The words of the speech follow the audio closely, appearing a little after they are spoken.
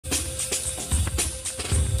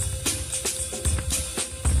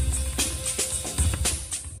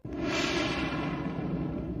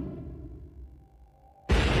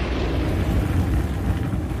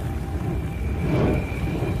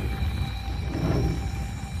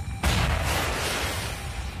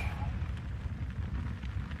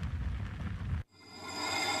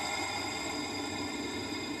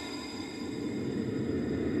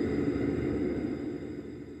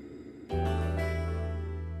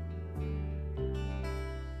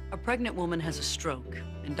pregnant woman has a stroke,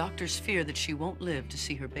 and doctors fear that she won't live to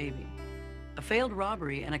see her baby. A failed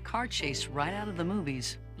robbery and a car chase right out of the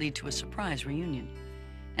movies lead to a surprise reunion.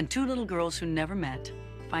 And two little girls who never met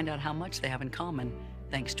find out how much they have in common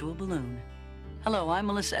thanks to a balloon. Hello, I'm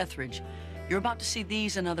Melissa Etheridge. You're about to see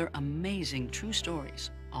these and other amazing true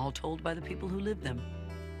stories, all told by the people who lived them.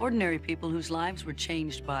 Ordinary people whose lives were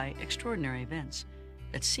changed by extraordinary events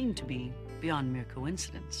that seem to be beyond mere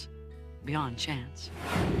coincidence, beyond chance.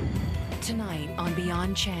 Tonight on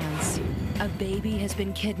Beyond Chance, a baby has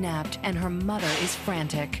been kidnapped and her mother is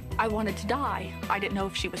frantic. I wanted to die. I didn't know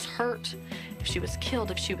if she was hurt, if she was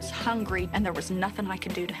killed, if she was hungry, and there was nothing I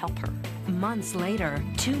could do to help her. Months later,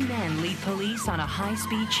 two men lead police on a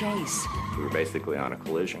high-speed chase. We were basically on a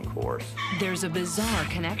collision course. There's a bizarre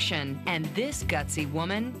connection, and this gutsy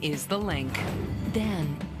woman is the link.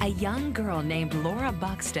 Then, a young girl named Laura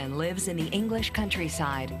Buxton lives in the English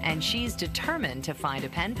countryside, and she's determined to find a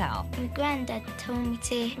pen pal. My granddad told me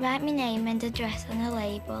to write my name and address on a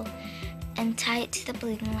label and tie it to the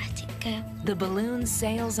balloon and let it go. The balloon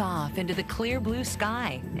sails off into the clear blue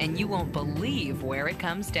sky, and you won't believe where it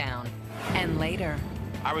comes down. And later,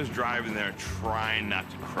 I was driving there trying not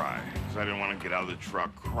to cry, because I didn't want to get out of the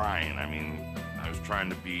truck crying. I mean, I was trying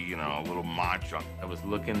to be, you know, a little macho. I was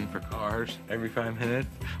looking for cars every 5 minutes.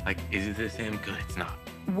 Like, is it the same? Good, it's not.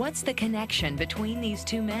 what's the connection between these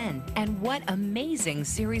two men? And what amazing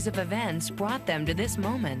series of events brought them to this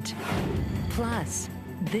moment? Plus,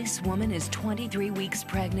 this woman is 23 weeks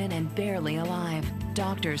pregnant and barely alive.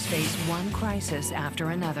 Doctors face one crisis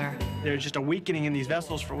after another. There's just a weakening in these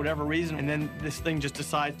vessels for whatever reason, and then this thing just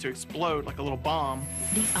decides to explode like a little bomb.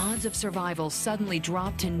 The odds of survival suddenly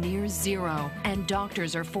drop to near zero, and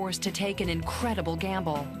doctors are forced to take an incredible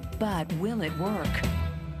gamble. But will it work?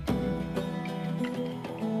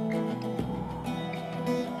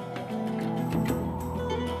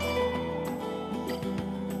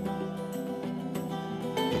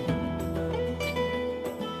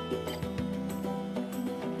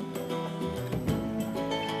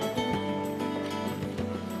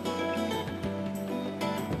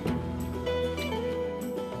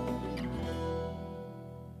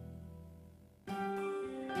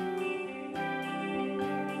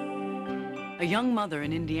 A young mother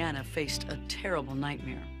in Indiana faced a terrible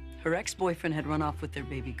nightmare. Her ex-boyfriend had run off with their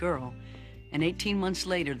baby girl, and 18 months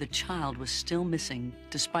later, the child was still missing,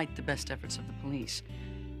 despite the best efforts of the police.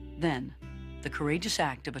 Then, the courageous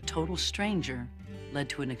act of a total stranger led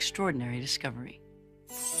to an extraordinary discovery.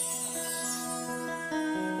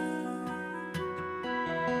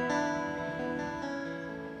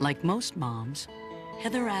 Like most moms,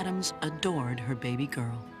 Heather Adams adored her baby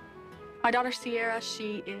girl. My daughter Sierra,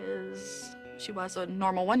 she was a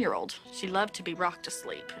normal one-year-old. She loved to be rocked to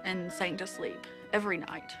sleep and sang to sleep every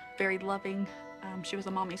night. Very loving. She was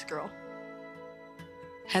a mommy's girl.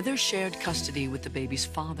 Heather shared custody with the baby's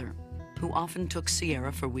father, who often took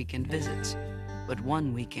Sierra for weekend visits. But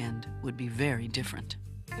one weekend would be very different.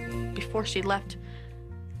 Before she left,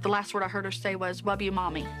 the last word I heard her say was, "Love you,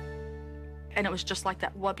 Mommy." And it was just like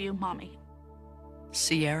that, "Love you, Mommy."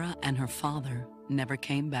 Sierra and her father never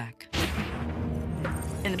came back.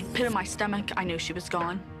 In the pit of my stomach, I knew she was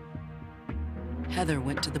gone. Heather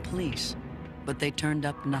went to the police, but they turned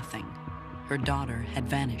up nothing. Her daughter had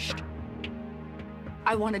vanished.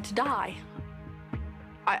 I wanted to die.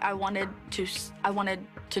 I wanted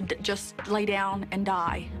to just lay down and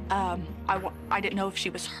die. I didn't know if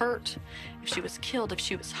she was hurt, if she was killed, if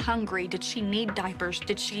she was hungry. Did she need diapers?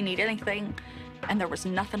 Did she need anything? And there was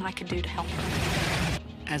nothing I could do to help her.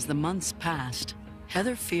 As the months passed,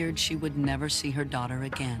 Heather feared she would never see her daughter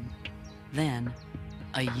again. Then,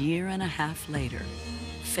 a year and a half later,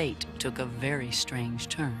 fate took a very strange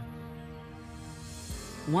turn.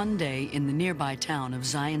 One day in the nearby town of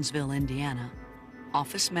Zionsville, Indiana,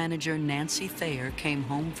 office manager Nancy Thayer came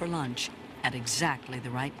home for lunch at exactly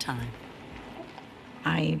the right time.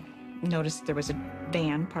 I noticed there was a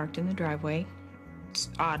van parked in the driveway,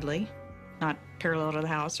 oddly, not parallel to the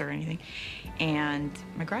house or anything, and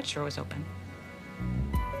my garage door was open.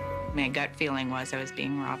 My gut feeling was I was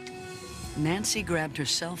being robbed. Nancy grabbed her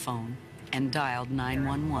cell phone and dialed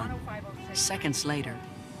 911. Seconds later,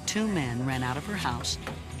 two men ran out of her house,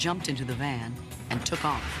 jumped into the van, and took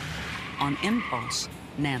off. On impulse,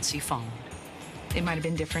 Nancy followed. It might have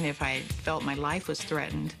been different if I felt my life was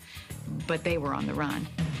threatened, but they were on the run.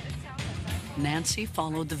 Nancy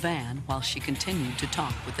followed the van while she continued to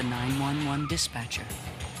talk with the 911 dispatcher.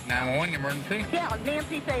 911 emergency? Yeah,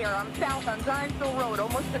 Nancy Thayer. I'm south on Zionsville Road,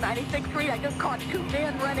 almost to 96th Street. I just caught two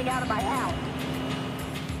men running out of my house.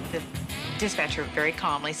 The dispatcher very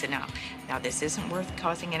calmly said, now this isn't worth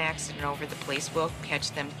causing an accident over. The police will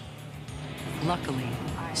catch them. Luckily,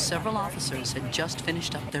 several officers had just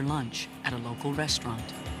finished up their lunch at a local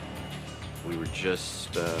restaurant. We were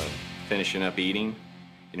just finishing up eating,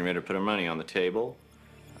 getting ready to put our money on the table,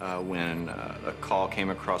 when a call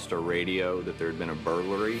came across our radio that there had been a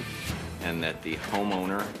burglary and that the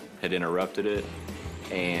homeowner had interrupted it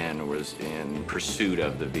and was in pursuit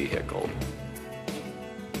of the vehicle.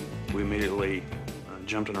 We immediately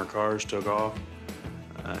jumped in our cars, took off,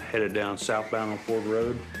 headed down southbound on Ford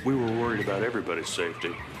Road. We were worried about everybody's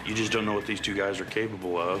safety. You just don't know what these two guys are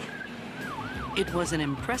capable of. It was an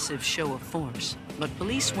impressive show of force, but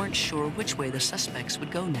police weren't sure which way the suspects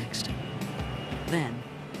would go next. Then,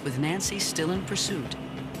 with Nancy still in pursuit,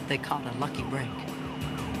 they caught a lucky break.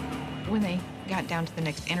 When they got down to the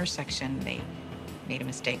next intersection, they made a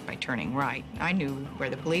mistake by turning right. I knew where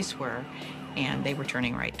the police were, and they were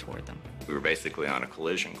turning right toward them. We were basically on a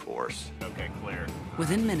collision course. Okay, clear.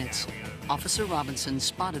 Within minutes, Officer Robinson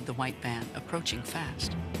spotted the white van approaching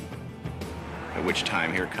fast. At which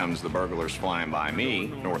time, here comes the burglars flying by me,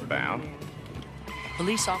 northbound.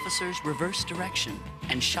 Police officers reversed direction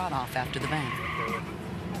and shot off after the van.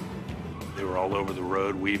 They were all over the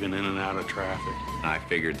road, weaving in and out of traffic. I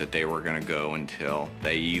figured that they were going to go until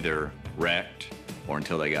they either wrecked or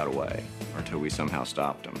until they got away, or until we somehow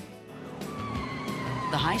stopped them.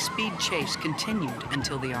 The high-speed chase continued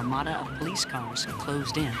until the armada of police cars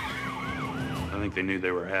closed in. I think they knew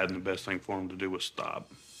they were ahead, and the best thing for them to do was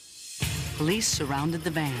stop. Police surrounded the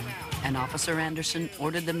van, and Officer Anderson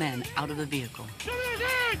ordered the men out of the vehicle. Get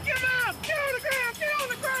up! Get on the ground! Get on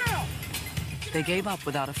the ground! They gave up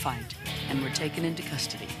without a fight and were taken into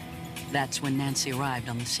custody. That's when Nancy arrived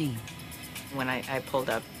on the scene. When I pulled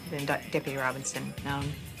up, then Deputy Robinson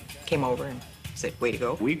came over and said, "Way to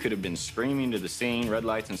go." We could have been screaming to the scene, red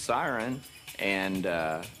lights and siren, and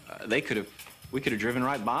we could have driven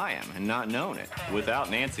right by him and not known it. Without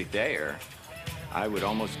Nancy there, I would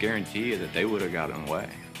almost guarantee you that they would have gotten away.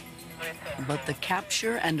 But the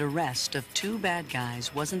capture and arrest of two bad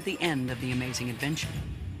guys wasn't the end of the amazing adventure.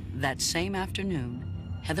 That same afternoon,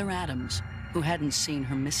 Heather Adams, who hadn't seen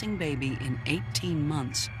her missing baby in 18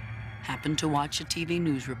 months, happened to watch a TV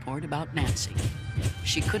news report about Nancy.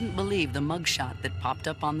 She couldn't believe the mugshot that popped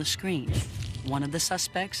up on the screen. One of the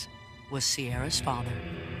suspects was Sierra's father.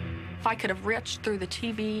 If I could have reached through the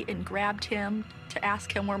TV and grabbed him to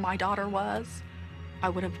ask him where my daughter was, I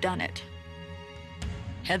would have done it.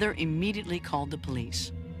 Heather immediately called the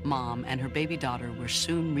police. Mom and her baby daughter were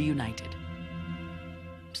soon reunited.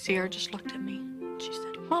 Sierra just looked at me. She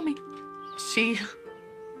said, "Mommy."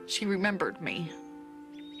 She remembered me.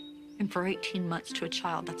 And for 18 months to a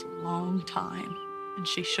child, that's a long time. And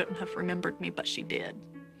she shouldn't have remembered me, but she did.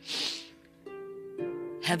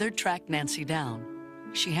 Heather tracked Nancy down.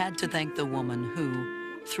 She had to thank the woman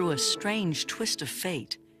who, through a strange twist of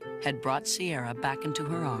fate, had brought Sierra back into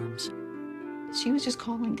her arms. She was just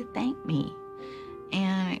calling to thank me.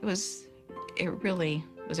 And it really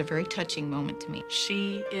was a very touching moment to me.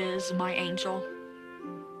 She is my angel.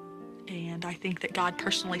 And I think that God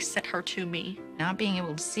personally sent her to me. Not being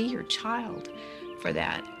able to see your child for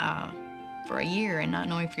that, for a year, and not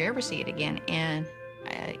knowing if you ever see it again, and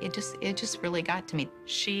it just really got to me.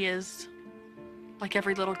 She is like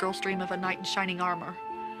every little girl's dream of a knight in shining armor.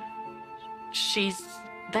 She's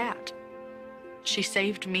that. She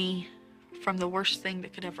saved me from the worst thing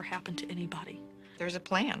that could ever happen to anybody. There's a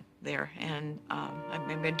plan there, and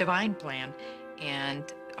a divine plan,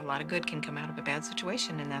 and a lot of good can come out of a bad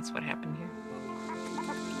situation, and that's what happened here.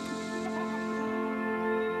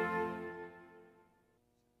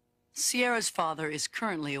 Sierra's father is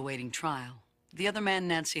currently awaiting trial. The other man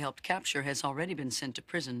Nancy helped capture has already been sent to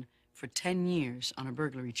prison for 10 years on a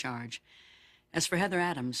burglary charge. As for Heather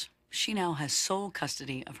Adams, she now has sole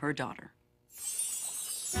custody of her daughter.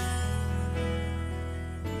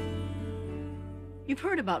 You've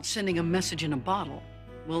heard about sending a message in a bottle.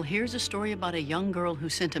 Well, here's a story about a young girl who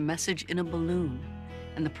sent a message in a balloon,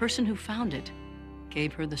 and the person who found it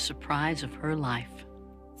gave her the surprise of her life.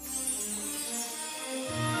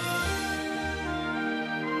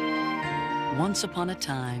 Once upon a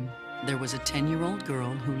time, there was a 10-year-old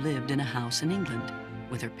girl who lived in a house in England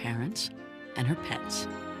with her parents and her pets,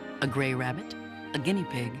 a gray rabbit, a guinea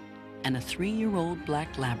pig, and a 3-year-old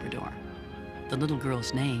black Labrador. The little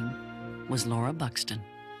girl's name was Laura Buxton.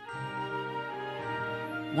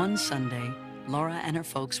 One Sunday, Laura and her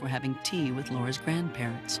folks were having tea with Laura's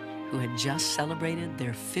grandparents, who had just celebrated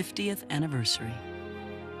their 50th anniversary.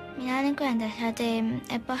 My nan and granddad had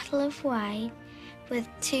a bottle of wine with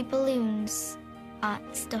 2 balloons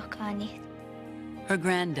stuck on it. Her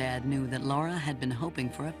granddad knew that Laura had been hoping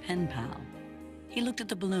for a pen pal. He looked at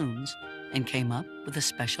the balloons and came up with a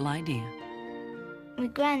special idea. My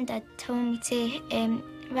granddad told me to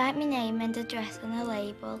write my name and address on a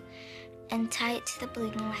label and tie it to the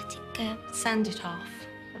balloon and let it go. Send it off,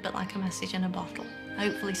 a bit like a message in a bottle.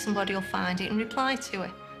 Hopefully somebody will find it and reply to it,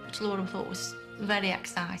 which Laura thought was very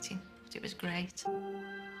exciting, but it was great.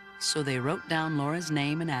 So they wrote down Laura's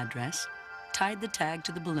name and address, tied the tag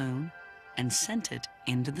to the balloon, and sent it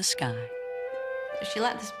into the sky. So she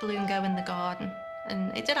let this balloon go in the garden,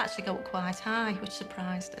 and it did actually go up quite high, which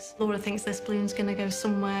surprised us. Laura thinks this balloon's going to go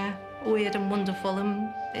somewhere weird and wonderful,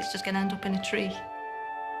 and it's just going to end up in a tree.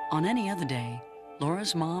 On any other day,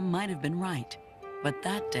 Laura's mom might have been right, but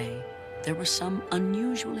that day, there were some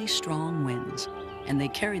unusually strong winds, and they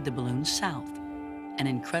carried the balloon south, an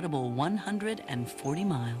incredible 140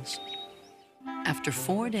 miles. After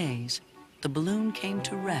 4 days, the balloon came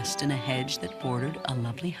to rest in a hedge that bordered a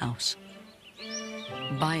lovely house.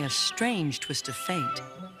 By a strange twist of fate,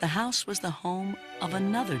 the house was the home of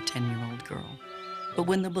another 10-year-old girl. But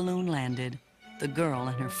when the balloon landed, the girl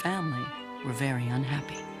and her family were very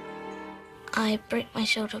unhappy. I broke my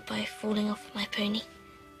shoulder by falling off my pony,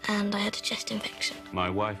 and I had a chest infection. My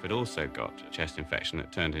wife had also got a chest infection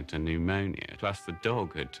that turned into pneumonia, plus the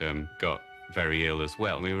dog had got very ill as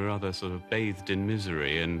well. We were rather sort of bathed in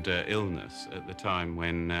misery and illness at the time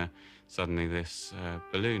when suddenly this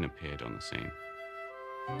balloon appeared on the scene.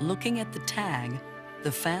 Looking at the tag,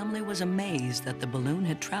 the family was amazed that the balloon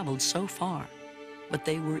had traveled so far, but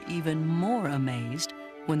they were even more amazed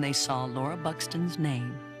when they saw Laura Buxton's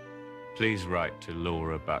name. Please write to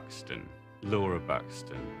Laura Buxton. Laura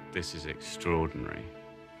Buxton, this is extraordinary,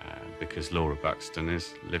 because Laura Buxton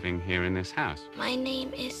is living here in this house. My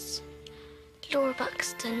name is Laura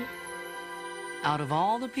Buxton. Out of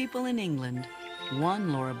all the people in England,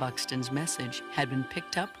 one Laura Buxton's message had been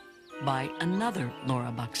picked up by another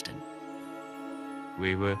Laura Buxton.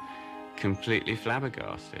 We were completely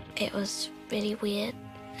flabbergasted. It was really weird,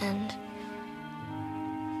 and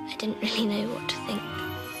I didn't really know what to think.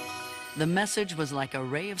 The message was like a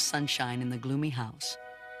ray of sunshine in the gloomy house.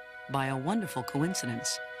 By a wonderful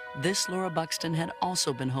coincidence, this Laura Buxton had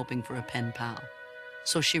also been hoping for a pen pal.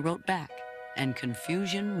 So she wrote back, and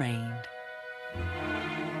confusion reigned.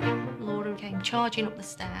 Laura came charging up the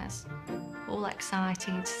stairs, all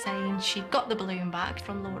excited, saying she'd got the balloon back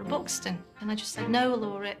from Laura Buxton. And I just said, no,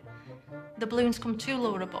 Laura, the balloon's come to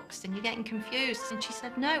Laura Buxton. You're getting confused. And she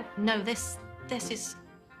said, no, this is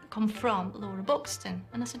come from Laura Buxton.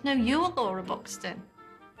 And I said, no, you're Laura Buxton.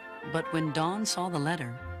 But when Dawn saw the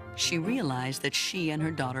letter, she realized that she and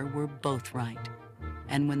her daughter were both right.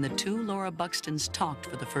 And when the two Laura Buxtons talked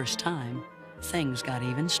for the first time, things got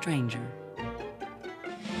even stranger.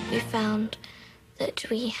 We found that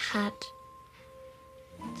we had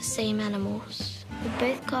the same animals. We've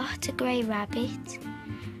both got a grey rabbit,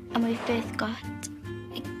 and we've both got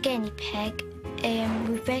a guinea pig.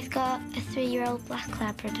 We've both got a 3-year-old black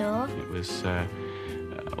Labrador. It was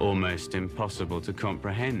almost impossible to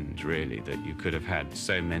comprehend, really, that you could have had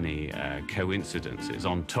so many coincidences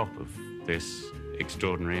on top of this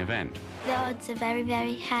extraordinary event. The odds are very,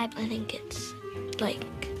 very high. I think it's like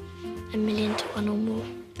 1,000,000 to 1 or more.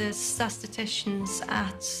 The statisticians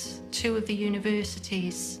at 2 of the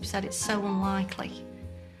universities said it's so unlikely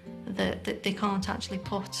that they can't actually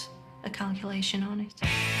put a calculation on it.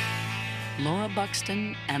 Laura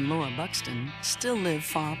Buxton and Laura Buxton still live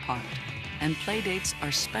far apart, and playdates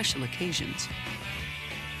are special occasions.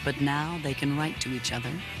 But now they can write to each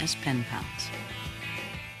other as pen pals.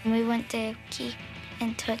 We want to keep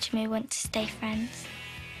in touch, and we want to stay friends.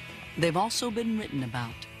 They've also been written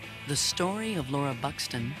about. The story of Laura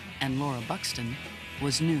Buxton and Laura Buxton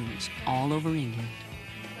was news all over England.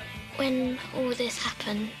 When all this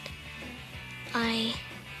happened, I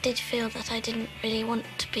did feel that I didn't really want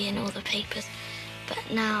to be in all the papers, but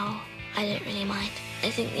now I don't really mind.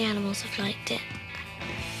 I think the animals have liked it,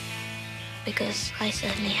 because I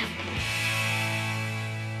certainly have.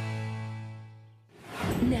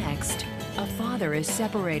 Next, a father is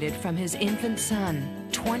separated from his infant son.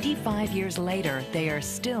 25 years later, they are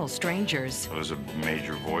still strangers. It was a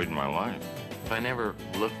major void in my life. I never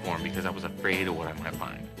looked for him because I was afraid of what I might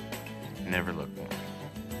find. Never looked for him.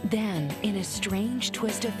 Then, in a strange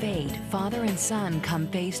twist of fate, father and son come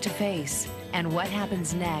face to face. And what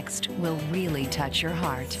happens next will really touch your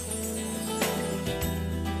heart.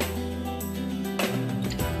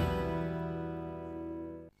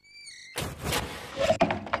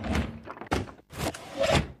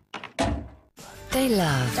 They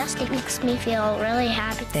love. Just it makes me feel really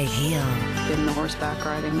happy. They heal. Given the horseback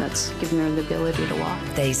riding, that's given her the ability to walk.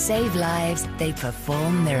 They save lives. They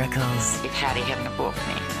perform miracles. If Hattie hadn't bought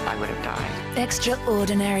me, I would have died.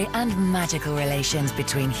 Extraordinary and magical relations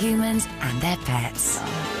between humans and their pets.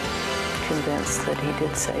 Convinced that he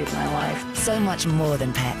did save my life. So much more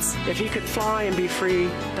than pets. If he could fly and be free,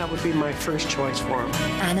 that would be my first choice for him.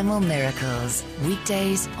 Animal Miracles.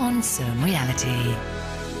 Weekdays on Zone Reality.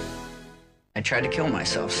 I tried to kill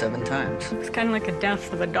myself 7 times. It's kind of like a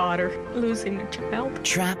death of a daughter, losing a child.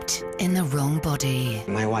 Trapped in the wrong body.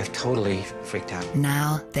 My wife totally freaked out.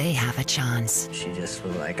 Now they have a chance. She just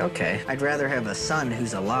was like, okay, I'd rather have a son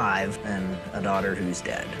who's alive than a daughter who's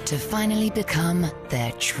dead. To finally become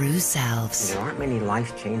their true selves. There aren't many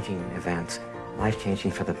life-changing events.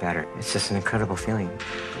 Life-changing for the better. It's just an incredible feeling.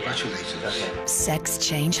 Congratulations. Sex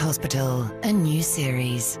Change Hospital. A new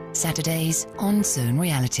series. Saturdays on Zone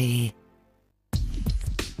Reality.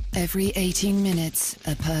 Every 18 minutes,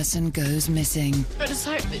 a person goes missing. I just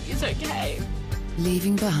hope that he's okay.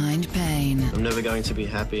 Leaving behind pain. I'm never going to be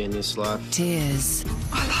happy in this life. Tears.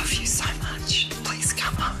 I love you so much. Please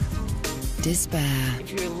come home. Despair.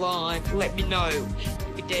 If you're alive, let me know.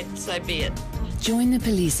 If you're dead, so be it. Join the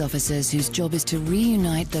police officers whose job is to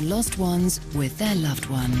reunite the lost ones with their loved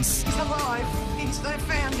ones. He's alive. They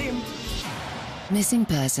found him. Missing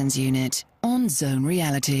Persons Unit on Zone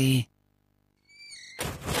Reality.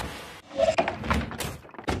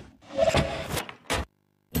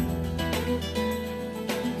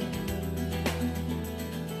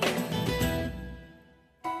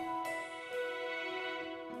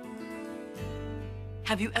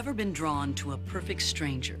 Have you ever been drawn to a perfect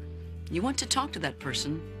stranger? You want to talk to that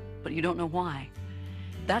person, but you don't know why.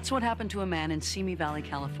 That's what happened to a man in Simi Valley,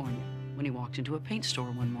 California, when he walked into a paint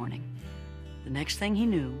store one morning. The next thing he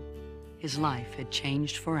knew, his life had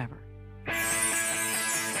changed forever.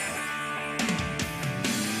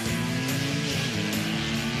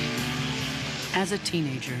 As a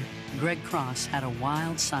teenager, Greg Cross had a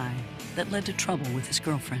wild side that led to trouble with his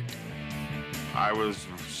girlfriend. I was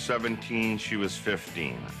 17, she was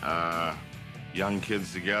 15. Young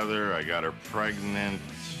kids together, I got her pregnant,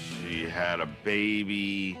 she had a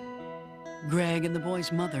baby. Greg and the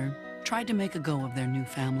boy's mother tried to make a go of their new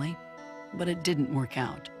family, but it didn't work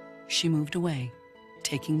out. She moved away,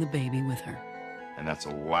 taking the baby with her. And that's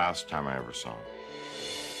the last time I ever saw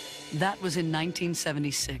him. That was in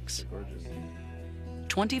 1976.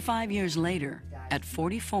 25 years later, at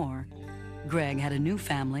 44, Greg had a new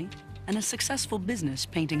family and a successful business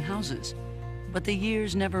painting houses. But the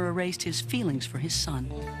years never erased his feelings for his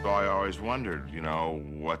son. So I always wondered, you know,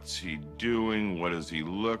 what's he doing? What does he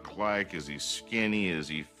look like? Is he skinny? Is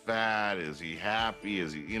he fat? Is he happy?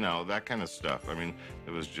 Is he, you know, that kind of stuff. I mean,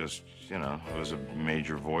 it was just, you know, it was a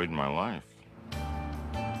major void in my life.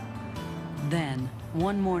 Then,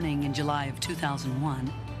 one morning in July of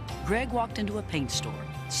 2001, Greg walked into a paint store,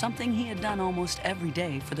 something he had done almost every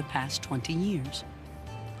day for the past 20 years.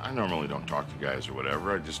 I normally don't talk to guys or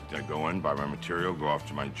whatever. I go in, buy my material, go off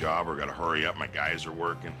to my job, or gotta hurry up, my guys are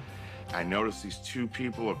working. I noticed these 2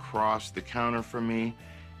 people across the counter from me,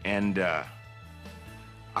 and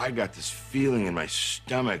I got this feeling in my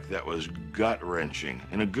stomach that was gut-wrenching,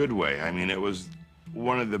 in a good way. I mean, it was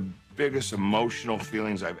one of the biggest emotional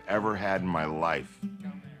feelings I've ever had in my life.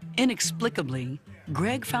 Inexplicably,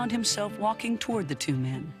 Greg found himself walking toward the 2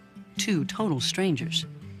 men, 2 total strangers.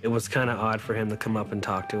 It was kind of odd for him to come up and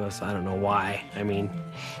talk to us. I don't know why. I mean,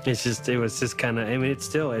 it was just kind of, I mean,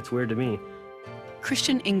 it's weird to me.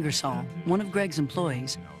 Christian Ingersoll, one of Greg's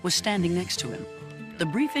employees, was standing next to him. The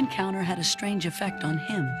brief encounter had a strange effect on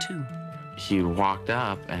him, too. He walked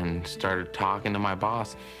up and started talking to my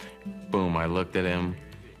boss. Boom, I looked at him,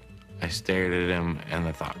 I stared at him, and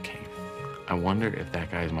the thought came, I wonder if that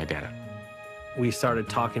guy's my dad. We started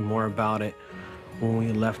talking more about it. When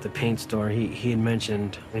we left the paint store, he had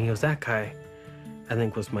mentioned, and he goes, that guy, I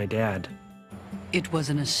think, was my dad. It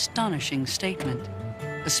was an astonishing statement,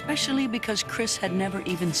 especially because Chris had never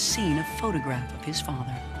even seen a photograph of his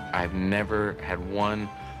father. I've never had one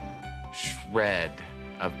shred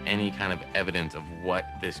of any kind of evidence of what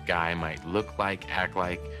this guy might look like, act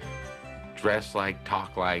like, dress like,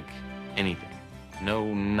 talk like, anything.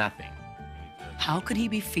 No, nothing. How could he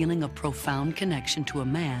be feeling a profound connection to a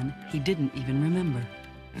man he didn't even remember?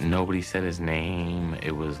 Nobody said his name.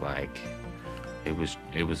 It was like, it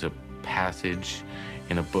was a passage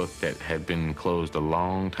in a book that had been closed a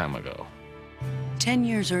long time ago. 10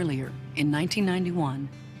 years earlier, in 1991,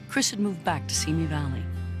 Chris had moved back to Simi Valley,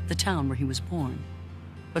 the town where he was born.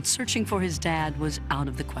 But searching for his dad was out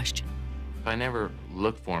of the question. I never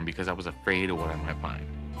looked for him because I was afraid of what I might find.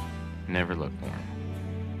 Never looked for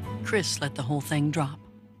him. Chris let the whole thing drop.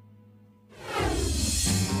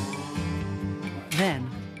 Then,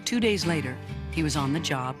 2 days later, he was on the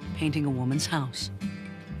job painting a woman's house.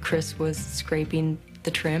 Chris was scraping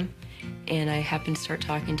the trim, and I happened to start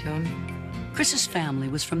talking to him. Chris's family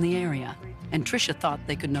was from the area, and Tricia thought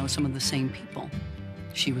they could know some of the same people.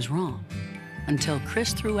 She was wrong, until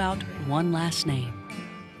Chris threw out one last name.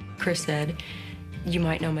 Chris said, "You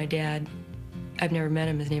might know my dad. I've never met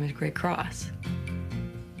him. His name is Greg Cross."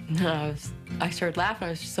 And I started laughing.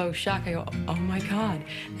 I was so shocked. I go, "Oh my God,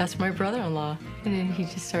 that's my brother-in-law." And then he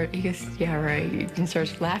goes, "Yeah, right." And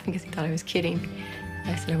starts laughing because he thought I was kidding.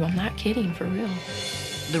 I said, "Well, I'm not kidding, for real."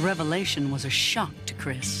 The revelation was a shock to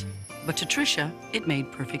Chris, but to Tricia, it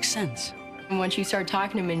made perfect sense. And once you started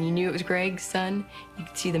talking to him and you knew it was Greg's son, you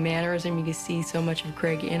could see the mannerism, you could see so much of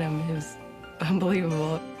Greg in him. It was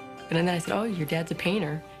unbelievable. And then I said, "Oh, your dad's a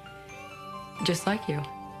painter, just like you.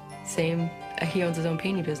 Same, he owns his own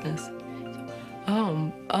painting business."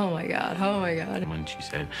 Oh my God, oh my God. When she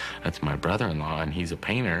said, "That's my brother-in-law and he's a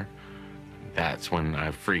painter," that's when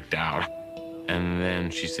I freaked out. And then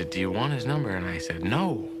she said, "Do you want his number?" And I said,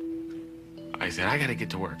 "No." I said, "I gotta get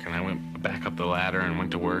to work." And I went back up the ladder and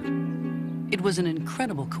went to work. It was an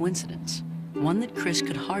incredible coincidence, one that Chris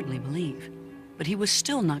could hardly believe, but he was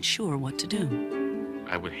still not sure what to do.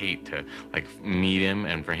 I would hate to, like, meet him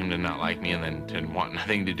and for him to not like me and then to want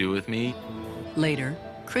nothing to do with me. Later,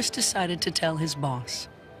 Chris decided to tell his boss.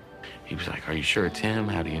 He was like, "Are you sure it's him?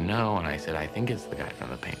 How do you know?" And I said, "I think it's the guy from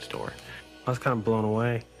the paint store." I was kind of blown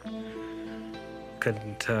away.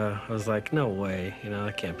 I was like, no way,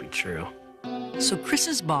 that can't be true. So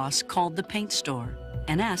Chris's boss called the paint store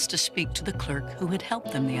and asked to speak to the clerk who had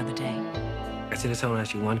helped them the other day. I said, "Just want to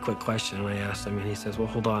ask you one quick question." And I asked him, and he says, "Well,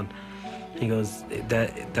 hold on." He goes,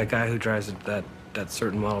 that guy who drives that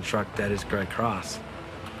certain model truck, that is Greg Cross.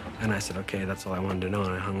 And I said, "Okay, that's all I wanted to know,"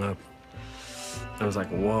 and I hung up. I was like,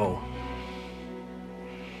 whoa.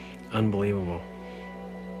 Unbelievable.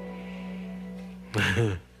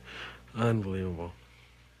 Unbelievable.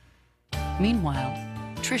 Meanwhile,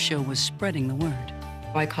 Tricia was spreading the word.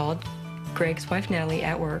 I called Greg's wife, Natalie,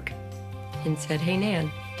 at work and said, "Hey,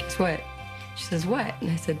 Nan, guess what?" She says, "What?"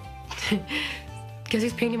 And I said, "Because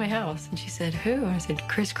he's painting my house." And she said, "Who?" And I said,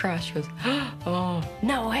 "Chris Cross." She goes, "Oh,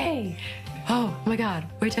 no way. Oh my God,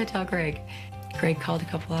 wait till I tell Greg." Greg called a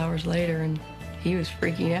couple hours later and he was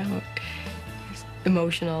freaking out. He was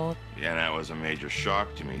emotional. Yeah, that was a major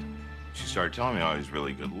shock to me. She started telling me, "Oh, he's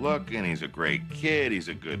really good looking, he's a great kid, he's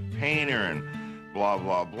a good painter," and blah,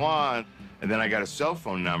 blah, blah. And then I got a cell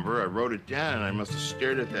phone number, I wrote it down, and I must have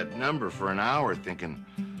stared at that number for an hour thinking,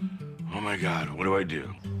 oh my God, what do I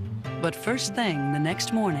do? But first thing the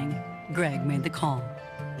next morning, Greg made the call.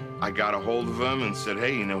 I got a hold of him and said,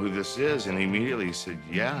 "Hey, you know who this is?" And immediately he said,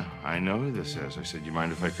 "Yeah, I know who this is." I said, "You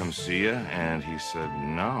mind if I come see you?" And he said,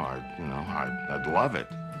 "No, I'd love it."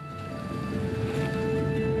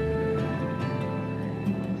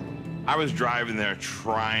 I was driving there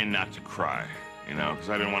trying not to cry, because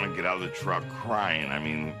I didn't want to get out of the truck crying. I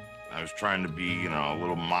mean, I was trying to be, a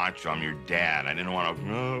little macho. I'm your dad. I didn't want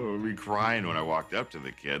to be crying when I walked up to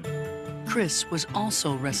the kid. Chris was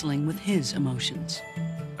also wrestling with his emotions.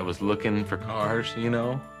 I was looking for cars,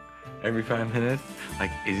 every 5 minutes.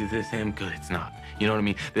 Like, is this him? Good, it's not. You know what I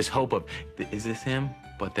mean? This hope of, is this him?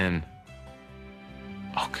 But then,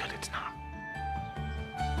 oh, good, it's not.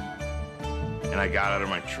 And I got out of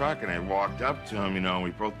my truck and I walked up to him, and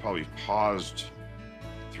we both probably paused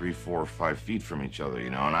 3, 4, 5 feet from each other,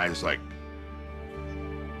 and I was like,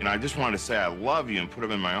 I just wanted to say I love you and put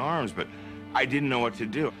him in my arms, but I didn't know what to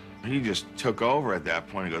do. He just took over at that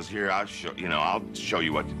point. He goes, "Here, I'll show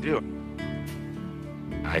you what to do."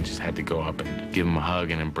 I just had to go up and give him a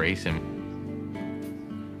hug and embrace him.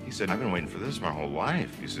 He said, "I've been waiting for this my whole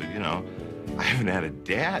life." He said, "I haven't had a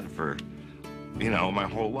dad for, my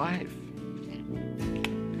whole life."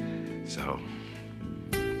 So,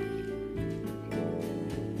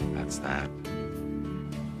 that's that.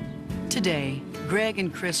 Today, Greg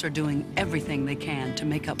and Chris are doing everything they can to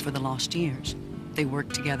make up for the lost years. They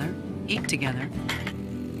work together, eat together,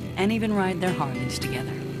 and even ride their Harleys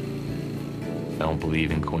together. I don't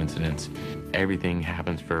believe in coincidence. Everything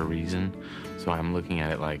happens for a reason. So I'm looking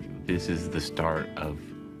at it like this is the start of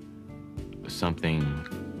something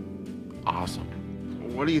awesome.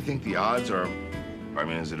 What do you think the odds are? I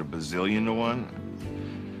mean, is it a bazillion to 1?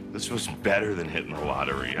 This was better than hitting the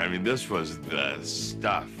lottery. I mean, this was the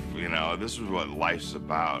stuff, this is what life's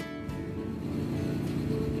about.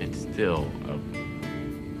 It's still a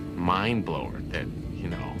mind blower that,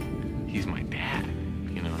 he's my dad.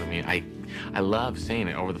 You know what I mean? I love saying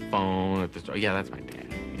it over the phone at the store. Yeah, that's my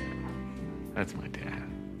dad. That's my dad.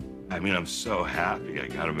 I mean, I'm so happy I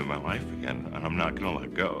got him in my life again, and I'm not gonna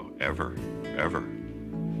let go, ever, ever.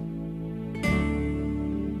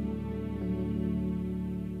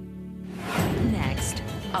 Next,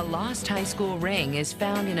 a lost high school ring is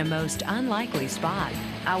found in a most unlikely spot.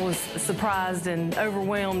 I was surprised and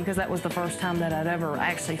overwhelmed because that was the first time that I'd ever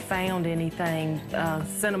actually found anything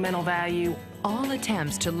sentimental value. All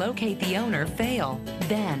attempts to locate the owner fail.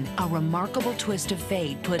 Then, a remarkable twist of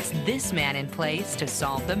fate puts this man in place to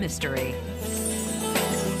solve the mystery.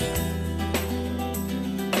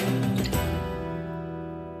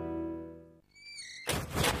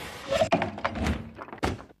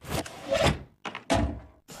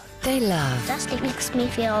 They love. Dusty makes me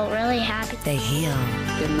feel really happy. They heal.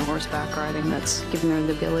 Getting the horseback riding that's giving her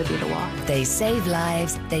the ability to walk. They save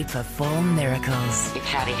lives. They perform miracles. If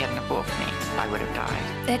Hattie hadn't have booked me, I would have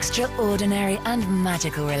died. Extraordinary and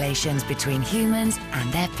magical relations between humans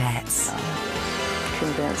and their pets.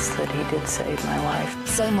 Convinced that he did save my life.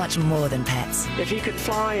 So much more than pets. If he could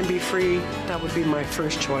fly and be free, that would be my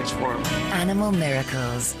first choice for him. Animal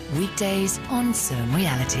Miracles. Weekdays on Zone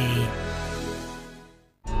Reality.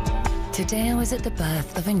 Today I was at the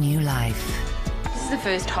birth of a new life. This is the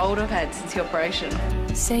first hold I've had since the operation.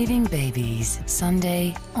 Saving babies.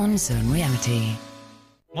 Sunday on Zone Reality.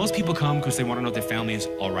 Most people come because they want to know if their family is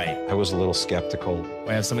all right. I was a little skeptical.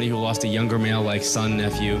 I have somebody who lost a younger male, like son,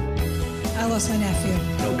 nephew. I lost my nephew.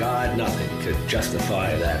 No God, nothing could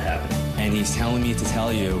justify that happening. And he's telling me to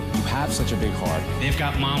tell you, you have such a big heart. They've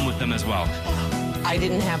got mom with them as well. I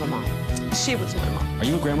didn't have a mom. She was my mom. Are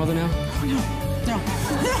you a grandmother now? Oh, no.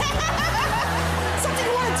 Something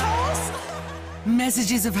you want to tell us?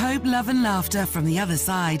 Messages of hope, love and laughter from the other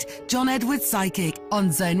side. John Edwards Psychic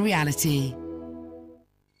on Zone Reality.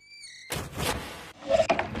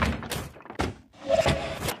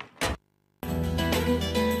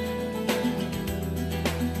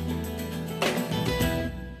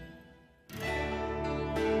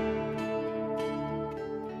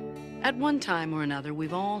 At one time or another,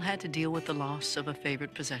 we've all had to deal with the loss of a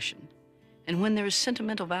favorite possession. And when there is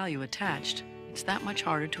sentimental value attached, it's that much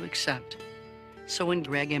harder to accept. So when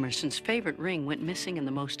Greg Emerson's favorite ring went missing in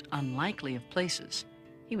the most unlikely of places,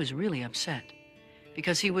 he was really upset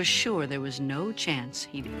because he was sure there was no chance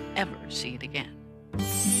he'd ever see it again.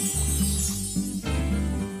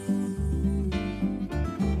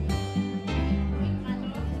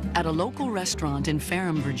 At a local restaurant in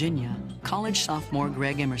Ferrum, Virginia, college sophomore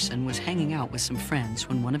Greg Emerson was hanging out with some friends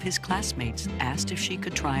when one of his classmates asked if she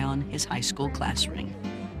could try on his high school class ring.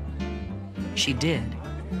 She did,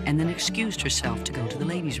 and then excused herself to go to the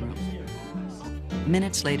ladies' room.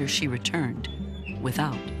 Minutes later, she returned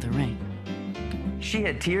without the ring. She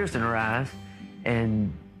had tears in her eyes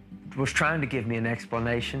and was trying to give me an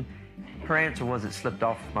explanation. Her answer was it slipped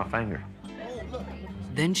off my finger.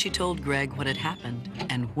 Then she told Greg what had happened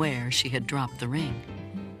and where she had dropped the ring.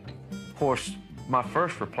 Of course, my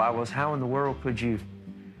first reply was, how in the world could you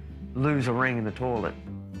lose a ring in the toilet?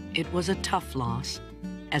 It was a tough loss.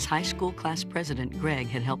 As high school class president, Greg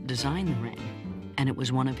had helped design the ring, and it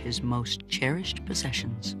was one of his most cherished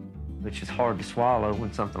possessions. Which is hard to swallow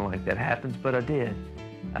when something like that happens, but I did.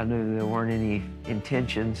 I knew there weren't any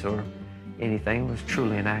intentions or anything. It was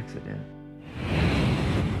truly an accident.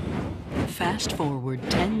 Fast forward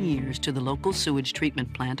 10 years to the local sewage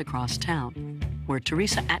treatment plant across town, where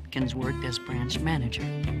Teresa Atkins worked as branch manager.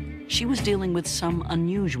 She was dealing with some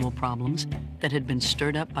unusual problems that had been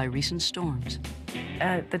stirred up by recent storms.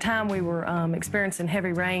 At the time we were experiencing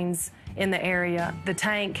heavy rains in the area, the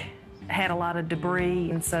tank had a lot of debris,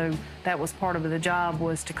 and so that was part of the job,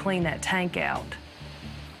 was to clean that tank out.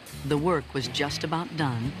 The work was just about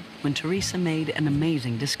done when Teresa made an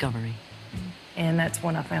amazing discovery. And that's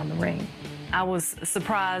when I found the ring. I was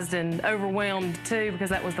surprised and overwhelmed too, because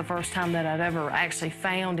that was the first time that I'd ever actually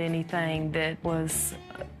found anything that was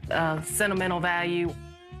sentimental value.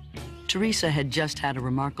 Teresa had just had a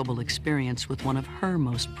remarkable experience with one of her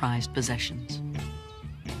most prized possessions.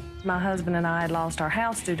 My husband and I had lost our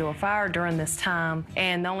house due to a fire during this time,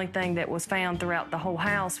 and the only thing that was found throughout the whole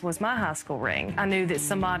house was my high school ring. I knew that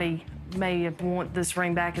somebody may have wanted this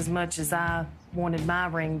ring back as much as I wanted my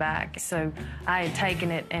ring back, so I had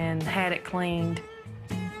taken it and had it cleaned.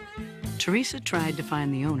 Teresa tried to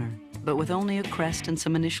find the owner, but with only a crest and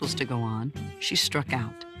some initials to go on, she struck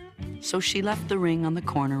out. So she left the ring on the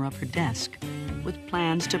corner of her desk, with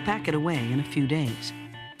plans to pack it away in a few days.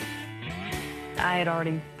 I had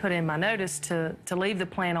already put in my notice to leave the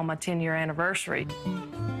plant on my 10-year anniversary.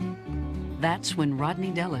 That's when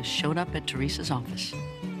Rodney Dellis showed up at Teresa's office.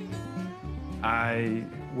 I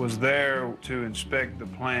was there to inspect the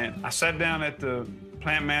plant. I sat down at the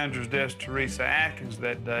plant manager's desk, Teresa Atkins,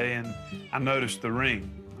 that day, and I noticed the ring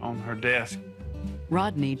on her desk.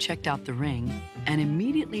 Rodney checked out the ring and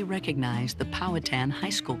immediately recognized the Powhatan High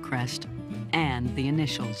School crest and the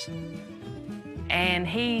initials. And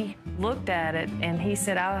he looked at it and he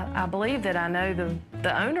said, I believe that I know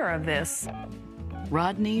the owner of this.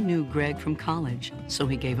 Rodney knew Greg from college, so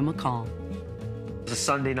he gave him a call. It was a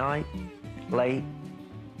Sunday night, late.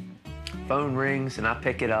 Phone rings and I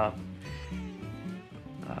pick it up.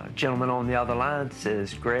 A gentleman on the other line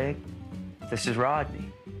says, Greg, this is Rodney.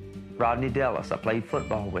 Rodney Dellis, I played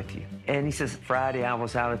football with you. And he says, Friday I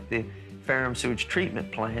was out at the Ferrum Sewage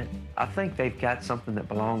Treatment Plant. I think they've got something that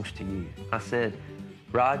belongs to you. I said,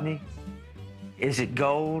 Rodney, is it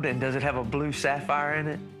gold and does it have a blue sapphire in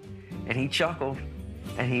it? And he chuckled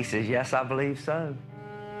and he says, yes, I believe so.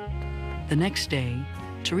 The next day,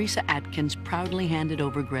 Teresa Atkins proudly handed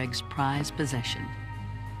over Greg's prized possession,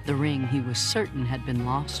 the ring he was certain had been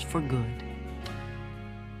lost for good.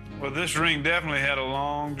 Well, this ring definitely had a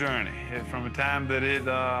long journey. From the time that it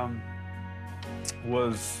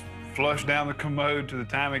was flushed down the commode to the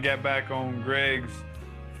time it got back on Greg's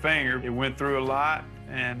finger. It went through a lot,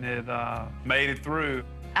 and it made it through.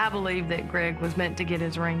 I believe that Greg was meant to get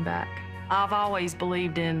his ring back. I've always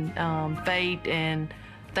believed in fate and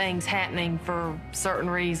things happening for certain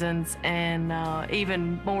reasons, and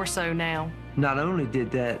even more so now. Not only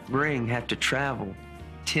did that ring have to travel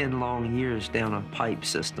 10 long years down a pipe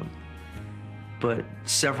system, but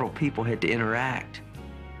several people had to interact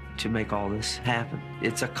to make all this happen.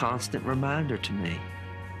 It's a constant reminder to me.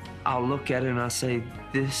 I'll look at it and I say,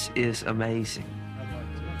 this is amazing.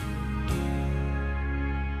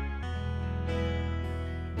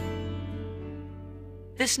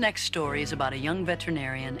 This next story is about a young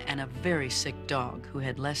veterinarian and a very sick dog who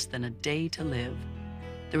had less than a day to live.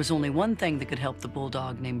 There was only one thing that could help the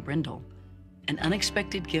bulldog named Brindle, an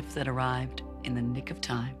unexpected gift that arrived in the nick of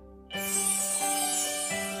time.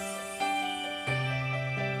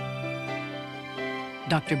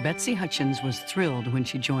 Dr. Betsy Hutchins was thrilled when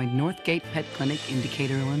she joined Northgate Pet Clinic in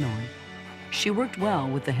Decatur, Illinois. She worked well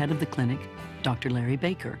with the head of the clinic, Dr. Larry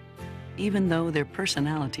Baker, even though their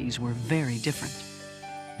personalities were very different.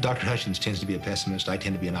 Dr. Hutchins tends to be a pessimist. I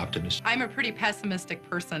tend to be an optimist. I'm a pretty pessimistic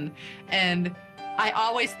person, and I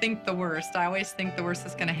always think the worst. I always think the worst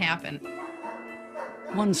is going to happen.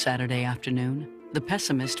 One Saturday afternoon, the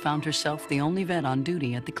pessimist found herself the only vet on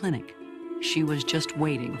duty at the clinic. She was just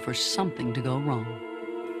waiting for something to go wrong.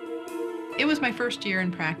 It was my first year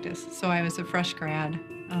in practice, so I was a fresh grad.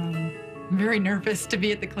 Very nervous to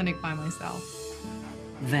be at the clinic by myself.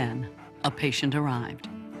 Then, a patient arrived,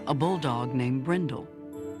 a bulldog named Brindle,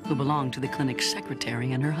 who belonged to the clinic's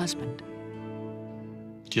secretary and her husband.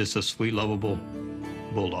 Just a sweet, lovable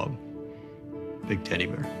bulldog, big teddy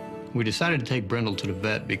bear. We decided to take Brindle to the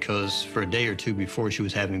vet because for a day or two before she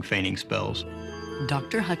was having fainting spells.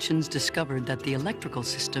 Dr. Hutchins discovered that the electrical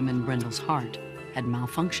system in Brindle's heart had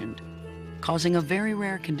malfunctioned, causing a very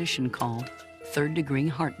rare condition called third-degree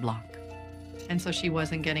heart block. And so she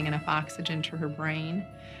wasn't getting enough oxygen to her brain,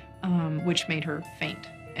 which made her faint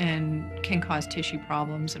and can cause tissue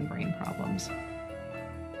problems and brain problems.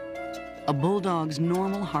 A bulldog's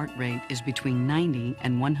normal heart rate is between 90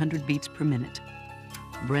 and 100 beats per minute.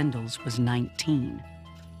 Brindle's was 19.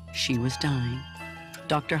 She was dying.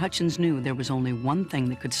 Dr. Hutchins knew there was only one thing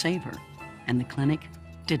that could save her, and the clinic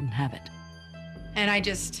didn't have it. And I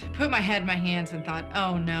just put my head in my hands and thought,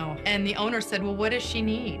 oh no. And the owner said, well, what does she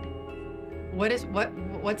need? What's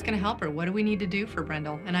going to help her? What do we need to do for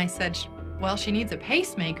Brindle? And I said, well, she needs a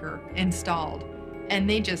pacemaker installed. And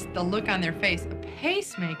the look on their face, a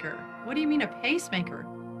pacemaker? What do you mean a pacemaker?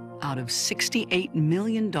 Out of 68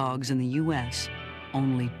 million dogs in the U.S.,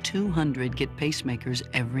 only 200 get pacemakers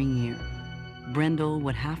every year. Brindle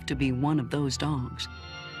would have to be one of those dogs.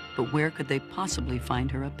 But where could they possibly find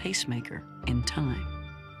her a pacemaker in time?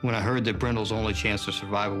 When I heard that Brindle's only chance of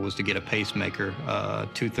survival was to get a pacemaker,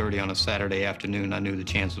 2:30 on a Saturday afternoon, I knew the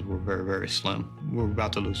chances were very, very slim. We were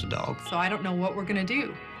about to lose a dog. So I don't know what we're gonna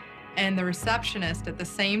do. And the receptionist at the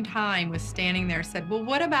same time was standing there, said, well,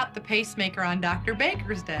 what about the pacemaker on Dr.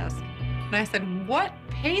 Baker's desk? And I said, what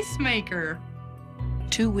pacemaker?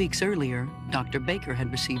 2 weeks earlier, Dr. Baker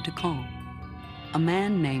had received a call. A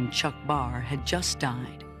man named Chuck Barr had just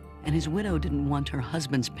died, and his widow didn't want her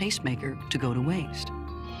husband's pacemaker to go to waste.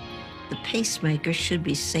 The pacemaker should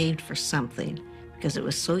be saved for something because it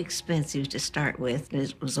was so expensive to start with, and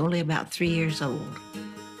it was only about 3 years old.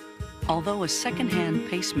 Although a second-hand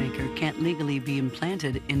pacemaker can't legally be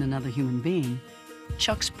implanted in another human being,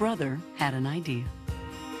 Chuck's brother had an idea.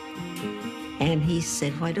 And he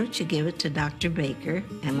said, why don't you give it to Dr. Baker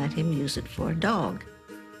and let him use it for a dog?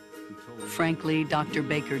 Frankly, Dr.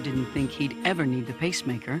 Baker didn't think he'd ever need the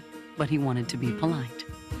pacemaker, but he wanted to be polite.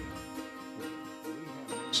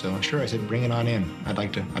 So sure, I said, bring it on in. I'd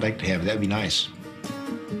like to have it. That'd be nice.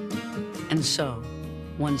 And so,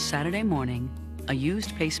 one Saturday morning, a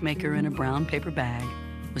used pacemaker in a brown paper bag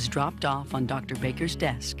was dropped off on Dr. Baker's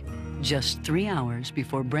desk just 3 hours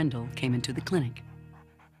before Brendel came into the clinic.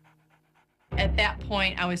 At that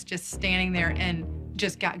point, I was just standing there and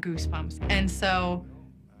just got goosebumps. And so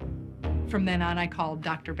from then on, I called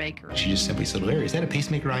Dr. Baker. She just simply said, Larry, is that a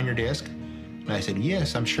pacemaker on your desk? And I said,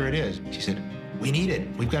 yes, I'm sure it is. She said, we need it.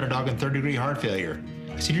 We've got a dog in third-degree heart failure.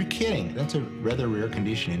 I said, you're kidding. That's a rather rare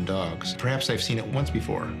condition in dogs. Perhaps I've seen it once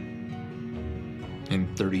before in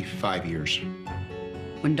 35 years.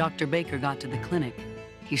 When Dr. Baker got to the clinic,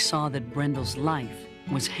 he saw that Brendel's life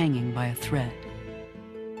was hanging by a thread.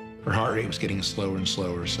 Her heart rate was getting slower and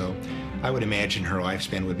slower, so I would imagine her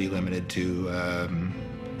lifespan would be limited to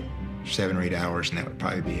 7 or 8 hours, and that would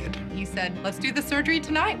probably be it. He said, let's do the surgery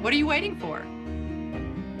tonight. What are you waiting for?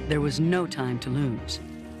 There was no time to lose,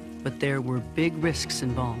 but there were big risks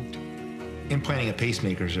involved. Implanting a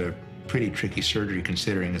pacemaker is a pretty tricky surgery,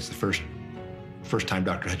 considering it's the first time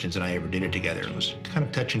Dr. Hutchins and I ever did it together. It was kind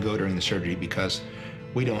of touch and go during the surgery because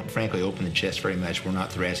we don't, frankly, open the chest very much. We're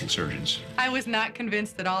not thoracic surgeons. I was not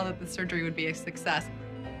convinced at all that the surgery would be a success.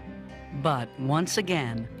 But once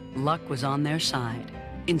again, luck was on their side.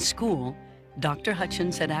 In school, Dr.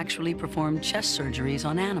 Hutchins had actually performed chest surgeries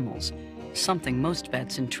on animals, something most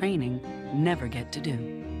vets in training never get to do.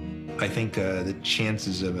 I think the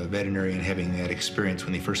chances of a veterinarian having that experience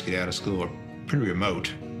when they first get out of school are pretty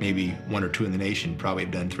remote. Maybe 1 or 2 in the nation probably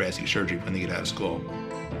have done thoracic surgery when they get out of school.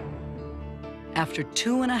 After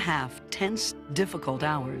 2.5 tense, difficult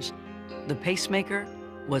hours, the pacemaker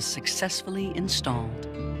was successfully installed.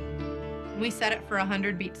 We set it for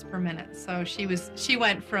 100 beats per minute. So she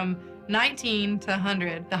went from 19 to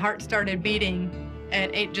 100. The heart started beating,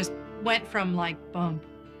 and it just went from like bump,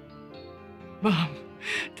 bump,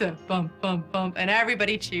 to bump, bump, bump, and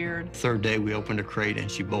everybody cheered. Third day, we opened a crate and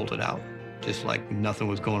she bolted out, just like nothing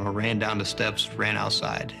was going on. Ran down the steps, ran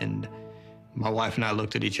outside, and my wife and I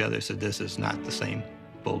looked at each other and said, this is not the same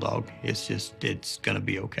bulldog. It's gonna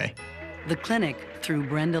be okay. The clinic threw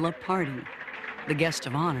Brendel a party. The guest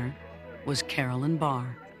of honor was Carolyn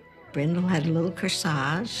Barr. Brendel had a little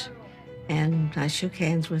corsage, and I shook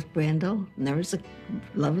hands with Brendel, and there was a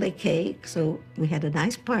lovely cake, so we had a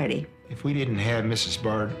nice party. If we didn't have Mrs.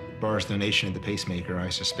 Barr's donation of the pacemaker, I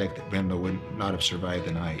suspect that Brendel would not have survived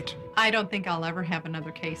the night. I don't think I'll ever have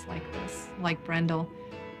another case like this, like Brendel.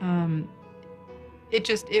 It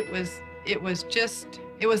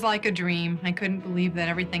was like a dream. I couldn't believe that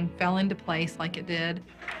everything fell into place like it did.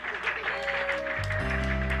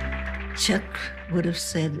 Chuck would have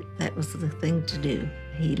said that was the thing to do.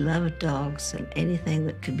 He loved dogs, and anything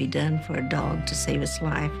that could be done for a dog to save his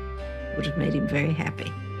life would have made him very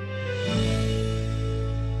happy.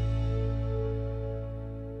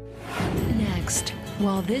 Next,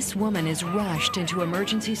 while this woman is rushed into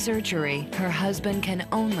emergency surgery, her husband can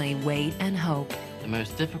only wait and hope. The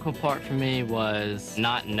most difficult part for me was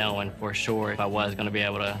not knowing for sure if I was going to be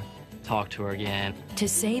able to talk to her again. To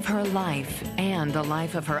save her life and the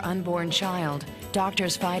life of her unborn child,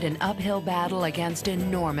 doctors fight an uphill battle against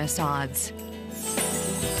enormous odds.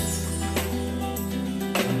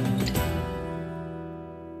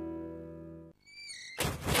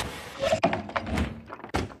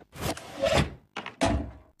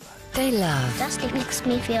 They love. Dusty makes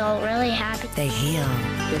me feel really happy. They heal.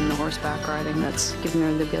 Getting the horseback riding, that's giving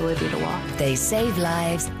her the ability to walk. They save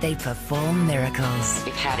lives. They perform miracles.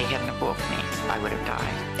 If Hattie hadn't have woke me, I would have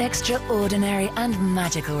died. Extraordinary and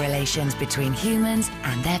magical relations between humans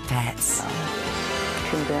and their pets.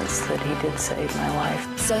 Convinced that he did save my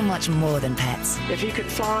life. So much more than pets. If he could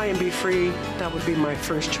fly and be free, that would be my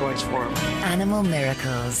first choice for him. Animal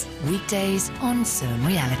Miracles. Weekdays on Zone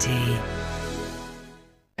Reality.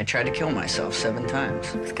 I tried to kill myself 7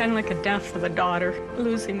 times. It's kind of like a death of a daughter,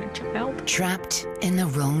 losing a child. Trapped in the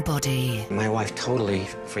wrong body. My wife totally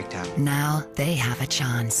freaked out. Now they have a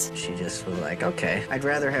chance. She just was like, okay, I'd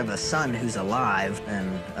rather have a son who's alive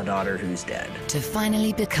than a daughter who's dead. To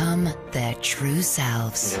finally become their true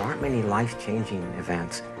selves. There aren't many life-changing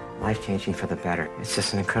events. Life-changing for the better. It's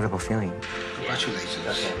just an incredible feeling.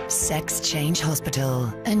 Congratulations. Sex Change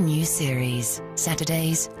Hospital. A new series.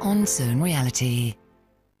 Saturdays on Zone Reality.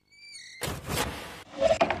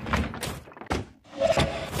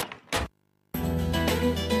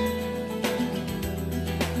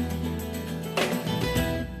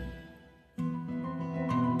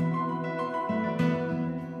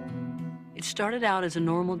 started out as a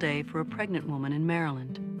normal day for a pregnant woman in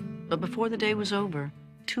Maryland. But before the day was over,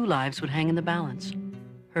 2 lives would hang in the balance,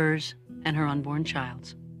 hers and her unborn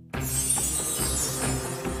child's.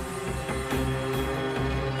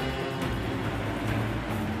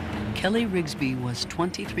 Kelly Rigsby was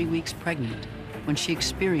 23 weeks pregnant when she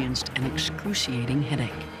experienced an excruciating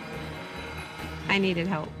headache. I needed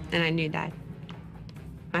help, and I knew that.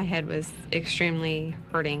 My head was extremely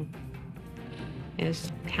hurting. It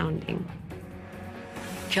was pounding.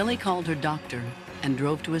 Kelly called her doctor and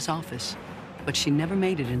drove to his office, but she never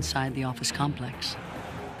made it inside the office complex.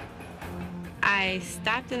 I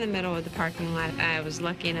stopped in the middle of the parking lot. I was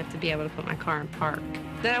lucky enough to be able to put my car in park.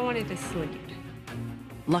 Then I wanted to sleep.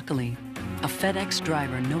 Luckily, a FedEx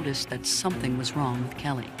driver noticed that something was wrong with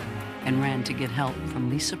Kelly and ran to get help from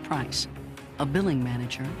Lisa Price, a billing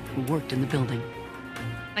manager who worked in the building.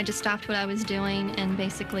 I just stopped what I was doing and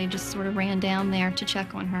basically just sort of ran down there to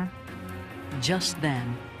check on her. Just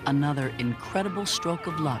then, another incredible stroke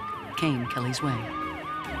of luck came Kelly's way.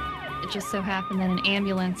 It just so happened that an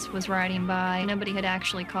ambulance was riding by. Nobody had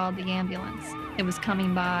actually called the ambulance. It was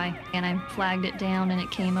coming by, and I flagged it down, and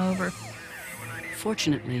it came over.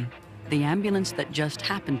 Fortunately, the ambulance that just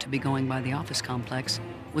happened to be going by the office complex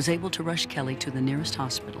was able to rush Kelly to the nearest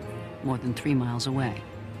hospital, more than 3 miles away.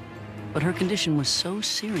 But her condition was so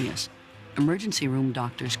serious, emergency room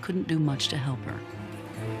doctors couldn't do much to help her.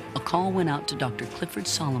 A call went out to Dr. Clifford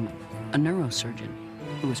Solomon, a neurosurgeon,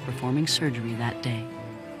 who was performing surgery that day.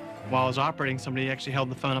 While I was operating, somebody actually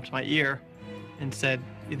held the phone up to my ear and said,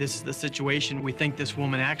 "This is the situation. We think this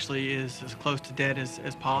woman actually is as close to dead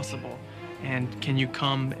as possible. And can you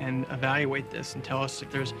come and evaluate this and tell us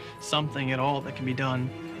if there's something at all that can be done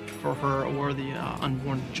for her or the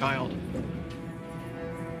unborn child?"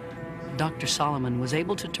 Dr. Solomon was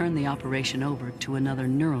able to turn the operation over to another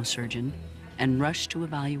neurosurgeon and rush to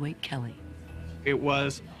evaluate Kelly. It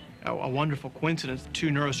was a wonderful coincidence. 2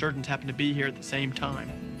 neurosurgeons happened to be here at the same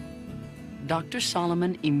time. Dr.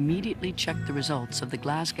 Solomon immediately checked the results of the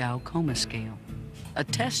Glasgow Coma Scale, a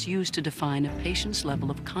test used to define a patient's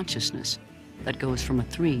level of consciousness that goes from a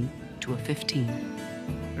 3 to a 15.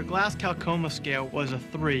 The Glasgow Coma Scale was a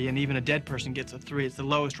 3, and even a dead person gets a 3. It's the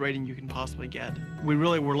lowest rating you can possibly get. We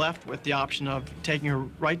really were left with the option of taking her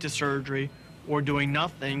right to surgery or doing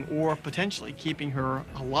nothing, or potentially keeping her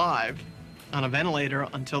alive on a ventilator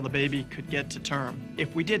until the baby could get to term.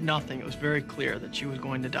 If we did nothing, it was very clear that she was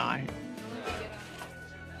going to die.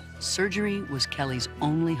 Surgery was Kelly's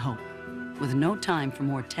only hope. With no time for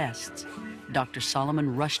more tests, Dr.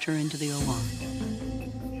 Solomon rushed her into the OR.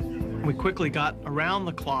 We quickly got around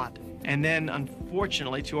the clot, and then,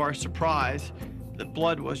 unfortunately, to our surprise, the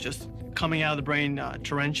blood was just coming out of the brain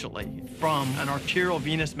torrentially from an arterial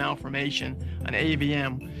venous malformation, an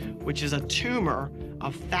AVM, which is a tumor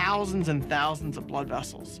of thousands and thousands of blood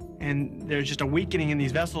vessels. And there's just a weakening in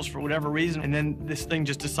these vessels for whatever reason, and then this thing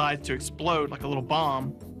just decides to explode like a little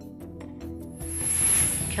bomb.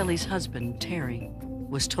 Kelly's husband, Terry,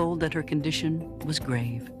 was told that her condition was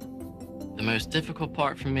grave. The most difficult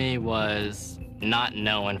part for me was not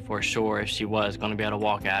knowing for sure if she was going to be able to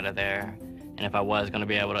walk out of there and if I was going to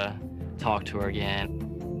be able to talk to her again.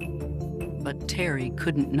 But Terry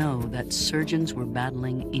couldn't know that surgeons were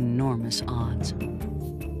battling enormous odds.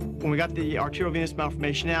 When we got the arterial venous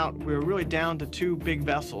malformation out, we were really down to 2 big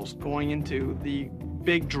vessels going into the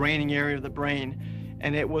big draining area of the brain.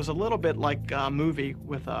 And it was a little bit like a movie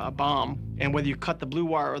with a bomb, and whether you cut the blue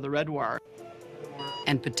wire or the red wire.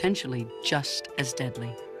 And potentially just as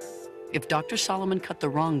deadly. If Dr. Solomon cut the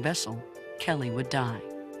wrong vessel, Kelly would die.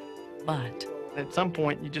 But at some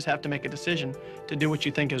point, you just have to make a decision to do what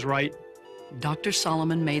you think is right. Dr.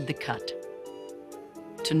 Solomon made the cut.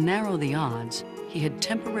 To narrow the odds, he had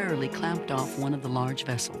temporarily clamped off one of the large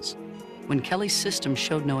vessels. When Kelly's system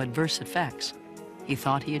showed no adverse effects, he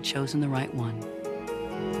thought he had chosen the right one.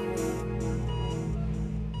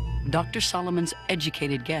 Dr. Solomon's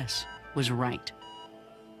educated guess was right.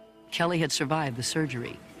 Kelly had survived the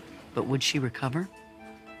surgery, but would she recover?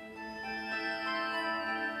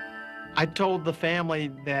 I told the family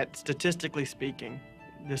that, statistically speaking,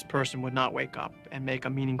 this person would not wake up and make a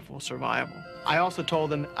meaningful survival. I also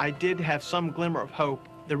told them I did have some glimmer of hope.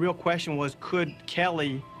 The real question was, could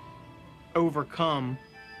Kelly overcome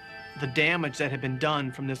the damage that had been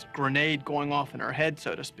done from this grenade going off in her head,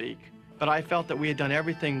 so to speak? But I felt that we had done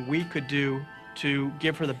everything we could do to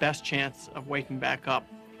give her the best chance of waking back up.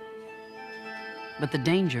 But the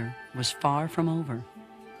danger was far from over.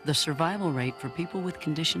 The survival rate for people with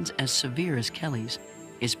conditions as severe as Kelly's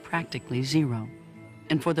is practically 0.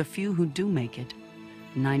 And for the few who do make it,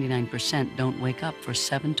 99% don't wake up for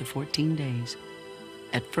 7 to 14 days.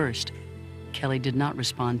 At first, Kelly did not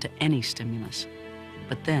respond to any stimulus.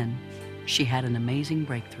 But then, she had an amazing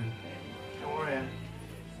breakthrough.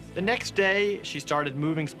 The next day, she started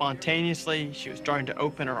moving spontaneously. She was starting to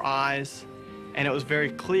open her eyes. And it was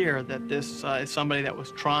very clear that this is somebody that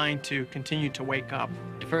was trying to continue to wake up.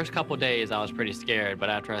 The first couple days, I was pretty scared, but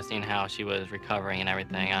after I seen how she was recovering and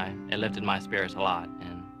everything, it lifted my spirits a lot,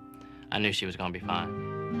 and I knew she was going to be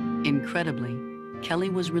fine. Incredibly, Kelly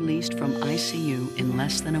was released from ICU in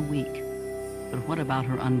less than a week. But what about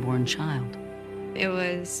her unborn child? It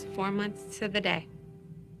was 4 months to the day.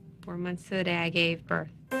 4 months to the day I gave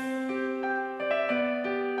birth.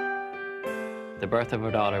 The birth of her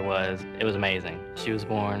daughter was amazing. She was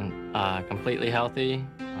born completely healthy,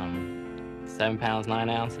 7 pounds, 9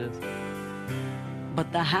 ounces.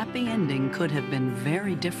 But the happy ending could have been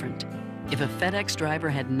very different if a FedEx driver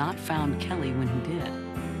had not found Kelly when he did,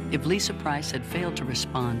 if Lisa Price had failed to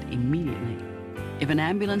respond immediately, if an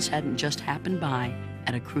ambulance hadn't just happened by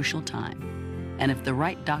at a crucial time, and if the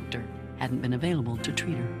right doctor hadn't been available to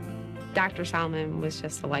treat her. Dr. Solomon was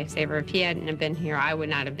just a lifesaver. If he hadn't have been here, I would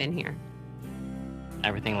not have been here.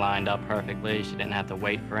 Everything lined up perfectly. She didn't have to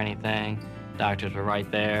wait for anything. Doctors were right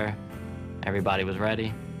there. Everybody was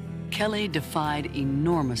ready. Kelly defied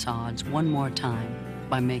enormous odds one more time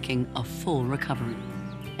by making a full recovery.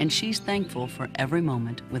 And she's thankful for every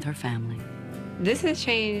moment with her family. This has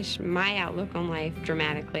changed my outlook on life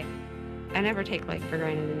dramatically. I never take life for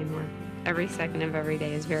granted anymore. Every second of every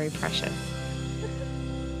day is very precious.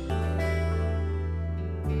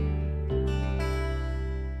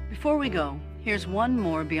 Before we go, here's one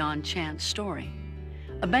more beyond chance story.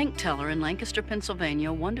 A bank teller in Lancaster,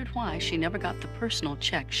 Pennsylvania wondered why she never got the personal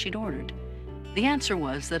check she'd ordered. The answer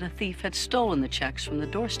was that a thief had stolen the checks from the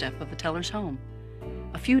doorstep of the teller's home.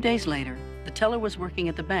 A few days later, the teller was working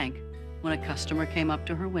at the bank when a customer came up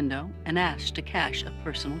to her window and asked to cash a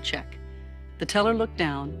personal check. The teller looked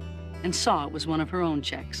down and saw it was one of her own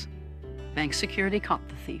checks. Bank security caught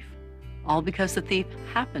the thief, all because the thief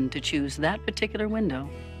happened to choose that particular window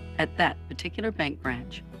at that particular bank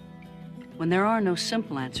branch. When there are no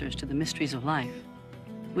simple answers to the mysteries of life,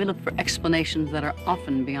 we look for explanations that are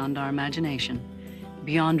often beyond our imagination,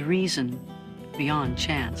 beyond reason, beyond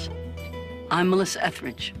chance. I'm Melissa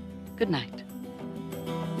Etheridge. Good night.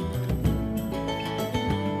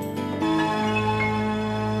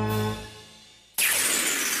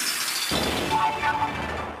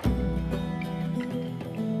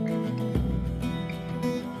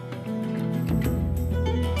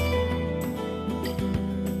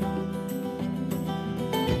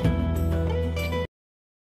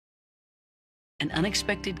 An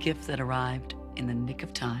unexpected gift that arrived in the nick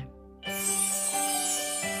of time.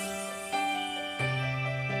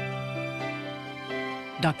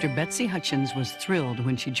 Dr. Betsy Hutchins was thrilled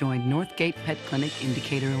when she joined Northgate Pet Clinic in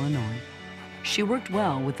Decatur, Illinois. She worked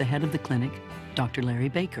well with the head of the clinic, Dr. Larry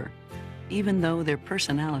Baker, even though their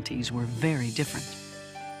personalities were very different.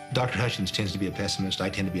 Dr. Hutchins tends to be a pessimist. I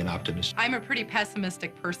tend to be an optimist. I'm a pretty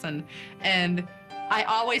pessimistic person, and I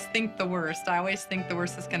always think the worst. I always think the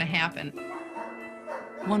worst is going to happen.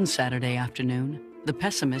 One Saturday afternoon, the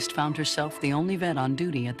pessimist found herself the only vet on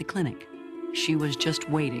duty at the clinic. She was just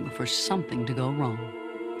waiting for something to go wrong.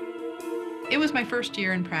 It was my first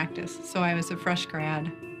year in practice, so I was a fresh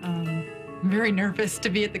grad. Very nervous to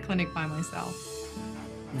be at the clinic by myself.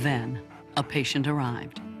 Then, a patient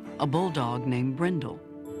arrived, a bulldog named Brindle,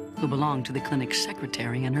 who belonged to the clinic's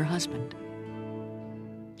secretary and her husband.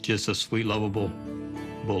 Just a sweet, lovable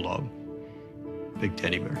bulldog, big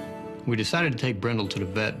teddy bear. We decided to take Brindle to the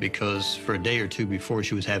vet because for a day or two before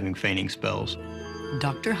she was having fainting spells.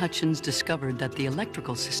 Dr. Hutchins discovered that the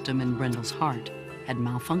electrical system in Brindle's heart had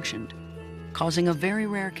malfunctioned, causing a very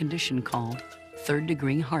rare condition called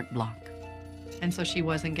third-degree heart block. And so she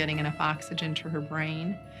wasn't getting enough oxygen to her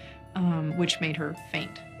brain, which made her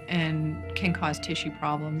faint and can cause tissue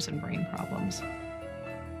problems and brain problems.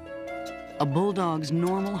 A bulldog's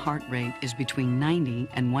normal heart rate is between 90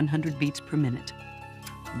 and 100 beats per minute.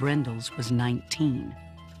 Brindle's was 19.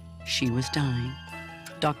 She was dying.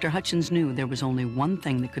 Dr. Hutchins knew there was only one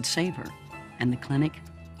thing that could save her, and the clinic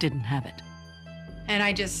didn't have it. And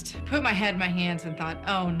I just put my head in my hands and thought,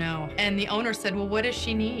 oh no. And the owner said, well, what does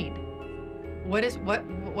she need? What's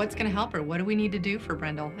going to help her? What do we need to do for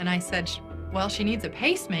Brindle? And I said, well, she needs a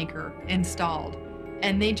pacemaker installed.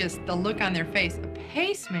 And the look on their face, a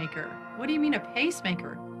pacemaker? What do you mean a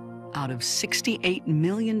pacemaker? Out of 68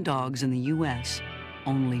 million dogs in the U.S.,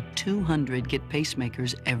 only 200 get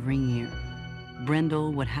pacemakers every year.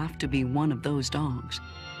 Brindle would have to be one of those dogs.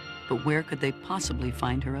 But where could they possibly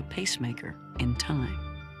find her a pacemaker in time?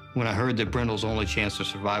 When I heard that Brindle's only chance of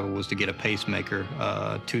survival was to get a pacemaker,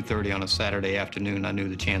 2:30 on a Saturday afternoon, I knew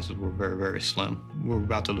the chances were very, very slim. We were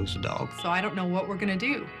about to lose a dog. So I don't know what we're gonna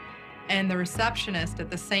do. And the receptionist at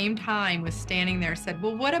the same time was standing there, said,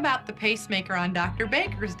 well, what about the pacemaker on Dr.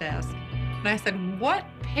 Baker's desk? And I said, what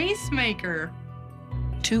pacemaker?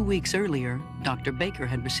 2 weeks earlier, Dr. Baker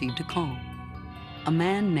had received a call. A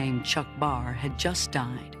man named Chuck Barr had just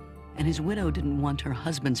died, and his widow didn't want her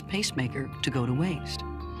husband's pacemaker to go to waste.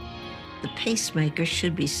 The pacemaker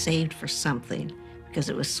should be saved for something because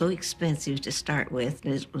it was so expensive to start with,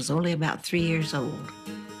 and it was only about 3 years old.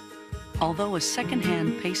 Although a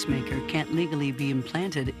second-hand pacemaker can't legally be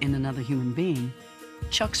implanted in another human being,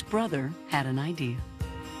 Chuck's brother had an idea.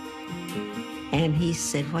 And he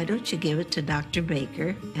said, why don't you give it to Dr.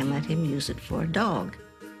 Baker and let him use it for a dog?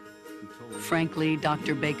 Frankly,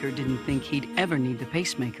 Dr. Baker didn't think he'd ever need the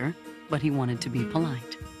pacemaker, but he wanted to be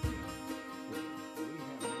polite.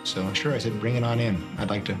 So sure, I said, bring it on in. I'd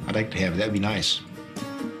like to have it. That'd be nice.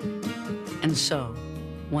 And so,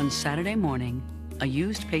 one Saturday morning, a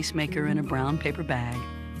used pacemaker in a brown paper bag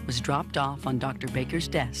was dropped off on Dr. Baker's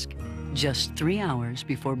desk just 3 hours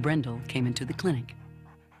before Brindle came into the clinic.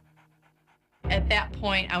 At that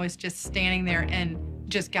point, I was just standing there and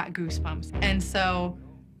just got goosebumps. And so,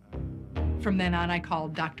 from then on, I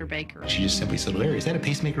called Dr. Baker. She just simply said, Larry, is that a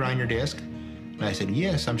pacemaker on your desk? And I said,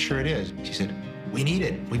 yes, I'm sure it is. She said, we need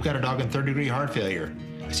it. We've got a dog in third-degree heart failure.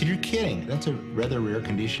 I said, you're kidding. That's a rather rare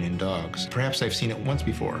condition in dogs. Perhaps I've seen it once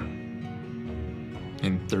before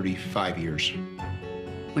in 35 years.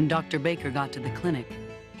 When Dr. Baker got to the clinic,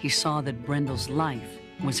 he saw that Brindle's life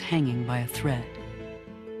was hanging by a thread.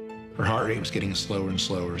 Her heart rate was getting slower and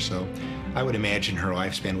slower, so I would imagine her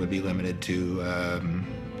lifespan would be limited to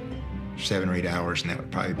 7 or 8 hours, and that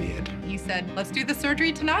would probably be it. He said, let's do the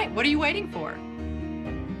surgery tonight. What are you waiting for?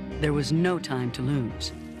 There was no time to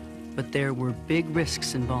lose, but there were big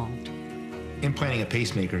risks involved. Implanting a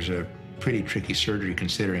pacemaker is a pretty tricky surgery,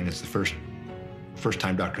 considering it's the first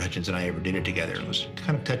time Dr. Hutchins and I ever did it together. It was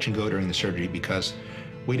kind of touch and go during the surgery because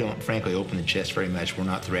we don't, frankly, open the chest very much. We're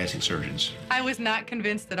not thoracic surgeons. I was not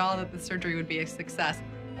convinced at all that the surgery would be a success.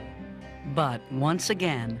 But once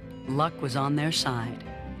again, luck was on their side.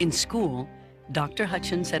 In school, Dr.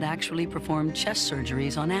 Hutchins had actually performed chest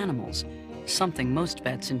surgeries on animals, something most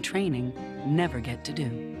vets in training never get to do.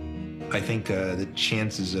 I think the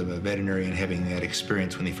chances of a veterinarian having that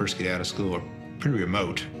experience when they first get out of school are pretty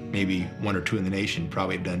remote. Maybe 1 or 2 in the nation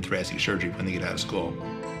probably have done thoracic surgery when they get out of school.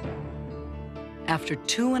 After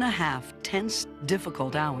 2.5 tense,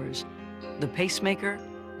 difficult hours, the pacemaker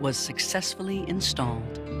was successfully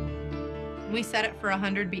installed. We set it for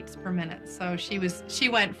 100 beats per minute. So she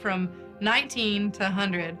went from 19 to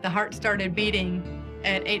 100. The heart started beating,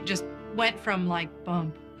 and it just went from like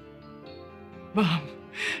bump, bump,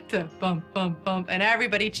 to bump, bump, bump, and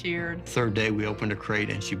everybody cheered. Third day, we opened a crate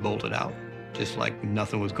and she bolted out. Just like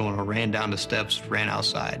nothing was going on, ran down the steps, ran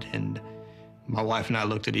outside. And my wife and I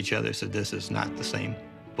looked at each other and said, this is not the same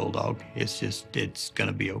bulldog. It's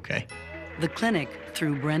gonna be okay. The clinic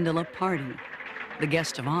threw Brindle a party. The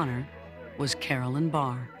guest of honor was Carolyn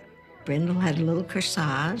Barr. Brindle had a little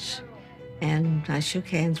corsage, and I shook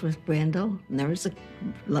hands with Brindle, and there was a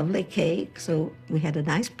lovely cake, so we had a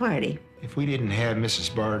nice party. If we didn't have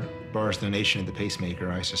Mrs. Barr's donation of the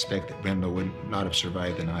pacemaker, I suspect that Brindle would not have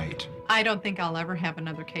survived the night. I don't think I'll ever have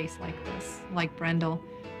another case like this, like Brindle.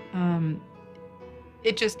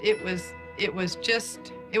 It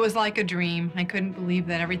was like a dream. I couldn't believe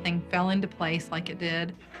that everything fell into place like it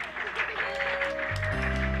did.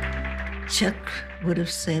 Chuck would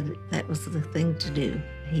have said that was the thing to do.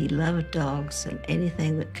 He loved dogs, and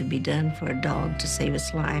anything that could be done for a dog to save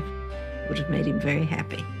his life would have made him very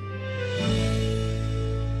happy.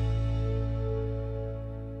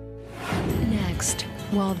 Next,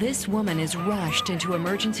 while this woman is rushed into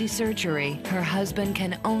emergency surgery, her husband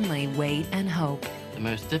can only wait and hope. The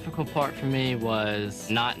most difficult part for me was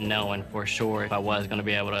not knowing for sure if I was going to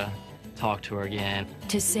be able to talk to her again.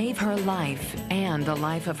 To save her life and the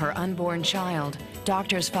life of her unborn child,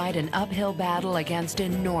 doctors fight an uphill battle against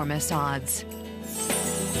enormous odds.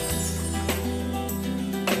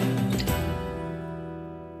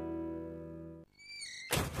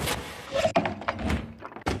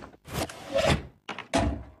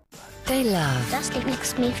 They love. Dusty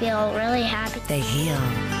makes me feel really happy. They heal.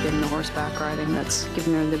 Getting the horseback riding, that's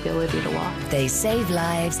giving her the ability to walk. They save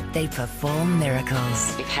lives. They perform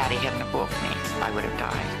miracles. If Hattie hadn't walked me, I would have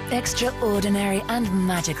died. Extraordinary and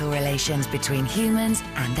magical relations between humans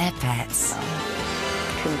and their pets.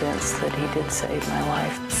 convinced that he did save my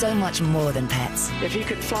life. So much more than pets. If he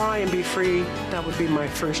could fly and be free, that would be my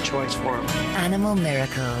first choice for him. Animal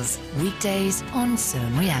Miracles, weekdays on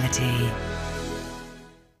Zone Reality.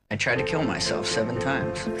 I tried to kill myself 7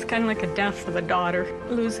 times. It's kind of like a death of a daughter,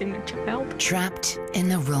 losing a child. Trapped in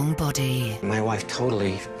the wrong body. My wife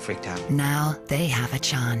totally freaked out. Now they have a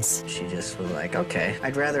chance. She just was like, okay,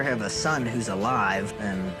 I'd rather have a son who's alive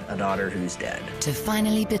than a daughter who's dead. To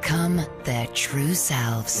finally become their true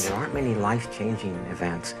selves. There aren't many life-changing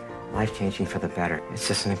events. Life-changing for the better. It's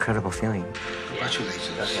just an incredible feeling.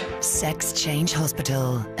 Congratulations. Sex Change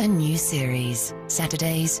Hospital, a new series.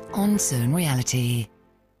 Saturdays on Zone Reality.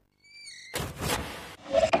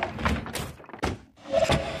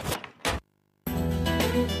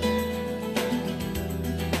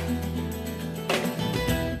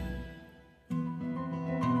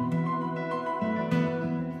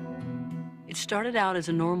 It started out as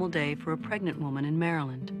a normal day for a pregnant woman in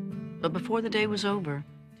Maryland. But before the day was over,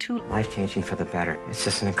 2 Life-changing for the better. It's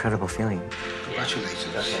just an incredible feeling.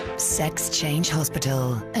 Congratulations. Sex Change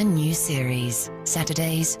Hospital, a new series.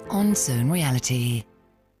 Saturdays on Zone Reality.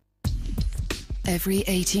 Every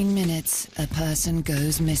 18 minutes, a person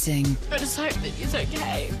goes missing, I just hope that he's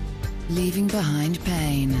okay. leaving behind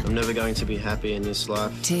pain, I'm never going to be happy in this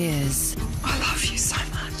life. tears, I love you so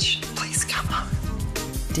much. Please come home.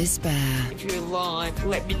 despair. If you're alive,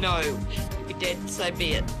 let me know. If you're dead, so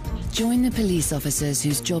be it. Join the police officers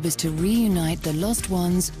whose job is to reunite the lost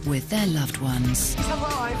ones with their loved ones. He's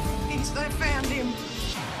alive. They found him.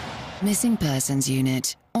 Missing Persons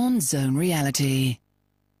Unit on Zone Reality.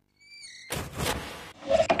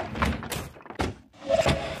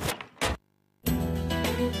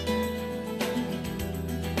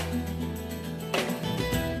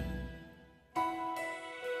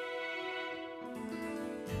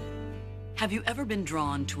 Have you ever been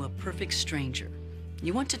drawn to a perfect stranger?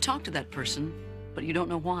 You want to talk to that person, but you don't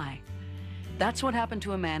know why. That's what happened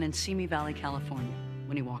to a man in Simi Valley, California,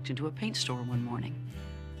 when he walked into a paint store one morning.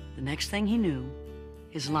 The next thing he knew,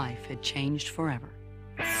 his life had changed forever.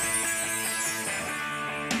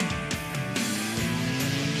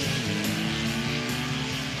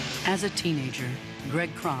 As a teenager,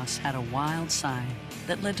 Greg Cross had a wild side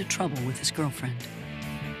that led to trouble with his girlfriend.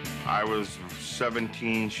 I was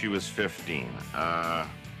 17, she was 15.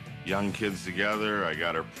 Young kids together, I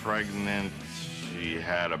got her pregnant, she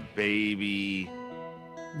had a baby.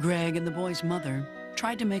 Greg and the boy's mother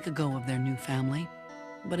tried to make a go of their new family,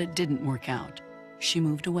 but it didn't work out. She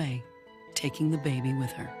moved away, taking the baby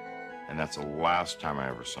with her. And that's the last time I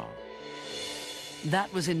ever saw him.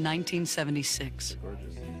 That was in 1976.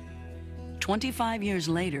 25 years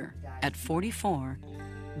later, at 44,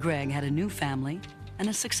 Greg had a new family and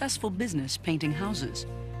a successful business painting houses.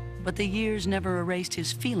 But the years never erased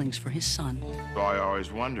his feelings for his son. So I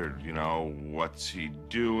always wondered, you know, what's he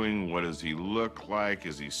doing? What does he look like?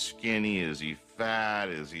 Is he skinny? Is he fat?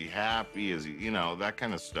 Is he happy? Is he, you know, that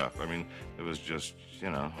kind of stuff. I mean, it was just,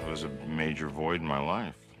 you know, it was a major void in my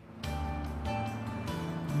life.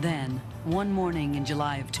 Then, one morning in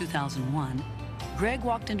July of 2001, Greg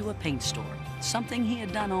walked into a paint store, something he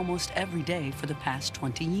had done almost every day for the past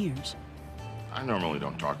 20 years. I normally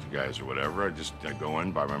don't talk to guys or whatever. I go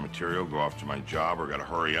in, buy my material, go off to my job, or gotta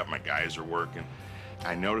hurry up, my guys are working.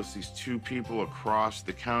 I noticed these 2 people across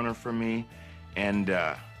the counter from me, and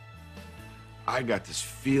I got this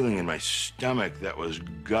feeling in my stomach that was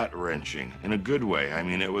gut-wrenching, in a good way. I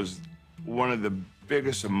mean, it was one of the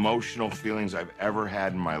biggest emotional feelings I've ever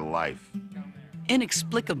had in my life.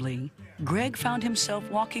 Inexplicably, Greg found himself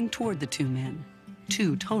walking toward the 2 men,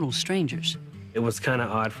 2 total strangers. It was kind of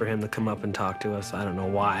odd for him to come up and talk to us. I don't know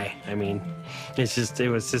why. I mean, it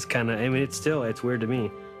was just kind of, I mean, it's weird to me.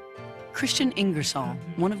 Christian Ingersoll,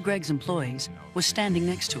 one of Greg's employees, was standing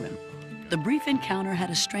next to him. The brief encounter had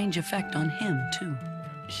a strange effect on him, too.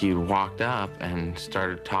 He walked up and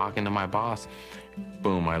started talking to my boss.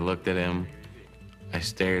 Boom, I looked at him, I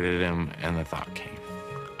stared at him, and the thought came,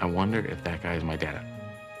 I wonder if that guy's my dad.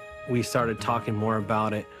 We started talking more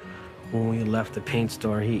about it when we left the paint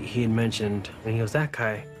store. He had mentioned, and he goes, that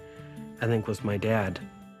guy, I think, was my dad.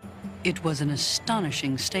 It was an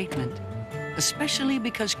astonishing statement, especially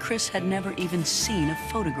because Chris had never even seen a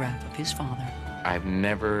photograph of his father. I've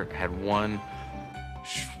never had one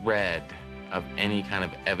shred of any kind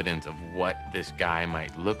of evidence of what this guy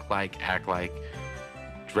might look like, act like,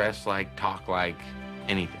 dress like, talk like,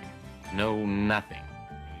 anything. No, nothing.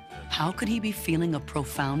 How could he be feeling a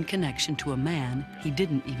profound connection to a man he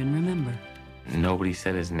didn't even remember? Nobody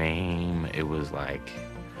said his name. It was like,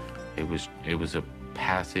 it was a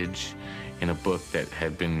passage in a book that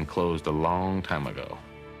had been closed a long time ago.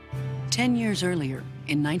 10 years earlier,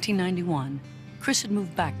 In 1991, Chris had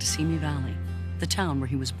moved back to Simi Valley, the town where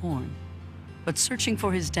he was born. But searching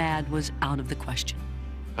for his dad was out of the question.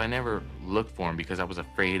 I never looked for him because I was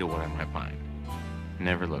afraid of what I might find.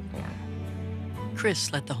 Never looked for him.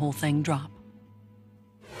 Chris let the whole thing drop.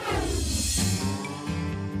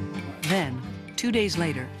 Then, 2 days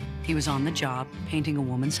later, he was on the job painting a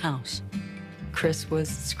woman's house. Chris was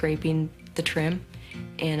scraping the trim,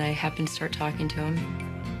 and I happened to start talking to him.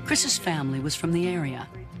 Chris's family was from the area,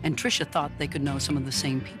 and Tricia thought they could know some of the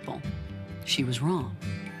same people. She was wrong,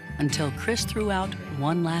 until Chris threw out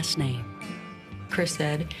one last name. Chris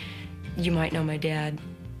said, "You might know my dad.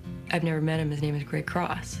 I've never met him. His name is Greg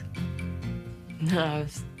Cross." And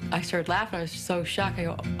I started laughing. I was so shocked. I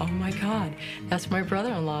go, "Oh my God, that's my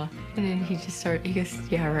brother-in-law." And then he goes,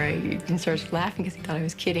 "Yeah, right." And starts laughing because he thought I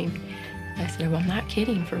was kidding. I said, "Well, I'm not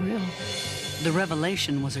kidding, for real." The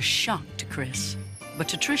revelation was a shock to Chris, but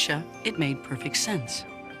to Tricia, it made perfect sense.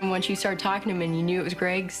 And once you started talking to him and you knew it was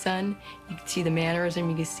Greg's son, you could see the mannerism,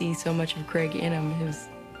 you could see so much of Greg in him. It was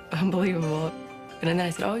unbelievable. And then I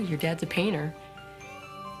said, "Oh, your dad's a painter,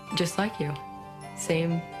 just like you.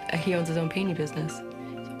 Same, he owns his own painting business."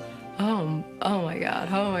 Oh my God,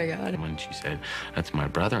 oh my God. When she said, "That's my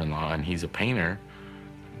brother-in-law and he's a painter,"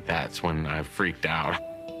 that's when I freaked out.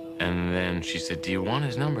 And then she said, "Do you want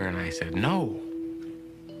his number?" And I said, "No."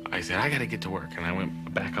 I said, "I gotta get to work." And I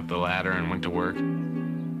went back up the ladder and went to work.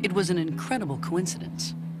 It was an incredible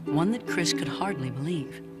coincidence, one that Chris could hardly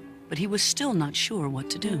believe, but he was still not sure what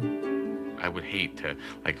to do. I would hate to,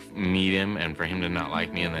 like, meet him and for him to not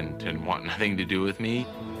like me and then to want nothing to do with me.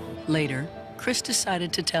 Later, Chris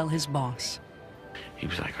decided to tell his boss. He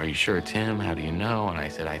was like, "Are you sure it's him? How do you know?" And I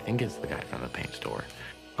said, "I think it's the guy from the paint store."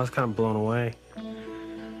 I was kind of blown away.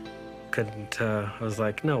 I was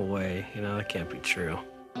like, no way, that can't be true.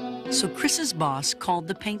 So Chris's boss called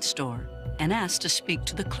the paint store and asked to speak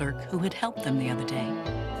to the clerk who had helped them the other day.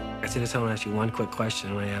 I said, "I want to ask you one quick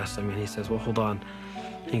question." And I asked him, and he says, "Well, hold on."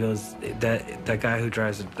 He goes, that guy who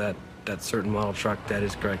drives that certain model truck, that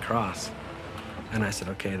is Greg Cross. And I said,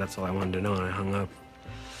 "Okay, that's all I wanted to know," and I hung up.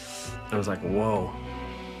 I was like, whoa.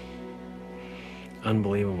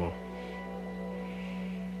 Unbelievable.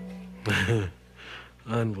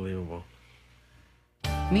 Unbelievable.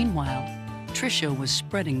 Meanwhile, Tricia was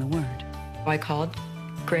spreading the word. I called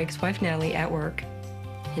Greg's wife, Natalie, at work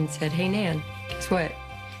and said, "Hey, Nan, guess what?"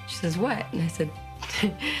 She says, "What?" And I said,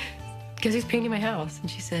 "Because he's painting my house." And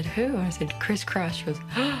she said, "Who?" And I said, "Chris Cross." She goes,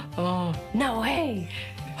 "Oh, no way.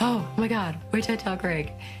 Oh, my God, wait till I tell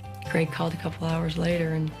Greg." Greg called a couple hours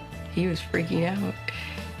later, and he was freaking out.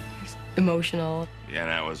 He was emotional. Yeah,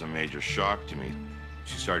 that was a major shock to me.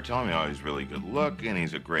 She started telling me, "Oh, he's really good looking,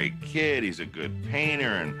 he's a great kid, he's a good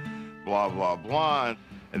painter," and blah, blah, blah.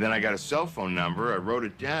 And then I got a cell phone number, I wrote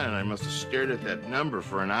it down, and I must have stared at that number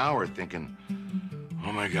for an hour thinking,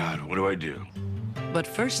 "Oh my God, what do I do?" But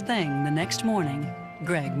first thing, the next morning,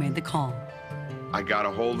 Greg made the call. I got a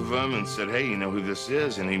hold of him and said, "Hey, you know who this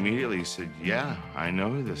is?" And immediately he said, "Yeah, I know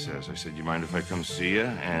who this is." I said, "You mind if I come see you?"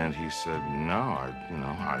 And he said, "No,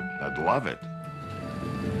 I'd love it."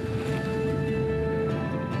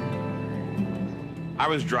 I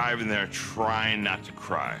was driving there trying not to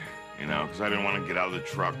cry, because I didn't want to get out of the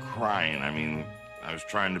truck crying. I mean, I was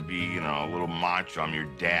trying to be, a little macho. I'm your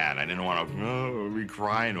dad. I didn't want to be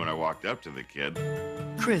crying when I walked up to the kid.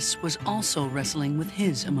 Chris was also wrestling with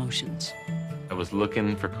his emotions. I was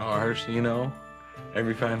looking for cars,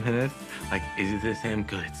 every 5 minutes. Like, is this him?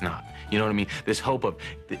 Good, it's not. You know what I mean? This hope of,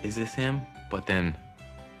 is this him? But then,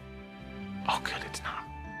 oh, good, it's not.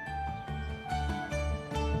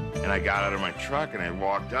 And I got out of my truck and I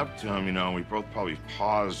walked up to him, and we both probably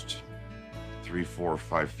paused 3, 4,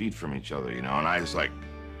 5 feet from each other, and I was like,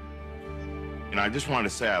 I just wanted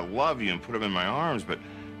to say I love you and put him in my arms, but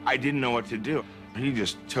I didn't know what to do. He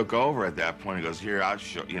just took over at that point. He goes, "Here, I'll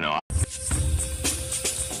show you."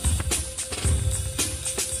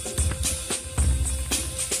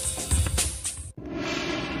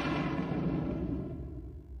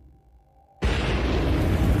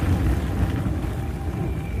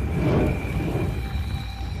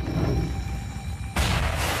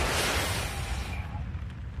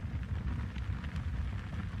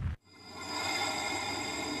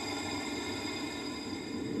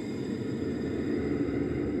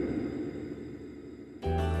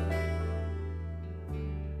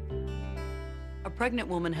 A pregnant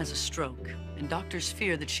woman has a stroke, and doctors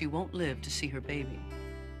fear that she won't live to see her baby.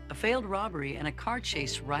 A failed robbery and a car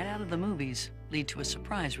chase right out of the movies lead to a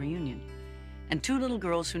surprise reunion. And 2 little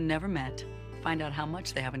girls who never met find out how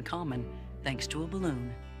much they have in common thanks to a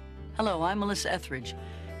balloon. Hello, I'm Melissa Etheridge.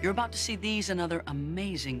 You're about to see these and other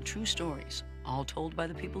amazing true stories all told by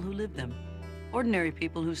the people who lived them. Ordinary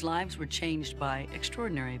people whose lives were changed by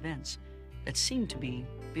extraordinary events that seemed to be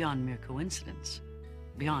beyond mere coincidence,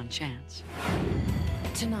 beyond chance.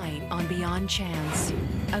 Tonight on Beyond Chance,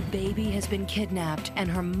 a baby has been kidnapped and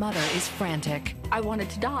her mother is frantic. I wanted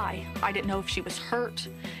to die. I didn't know if she was hurt,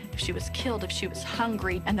 if she was killed, if she was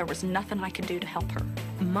hungry, and there was nothing I could do to help her.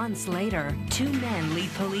 Months later, two men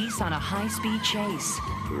lead police on a high-speed chase.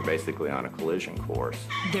 We were basically on a collision course.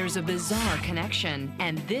 There's a bizarre connection,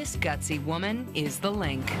 and this gutsy woman is the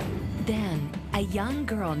link. Then, a young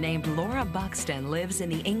girl named Laura Buxton lives in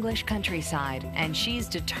the English countryside, and she's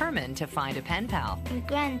determined to find a pen pal. My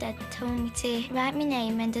granddad told me to write my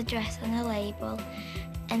name and address on a label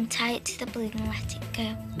and tie it to the balloon and let it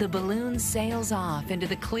go. The balloon sails off into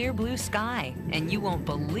the clear blue sky, and you won't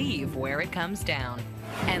believe where it comes down.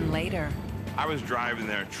 And later, I was driving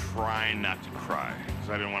there trying not to cry because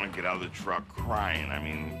I didn't want to get out of the truck crying. I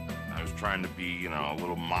mean, I was trying to be, you know, a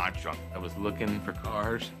little macho. I was looking for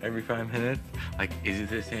cars every 5 minutes. Like, is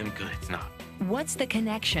this him? Good, it's not. what's the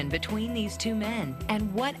connection between these two men?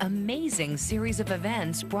 And what amazing series of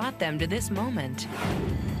events brought them to this moment?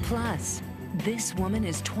 Plus, this woman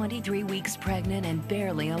is 23 weeks pregnant and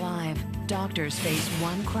barely alive. Doctors face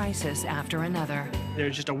one crisis after another.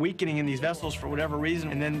 There's just a weakening in these vessels for whatever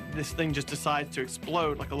reason, and then this thing just decides to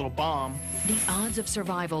explode like a little bomb. The odds of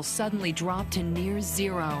survival suddenly drop to near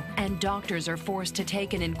zero, and doctors are forced to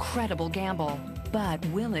take an incredible gamble. But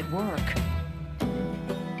will it work?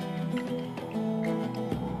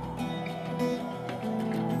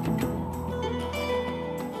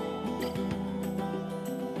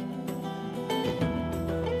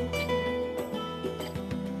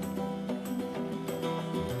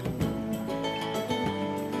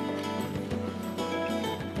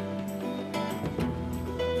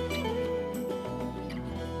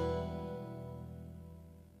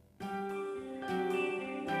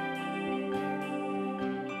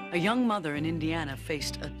 A young mother in Indiana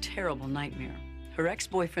faced a terrible nightmare. Her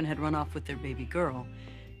ex-boyfriend had run off with their baby girl,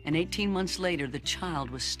 and 18 months later, the child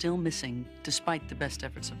was still missing, despite the best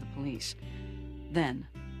efforts of the police. Then,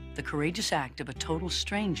 the courageous act of a total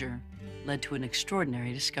stranger led to an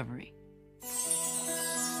extraordinary discovery.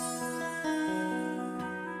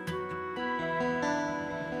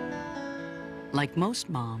 Like most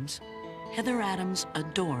moms, Heather Adams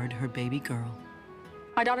adored her baby girl.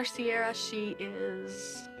 My daughter Sierra, she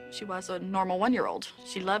was a normal one-year-old.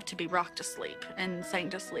 She loved to be rocked to sleep and sang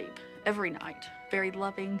to sleep every night. Very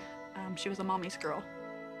loving. She was a mommy's girl.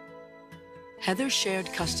 Heather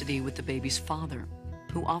shared custody with the baby's father,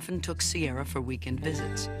 who often took Sierra for weekend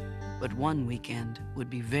visits. But one weekend would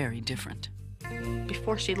be very different.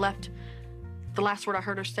 Before she left, the last word I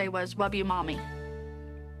heard her say was, "Wub you, Mommy."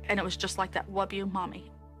 And it was just like that, "Wub you,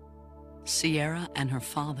 Mommy." Sierra and her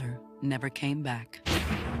father never came back.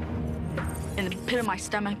 In the pit of my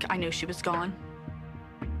stomach, I knew she was gone.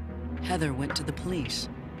 Heather went to the police,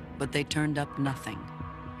 but they turned up nothing.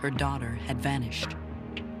 Her daughter had vanished.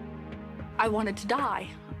 I wanted to die.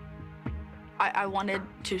 I wanted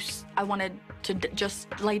to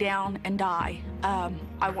just lay down and die.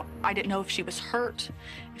 I didn't know if she was hurt,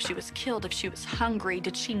 if she was killed, if she was hungry.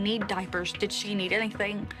 Did she need diapers? Did she need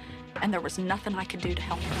anything? And there was nothing I could do to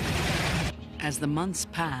help her. As the months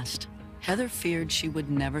passed, Heather feared she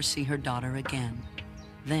would never see her daughter again.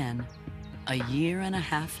 Then, a year and a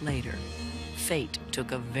half later, fate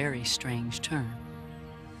took a very strange turn.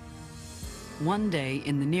 One day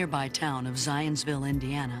in the nearby town of Zionsville,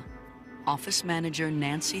 Indiana, office manager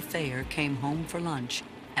Nancy Thayer came home for lunch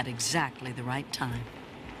at exactly the right time.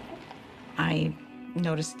 I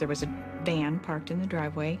noticed there was a van parked in the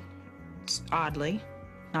driveway, oddly,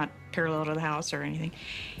 not parallel to the house or anything,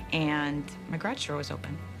 and my garage door was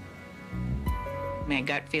open. My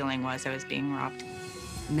gut feeling was I was being robbed.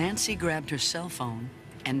 Nancy grabbed her cell phone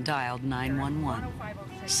and dialed 911.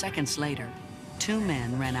 Seconds later, two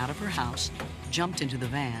men ran out of her house, jumped into the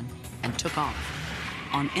van, and took off.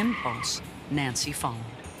 On impulse, Nancy followed.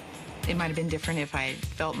 It might have been different if I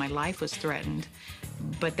felt my life was threatened,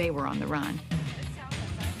 but they were on the run.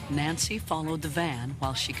 Nancy followed the van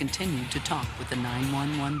while she continued to talk with the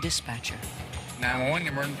 911 dispatcher. 911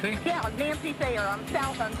 emergency? Yeah, Nancy Thayer. I'm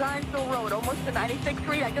south on Zionsville Road, almost to 96th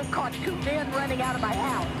Street. I just caught two men running out of my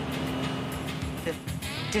house. The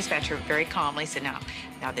dispatcher very calmly said,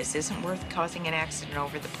 now this isn't worth causing an accident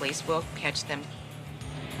over. The police will catch them.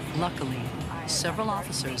 Luckily, several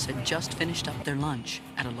officers had just finished up their lunch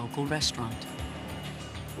at a local restaurant.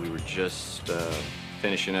 We were just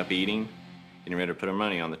finishing up eating, getting ready to put our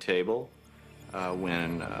money on the table,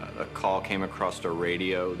 when a call came across our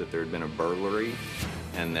radio that there had been a burglary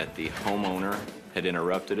and that the homeowner had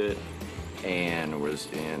interrupted it and was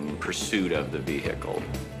in pursuit of the vehicle.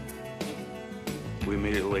 We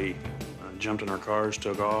immediately jumped in our cars,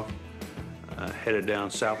 took off, headed down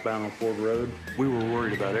southbound on Ford Road. We were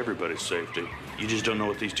worried about everybody's safety. You just don't know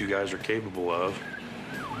what these two guys are capable of.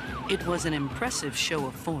 It was an impressive show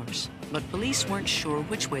of force, but police weren't sure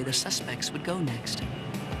which way the suspects would go next.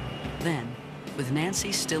 Then, with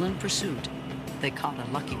Nancy still in pursuit, they caught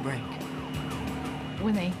a lucky break.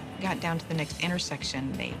 When they got down to the next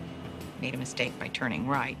intersection, they made a mistake by turning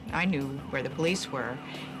right. I knew where the police were,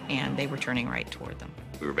 and they were turning right toward them.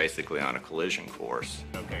 We were basically on a collision course.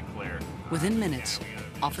 Okay, clear. Within minutes,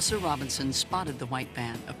 Officer Robinson spotted the white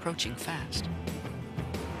van approaching fast.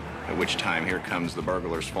 At which time, here comes the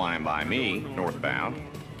burglars flying by me, northbound.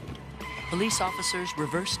 Police officers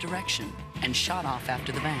reversed direction and shot off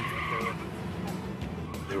after the van.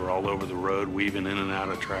 They were all over the road, weaving in and out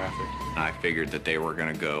of traffic. I figured that they were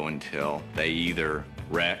going to go until they either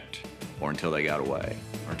wrecked or until they got away,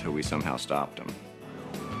 or until we somehow stopped them.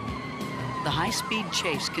 The high-speed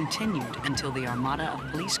chase continued until the armada of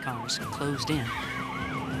police cars closed in.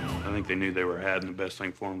 I think they knew they were ahead, and the best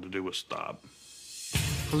thing for them to do was stop.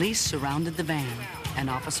 Police surrounded the van, and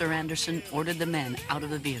Officer Anderson ordered the men out of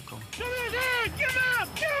the vehicle. Get up!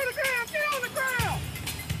 Get on the ground! Get on the ground!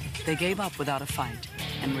 They gave up without a fight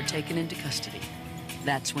and were taken into custody.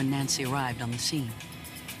 That's when Nancy arrived on the scene.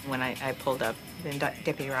 When I pulled up, then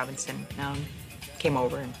Deputy Robinson came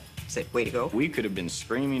over and said, "Way to go." We could have been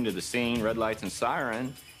screaming to the scene, red lights and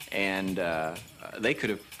siren, and we could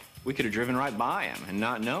have driven right by him and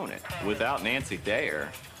not known it. Without Nancy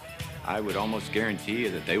there, I would almost guarantee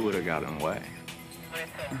you that they would have gotten away.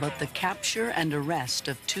 But the capture and arrest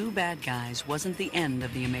of two bad guys wasn't the end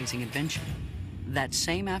of the amazing adventure. That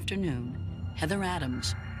same afternoon, Heather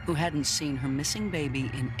Adams, who hadn't seen her missing baby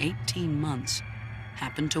in 18 months,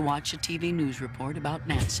 happened to watch a TV news report about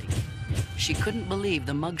Nancy. She couldn't believe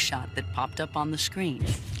the mugshot that popped up on the screen.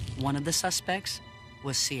 One of the suspects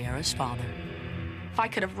was Sierra's father. If I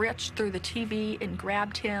could have reached through the TV and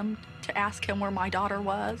grabbed him to ask him where my daughter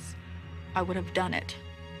was, I would have done it.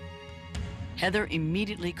 Heather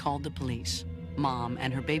immediately called the police. Mom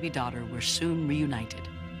and her baby daughter were soon reunited.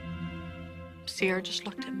 Sierra just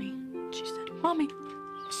looked at me. She said, "Mommy."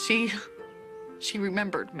 She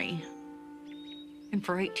remembered me. And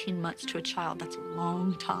for 18 months to a child, that's a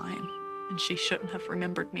long time. And she shouldn't have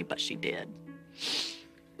remembered me, but she did.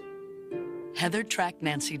 Heather tracked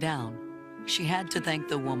Nancy down. She had to thank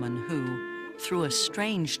the woman who, through a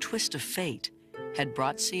strange twist of fate, had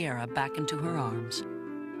brought Sierra back into her arms.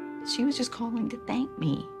 She was just calling to thank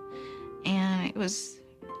me. And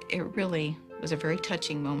it really was a very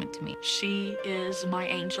touching moment to me. She is my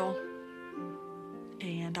angel.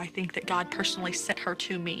 And I think that God personally sent her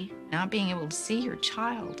to me. Not being able to see your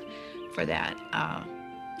child for that,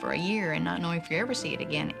 for a year, and not knowing if you ever see it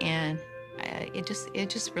again, and it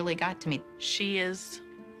just really got to me. She is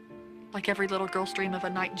like every little girl's dream of a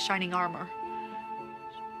knight in shining armor.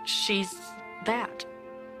 She's that.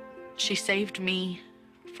 She saved me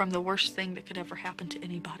from the worst thing that could ever happen to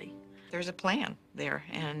anybody. There's a plan there,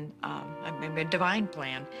 and a divine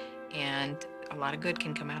plan, and a lot of good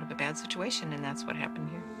can come out of a bad situation, and that's what happened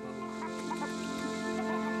here.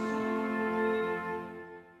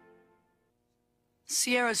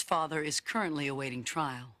 Sierra's father is currently awaiting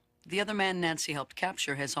trial. The other man Nancy helped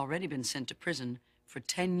capture has already been sent to prison for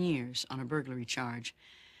 10 years on a burglary charge.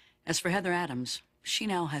 As for Heather Adams, she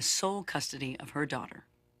now has sole custody of her daughter.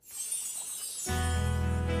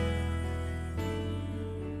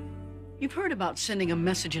 You've heard about sending a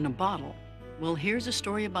message in a bottle. Well, here's a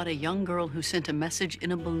story about a young girl who sent a message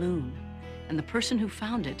in a balloon, and the person who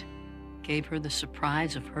found it gave her the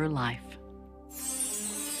surprise of her life.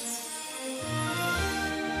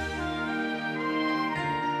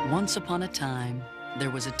 Once upon a time,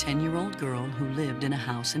 there was a 10-year-old girl who lived in a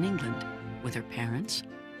house in England with her parents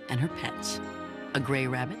and her pets, a gray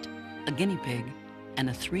rabbit, a guinea pig, and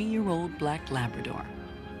a 3-year-old black Labrador.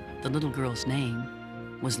 The little girl's name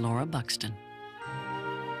was Laura Buxton.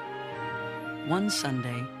 One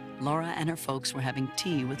Sunday, Laura and her folks were having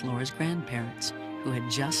tea with Laura's grandparents, who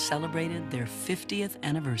had just celebrated their 50th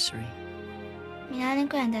anniversary. My nan and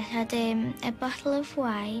granddad had a bottle of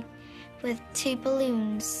wine with 2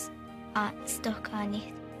 balloons stuck on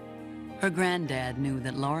it. Her granddad knew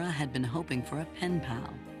that Laura had been hoping for a pen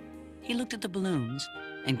pal. He looked at the balloons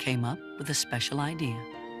and came up with a special idea.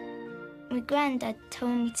 My granddad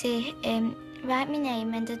told me to write my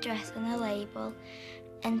name and address on a label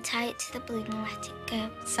and tie it to the balloon and let it go.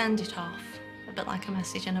 Send it off, a bit like a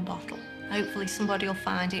message in a bottle. Hopefully somebody will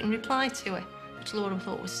find it and reply to it, which Laura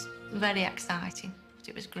thought was very exciting, but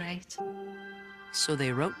it was great. So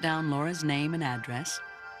they wrote down Laura's name and address,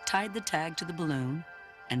 tied the tag to the balloon,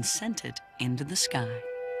 and sent it into the sky.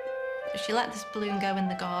 She let this balloon go in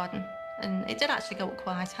the garden, and it did actually go up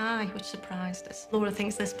quite high, which surprised us. Laura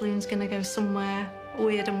thinks this balloon's going to go somewhere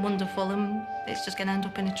weird and wonderful, and it's just going to end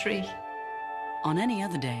up in a tree. On any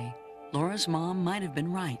other day, Laura's mom might have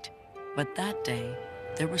been right, but that day,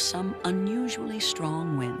 there were some unusually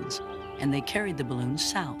strong winds, and they carried the balloon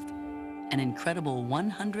south, an incredible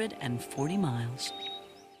 140 miles.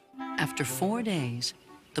 After 4 days,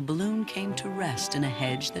 the balloon came to rest in a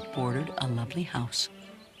hedge that bordered a lovely house.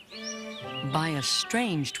 By a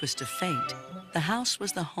strange twist of fate, the house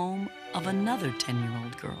was the home of another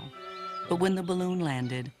 10-year-old girl. But when the balloon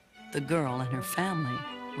landed, the girl and her family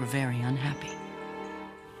were very unhappy.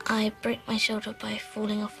 I broke my shoulder by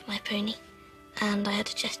falling off my pony, and I had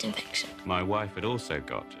a chest infection. My wife had also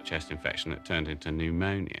got a chest infection that turned into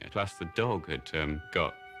pneumonia, plus the dog had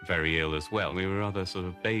got very ill as well. We were rather sort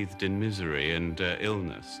of bathed in misery and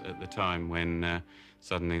illness at the time when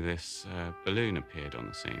suddenly this balloon appeared on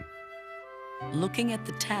the scene. Looking at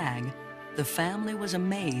the tag, the family was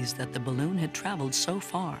amazed that the balloon had traveled so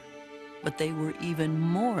far, but they were even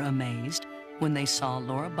more amazed when they saw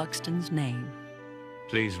Laura Buxton's name.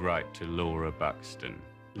 Please write to Laura Buxton.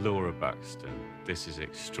 Laura Buxton, this is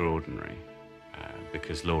extraordinary,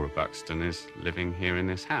 because Laura Buxton is living here in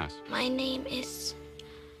this house. My name is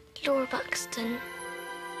Laura Buxton.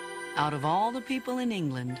 Out of all the people in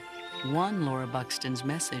England, one Laura Buxton's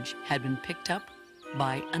message had been picked up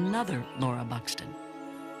by another Laura Buxton.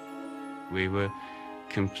 We were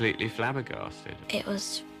completely flabbergasted. It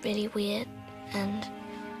was really weird, and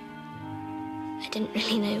I didn't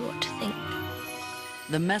really know what to think.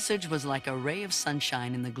 The message was like a ray of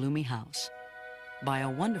sunshine in the gloomy house. By a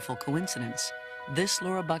wonderful coincidence, this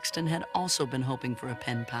Laura Buxton had also been hoping for a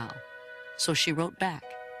pen pal. So she wrote back,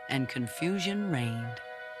 and confusion reigned.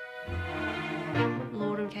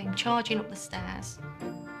 Laura came charging up the stairs,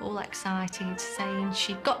 all excited, saying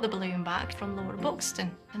she'd got the balloon back from Laura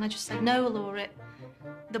Buxton. And I just said, no, Laura,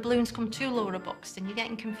 the balloon's come to Laura Buxton, you're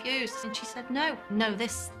getting confused. And she said, no,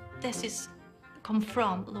 this is come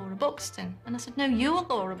from Laura Buxton. And I said, no, you're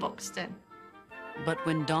Laura Buxton. But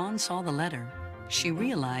when Dawn saw the letter, she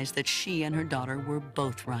realized that she and her daughter were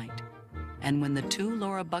both right. And when the two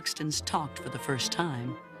Laura Buxtons talked for the first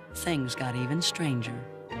time, things got even stranger.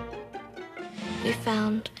 We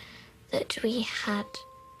found that we had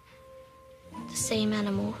the same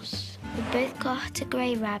animals. We both got a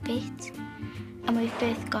grey rabbit, and we've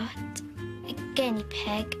both got a guinea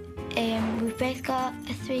pig. We've both got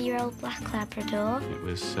a 3-year-old black Labrador. It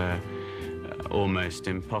was almost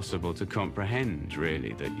impossible to comprehend,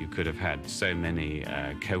 really, that you could have had so many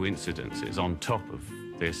coincidences on top of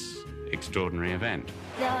this extraordinary event.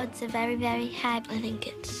 The odds are very, very high. I think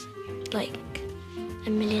it's like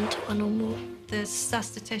 1,000,000 to 1 or more. The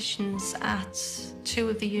statisticians at 2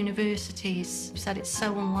 of the universities said it's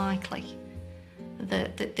so unlikely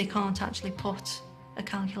that they can't actually put a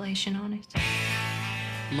calculation on it.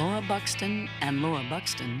 Laura Buxton and Laura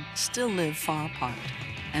Buxton still live far apart,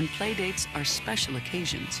 and playdates are special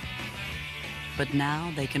occasions. But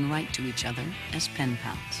now they can write to each other as pen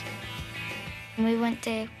pals. We want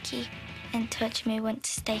to keep in touch, and we want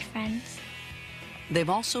to stay friends. They've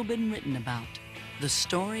also been written about. The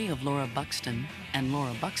story of Laura Buxton and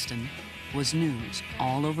Laura Buxton was news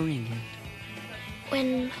all over England.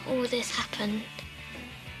 When all this happened,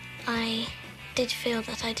 I did feel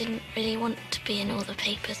that I didn't really want to be in all the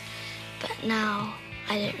papers, but now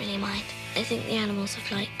I don't really mind. I think the animals have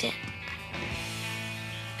liked it,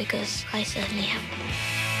 because I certainly have.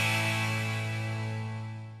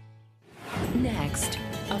 Next,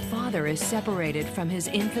 a father is separated from his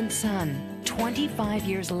infant son. 25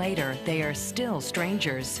 years later, they are still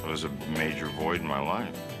strangers. It was a major void in my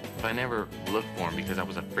life. I never looked for him because I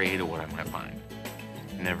was afraid of what I might find.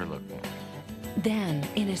 Never looked for him. Then,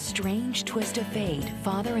 in a strange twist of fate,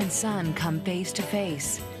 father and son come face to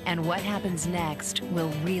face. And what happens next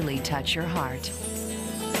will really touch your heart.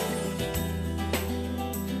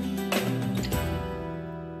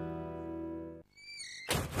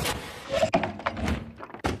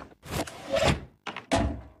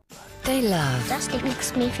 They love. Dusty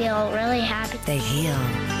makes me feel really happy. They heal.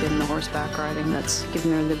 Given the horseback riding, that's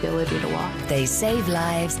given her the ability to walk. They save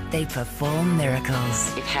lives. They perform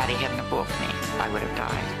miracles. If Hattie hadn't balked me, I would have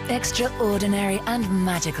died. Extraordinary and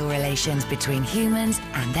magical relations between humans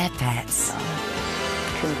and their pets.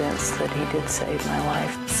 Convinced that he did save my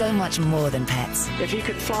life. So much more than pets. If he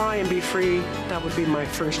could fly and be free, that would be my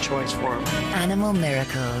first choice for him. Animal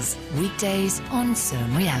Miracles. Weekdays on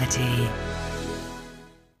Zone Reality.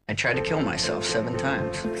 I tried to kill myself 7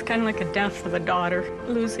 times. It's kind of like a death of a daughter,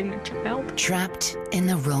 losing a child. Trapped in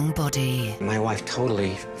the wrong body. My wife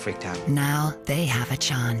totally freaked out. Now they have a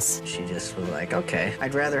chance. She just was like, okay,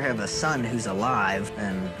 I'd rather have a son who's alive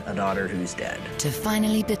than a daughter who's dead. To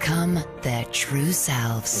finally become their true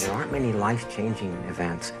selves. There aren't many life-changing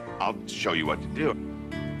events. I'll show you what to do.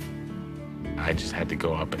 I just had to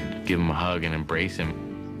go up and give him a hug and embrace him.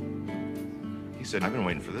 He said, I've been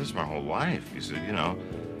waiting for this my whole life. He said, you know,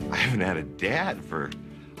 I haven't had a dad for,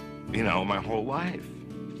 you know, my whole life.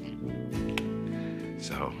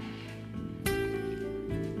 So,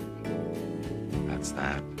 that's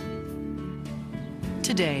that.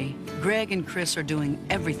 Today, Greg and Chris are doing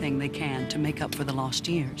everything they can to make up for the lost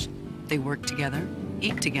years. They work together,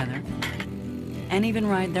 eat together, and even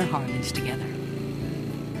ride their Harleys together.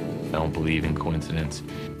 I don't believe in coincidence.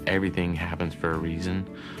 Everything happens for a reason.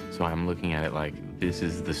 So I'm looking at it like this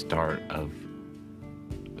is the start of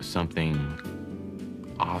something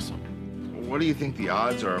awesome. What do you think the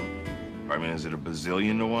odds are? I mean, is it a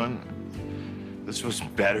bazillion to 1? This was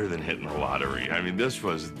better than hitting the lottery. I mean, this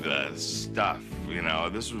was the stuff, you know,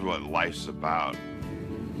 this was what life's about.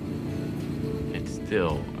 It's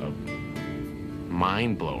still a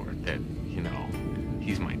mind blower that, you know,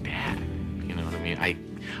 he's my dad. You know what I mean?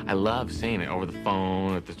 I love saying it over the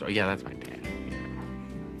phone at the store. Yeah, that's my dad. You know,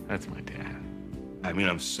 that's my dad. I mean,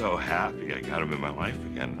 I'm so happy I got him in my life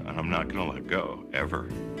again, and I'm not gonna let go,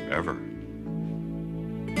 ever, ever.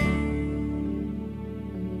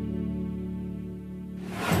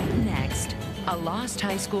 Next, a lost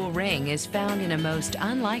high school ring is found in a most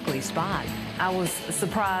unlikely spot. I was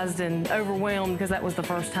surprised and overwhelmed because that was the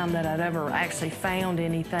first time that I'd ever actually found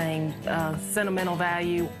anything sentimental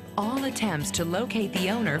value. All attempts to locate the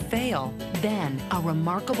owner fail. Then, a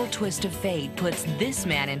remarkable twist of fate puts this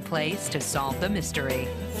man in place to solve the mystery.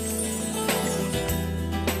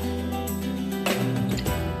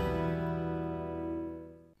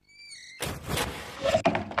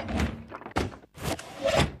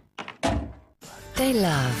 They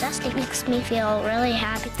love. Dusty makes me feel really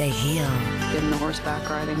happy. They heal. Getting the horseback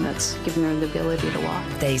riding, that's giving her the ability to walk.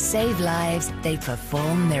 They save lives. They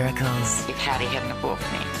perform miracles. If Hattie hadn't balked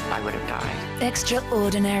me, I would have died.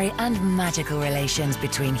 Extraordinary and magical relations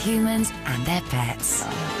between humans and their pets.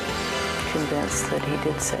 Convinced that he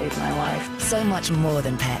did save my life. So much more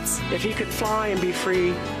than pets. If he could fly and be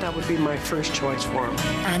free, that would be my first choice for him.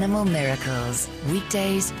 Animal Miracles.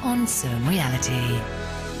 Weekdays on Zone Reality.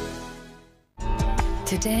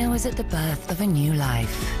 Today I was at the birth of a new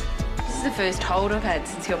life. This is the first hold I've had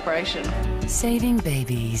since the operation. Saving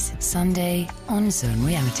babies. Sunday on Zone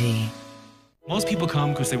Reality. Most people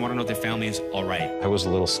come because they want to know if their family is all right. I was a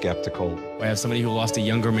little skeptical. I have somebody who lost a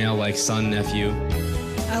younger male, like son, nephew.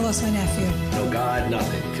 I lost my nephew. No God,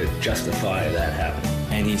 nothing could justify that happening.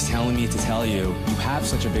 And he's telling me to tell you, you have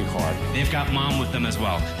such a big heart. They've got mom with them as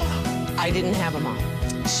well. I didn't have a mom.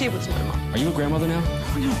 She was my mom. Are you a grandmother now?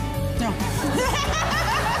 No.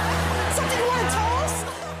 Something you want to tell us?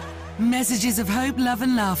 Messages of hope, love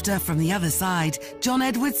and laughter from the other side. John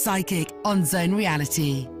Edwards Psychic on Zone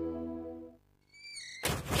Reality.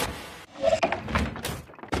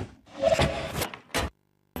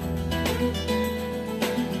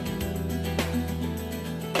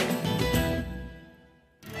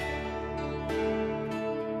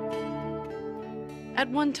 At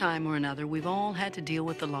one time or another, we've all had to deal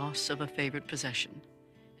with the loss of a favorite possession.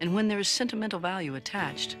 And when there is sentimental value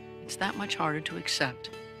attached, it's that much harder to accept.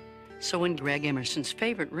 So when Greg Emerson's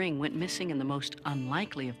favorite ring went missing in the most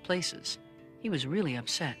unlikely of places, he was really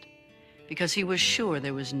upset because he was sure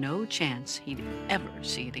there was no chance he'd ever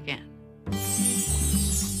see it again.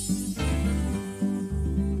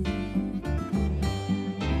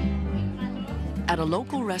 At a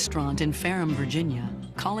local restaurant in Ferrum, Virginia,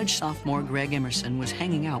 college sophomore Greg Emerson was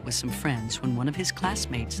hanging out with some friends when one of his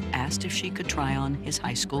classmates asked if she could try on his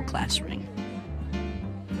high school class ring.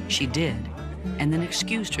 She did, and then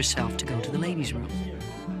excused herself to go to the ladies' room.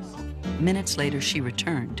 Minutes later, she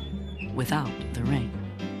returned without the ring.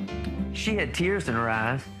 She had tears in her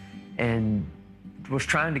eyes and was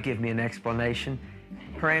trying to give me an explanation.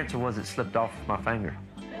 Her answer was it slipped off my finger.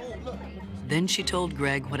 Then she told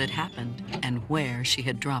Greg what had happened and where she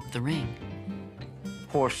had dropped the ring. Of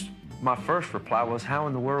course, my first reply was, how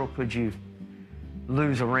in the world could you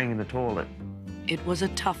lose a ring in the toilet? It was a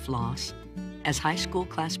tough loss. As high school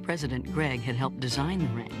class president, Greg had helped design the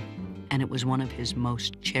ring, and it was one of his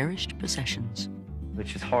most cherished possessions.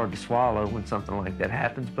 Which is hard to swallow when something like that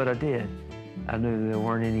happens, but I did. I knew there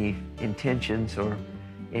weren't any intentions or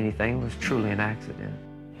anything. It was truly an accident.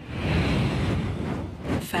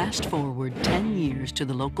 Fast forward 10 years to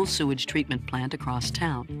the local sewage treatment plant across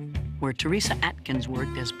town, where Teresa Atkins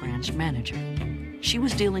worked as branch manager. She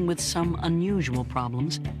was dealing with some unusual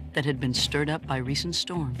problems that had been stirred up by recent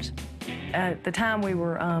storms. At the time we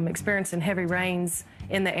were experiencing heavy rains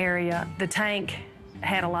in the area, the tank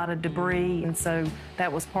had a lot of debris, and so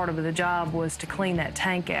that was part of the job, was to clean that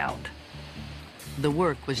tank out. The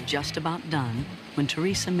work was just about done when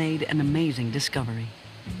Teresa made an amazing discovery.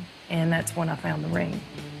 And that's when I found the ring.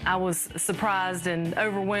 I was surprised and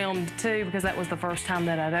overwhelmed too, because that was the first time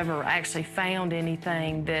that I'd ever actually found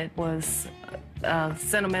anything that was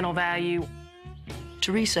sentimental value.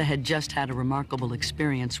 Teresa had just had a remarkable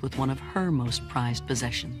experience with one of her most prized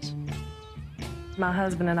possessions. My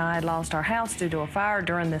husband and I had lost our house due to a fire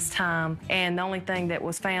during this time, and the only thing that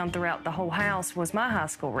was found throughout the whole house was my high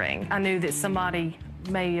school ring. I knew that somebody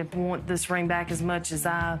may have wanted this ring back as much as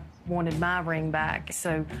I wanted my ring back,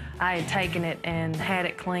 so I had taken it and had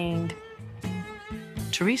it cleaned.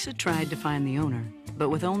 Teresa tried to find the owner, but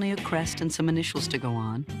with only a crest and some initials to go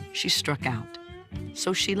on, she struck out.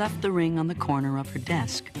 So she left the ring on the corner of her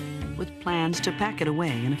desk, with plans to pack it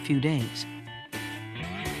away in a few days.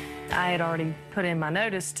 I had already put in my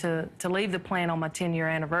notice to leave the plant on my 10-year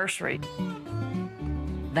anniversary.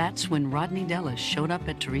 That's when Rodney Dellis showed up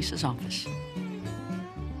at Teresa's office.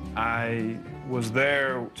 I was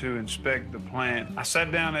there to inspect the plant. I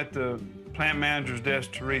sat down at the plant manager's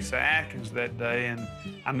desk, Teresa Atkins, that day, and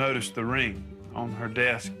I noticed the ring on her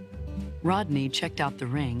desk. Rodney checked out the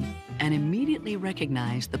ring and immediately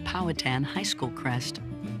recognized the Powhatan High School crest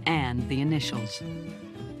and the initials.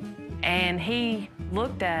 And he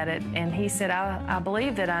looked at it and he said, I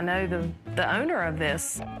believe that I know the owner of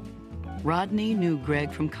this. Rodney knew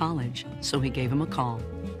Greg from college, so he gave him a call.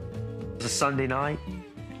 It was a Sunday night,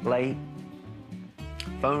 late.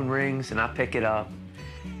 Phone rings and I pick it up.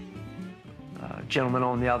 A gentleman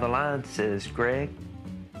on the other line says, Greg,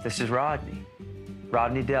 this is Rodney.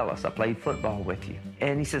 Rodney Dellis, I played football with you.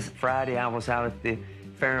 And he says, Friday I was out at the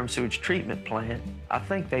Ferrum Sewage Treatment Plant. I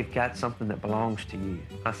think they've got something that belongs to you.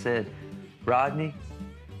 I said, Rodney,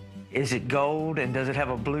 is it gold and does it have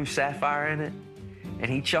a blue sapphire in it?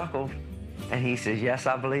 And he chuckled and he says, yes,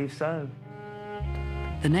 I believe so.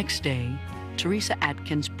 The next day, Teresa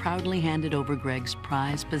Atkins proudly handed over Greg's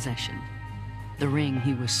prized possession, the ring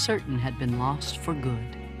he was certain had been lost for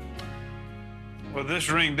good. Well, this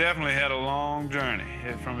ring definitely had a long journey.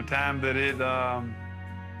 From the time that it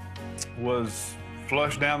was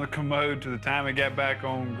flushed down the commode to the time it got back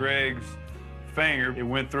on Greg's finger, it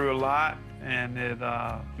went through a lot, and it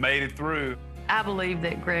made it through. I believe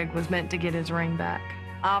that Greg was meant to get his ring back.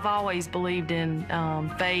 I've always believed in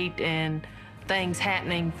fate and things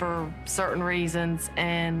happening for certain reasons,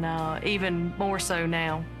 and even more so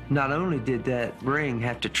now. Not only did that ring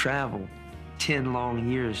have to travel 10 long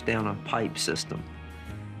years down a pipe system,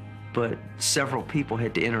 but several people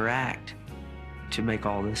had to interact to make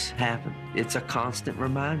all this happen. It's a constant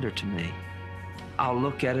reminder to me. I'll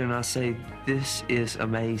look at it and I say, this is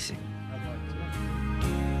amazing.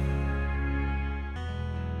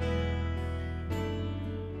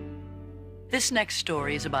 This next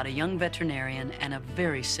story is about a young veterinarian and a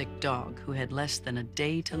very sick dog who had less than a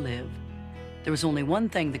day to live. There was only one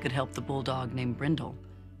thing that could help the bulldog named Brindle,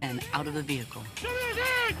 and out of the vehicle. Get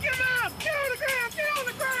up! Get on the ground! Get on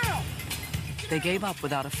the ground! They gave up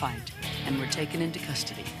without a fight and were taken into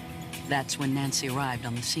custody. That's when Nancy arrived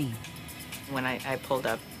on the scene. When I pulled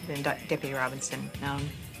up, then Deputy Robinson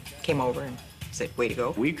came over and said, way to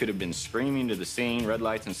go. We could have been screaming to the scene, red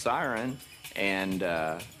lights and siren, and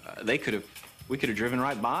we could have driven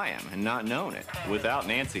right by him and not known it. Without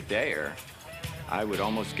Nancy there, I would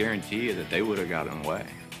almost guarantee you that they would have gotten away.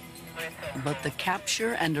 But the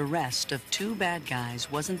capture and arrest of two bad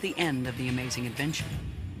guys wasn't the end of the amazing adventure.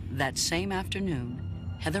 That same afternoon,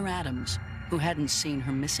 Heather Adams, who hadn't seen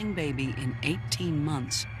her missing baby in 18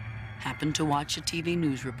 months, happened to watch a TV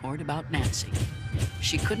news report about Nancy.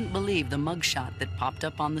 She couldn't believe the mugshot that popped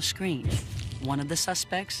up on the screen. One of the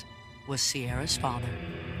suspects was Sierra's father.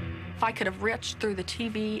 If I could have reached through the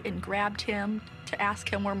TV and grabbed him to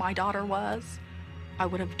ask him where my daughter was, I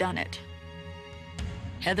would have done it.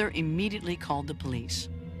 Heather immediately called the police.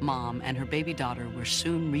 Mom and her baby daughter were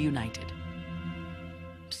soon reunited.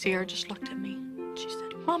 Sierra just looked at me. She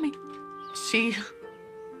said, Mommy.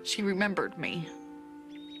 She remembered me.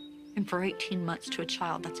 And for 18 months to a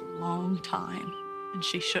child, that's a long time. And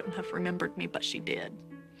she shouldn't have remembered me, but she did.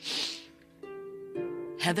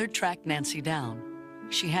 Heather tracked Nancy down.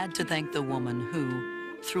 She had to thank the woman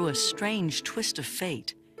who, through a strange twist of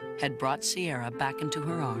fate, had brought Sierra back into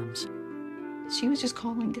her arms. She was just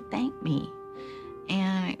calling to thank me.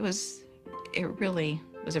 And it really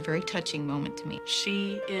It was a very touching moment to me.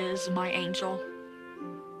 She is my angel,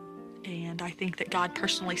 and I think that God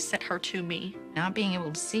personally sent her to me. Not being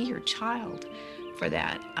able to see your child for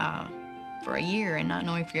that, for a year, and not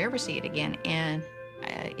knowing if you ever see it again, and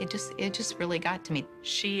it just really got to me.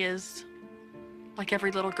 She is like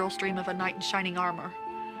every little girl's dream of a knight in shining armor.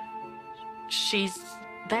 She's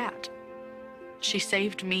that. She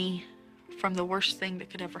saved me from the worst thing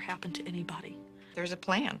that could ever happen to anybody. There's a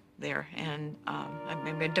plan there, and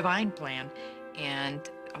a divine plan, and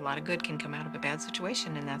a lot of good can come out of a bad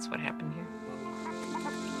situation, and that's what happened here.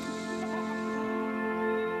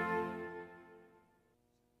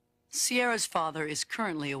 Sierra's father is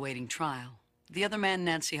currently awaiting trial. The other man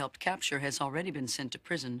Nancy helped capture has already been sent to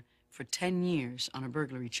prison for 10 years on a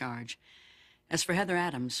burglary charge. As for Heather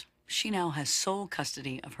Adams, she now has sole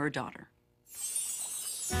custody of her daughter.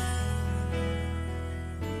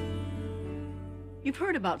 You've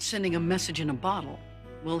heard about sending a message in a bottle.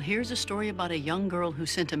 Well, here's a story about a young girl who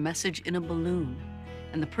sent a message in a balloon,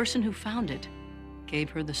 and the person who found it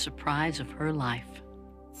gave her the surprise of her life.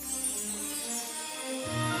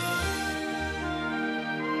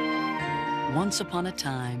 Once upon a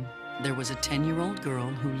time, there was a 10-year-old girl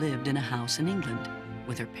who lived in a house in England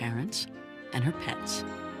with her parents and her pets,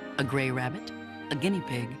 a gray rabbit, a guinea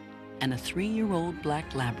pig, and a 3-year-old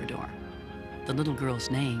black Labrador. The little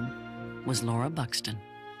girl's name was Laura Buxton.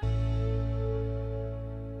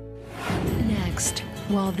 Next,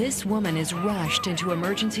 while this woman is rushed into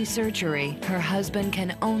emergency surgery, her husband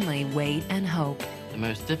can only wait and hope. The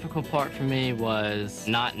most difficult part for me was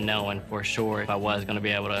not knowing for sure if I was going to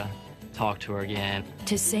be able to talk to her again.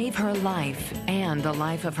 To save her life and the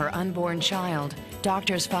life of her unborn child,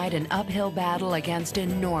 doctors fight an uphill battle against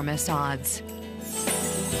enormous odds.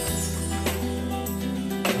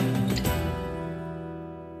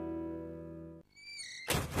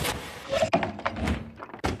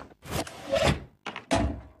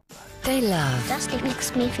 They love. Dusty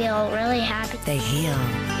makes me feel really happy. They heal.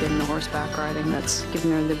 Getting the horseback riding, that's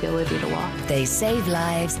giving her the ability to walk. They save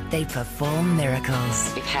lives. They perform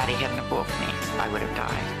miracles. If Hattie hadn't bought me, I would have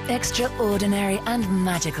died. Extraordinary and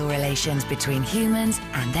magical relations between humans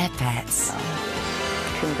and their pets.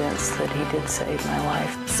 Convinced that he did save my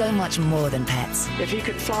life. So much more than pets. If he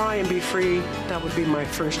could fly and be free, that would be my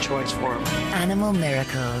first choice for him. Animal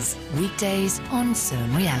Miracles. Weekdays on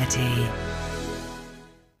Zone Reality.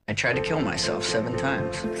 I tried to kill myself 7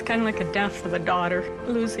 times. It's kind of like a death of a daughter,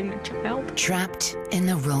 losing a child. Trapped in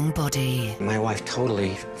the wrong body. My wife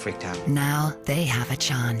totally freaked out. Now they have a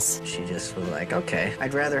chance. She just was like, okay,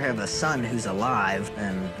 I'd rather have a son who's alive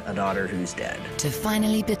than a daughter who's dead. To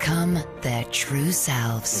finally become their true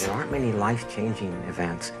selves. There aren't many life-changing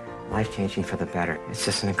events. Life-changing for the better. It's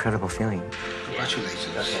just an incredible feeling.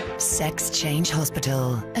 Congratulations. Sex Change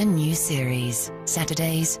Hospital. A new series.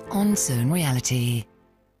 Saturdays on Zone Reality.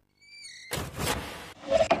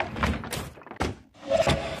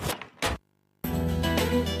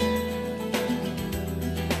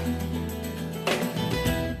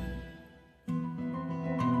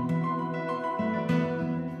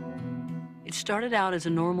 It started out as a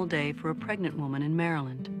normal day for a pregnant woman in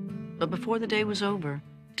Maryland. But before the day was over,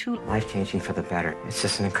 2 life-changing for the better. It's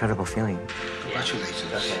just an incredible feeling.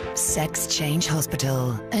 Congratulations. Sex Change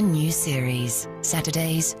Hospital. A new series.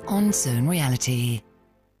 Saturdays on Zone Reality.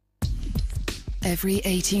 Every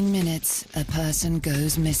 18 minutes, a person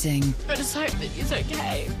goes missing. I just hope that he's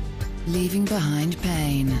okay. Leaving behind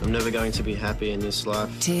pain. I'm never going to be happy in this life.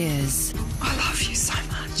 Tears. I love you so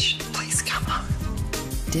much. Please come home.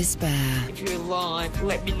 Despair. If you're alive,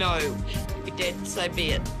 let me know. If you're dead, so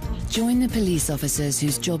be it. Join the police officers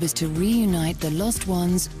whose job is to reunite the lost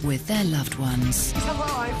ones with their loved ones. He's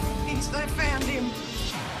alive. They found him.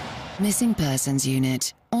 Missing Persons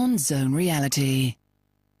Unit on Zone Reality.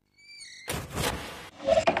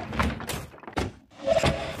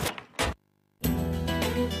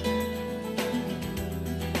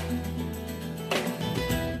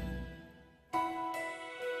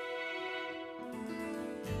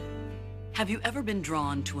 Have you ever been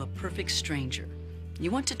drawn to a perfect stranger? You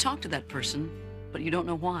want to talk to that person, but you don't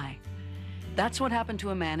know why. That's what happened to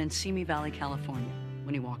a man in Simi Valley, California,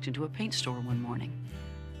 when he walked into a paint store one morning.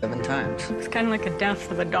 7 times. It's kind of like a death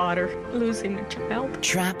of a daughter, losing a child.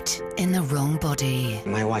 Trapped in the wrong body.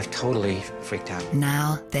 My wife totally freaked out.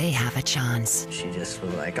 Now they have a chance. She just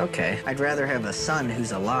was like, okay, I'd rather have a son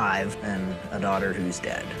who's alive than a daughter who's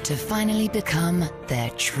dead. To finally become their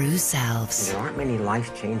true selves. There aren't many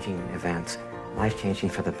life-changing events. Life-changing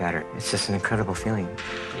for the better. It's just an incredible feeling.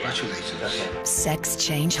 Congratulations. Sex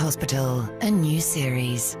Change Hospital. A new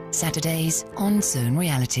series. Saturdays on Zone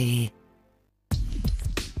Reality.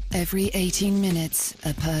 Every 18 minutes,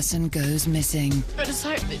 a person goes missing, I just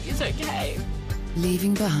hope that he's okay.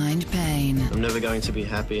 leaving behind pain, I'm never going to be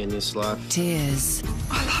happy in this life. tears,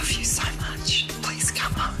 I love you so much. Please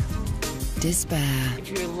come home. despair. If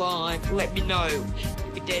you're alive, let me know.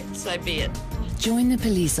 If you're dead, so be it. Join the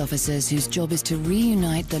police officers whose job is to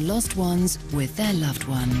reunite the lost ones with their loved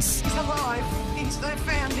ones. He's alive. They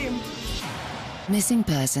found him. Missing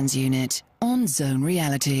Persons Unit on Zone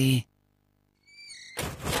Reality.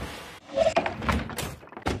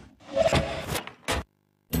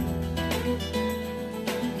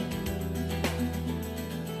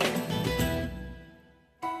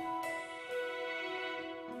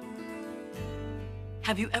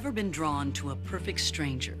 Have you ever been drawn to a perfect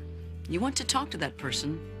stranger? You want to talk to that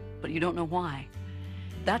person, but you don't know why.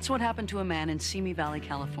 That's what happened to a man in Simi Valley,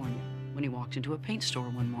 California, when he walked into a paint store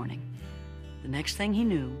one morning. The next thing he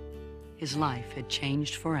knew, his life had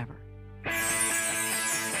changed forever.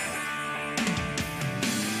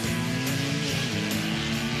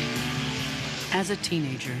 As a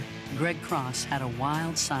teenager, Greg Cross had a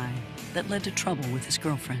wild side that led to trouble with his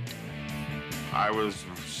girlfriend. I was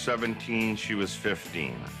 17, she was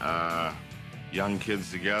 15. Young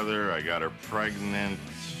kids together, I got her pregnant,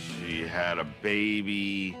 she had a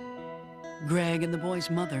baby. Greg and the boy's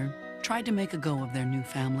mother tried to make a go of their new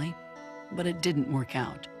family, but it didn't work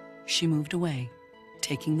out. She moved away,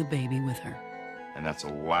 taking the baby with her. And that's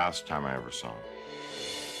the last time I ever saw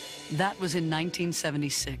him. That was in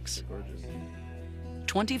 1976.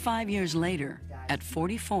 25 years later, at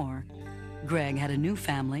 44, Greg had a new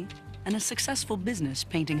family and a successful business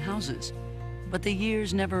painting houses. But the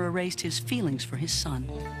years never erased his feelings for his son.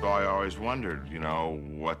 So I always wondered, you know,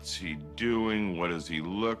 what's he doing? What does he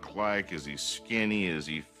look like? Is he skinny? Is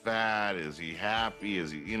he fat? Is he happy?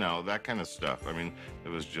 Is he, you know, that kind of stuff. I mean, it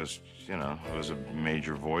was just, you know, it was a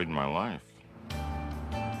major void in my life.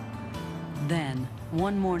 Then,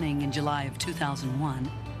 one morning in July of 2001,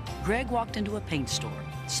 Greg walked into a paint store,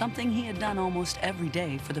 something he had done almost every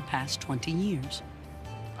day for the past 20 years.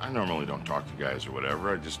 I normally don't talk to guys or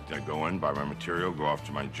whatever. I go in, buy my material, go off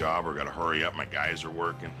to my job, or gotta hurry up, my guys are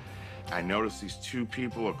working. I noticed these two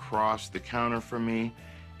people across the counter from me,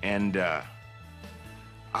 and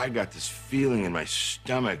I got this feeling in my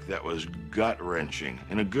stomach that was gut-wrenching,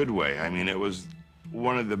 in a good way. I mean, it was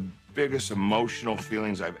one of the biggest emotional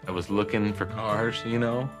feelings I was looking for cars, you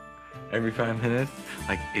know, every 5 minutes.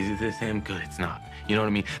 Like, is this him? Good, it's not. You know what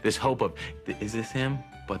I mean? This hope of, is this him?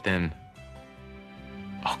 But then,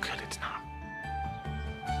 oh, good, it's not.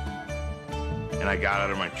 And I got out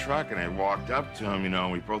of my truck and I walked up to him, you know,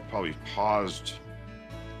 and we both probably paused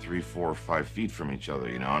 3, 4, 5 feet from each other,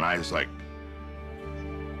 you know, and I was like,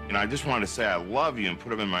 you know, I just wanted to say I love you and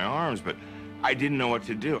put him in my arms, but I didn't know what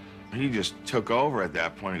to do. He just took over at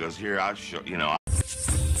that point. He goes, here, I'll show, you know.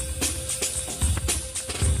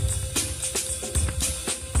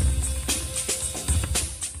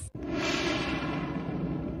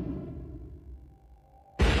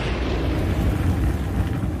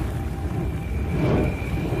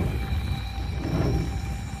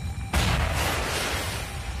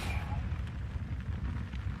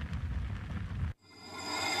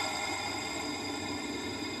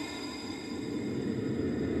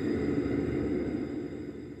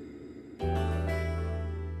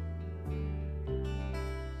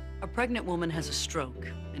 A pregnant woman has a stroke,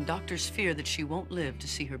 and doctors fear that she won't live to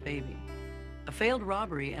see her baby. A failed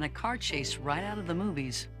robbery and a car chase right out of the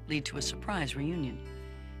movies lead to a surprise reunion.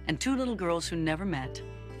 And two little girls who never met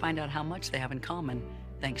find out how much they have in common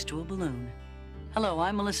thanks to a balloon. Hello,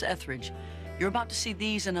 I'm Melissa Etheridge. You're about to see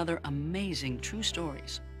these and other amazing true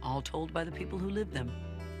stories, all told by the people who lived them.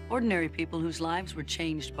 Ordinary people whose lives were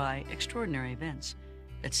changed by extraordinary events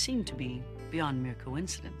that seem to be beyond mere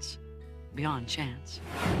coincidence, beyond chance.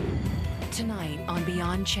 Tonight on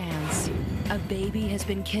Beyond Chance, a baby has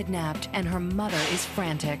been kidnapped and her mother is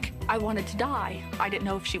frantic. I wanted to die. I didn't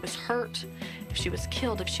know if she was hurt, if she was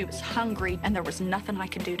killed, if she was hungry, and there was nothing I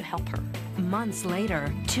could do to help her. Months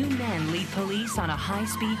later, two men lead police on a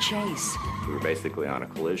high-speed chase. We were basically on a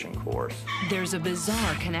collision course. There's a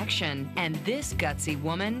bizarre connection, and this gutsy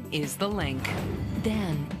woman is the link.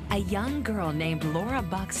 Then, a young girl named Laura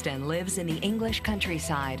Buxton lives in the English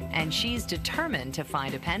countryside, and she's determined to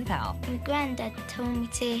find a pen pal. My granddad told me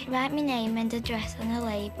to write my name and address on a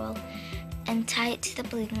label and tie it to the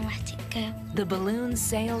balloon and let it go. The balloon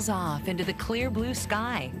sails off into the clear blue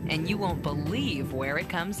sky, and you won't believe where it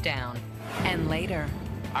comes down. And later,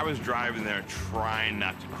 I was driving there trying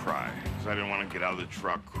not to cry, because I didn't want to get out of the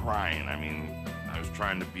truck crying. I mean, I was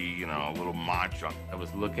trying to be, you know, a little macho. I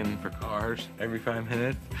was looking for cars every 5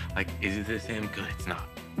 minutes. Like, is this him? Good, it's not.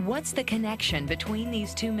 What's the connection between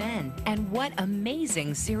these two men? And what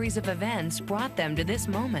amazing series of events brought them to this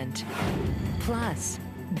moment? Plus,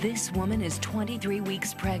 this woman is 23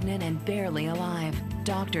 weeks pregnant and barely alive.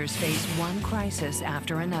 Doctors face one crisis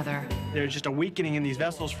after another. There's just a weakening in these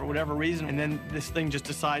vessels for whatever reason, and then this thing just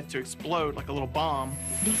decides to explode like a little bomb.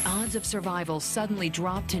 The odds of survival suddenly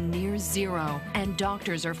drop to near zero, and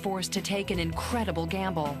doctors are forced to take an incredible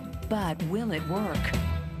gamble. But will it work?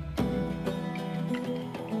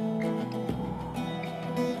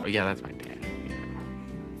 Oh, yeah, that's my dad.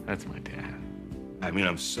 That's my dad. I mean,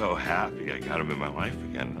 I'm so happy I got him in my life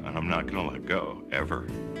again, and I'm not gonna let go, ever,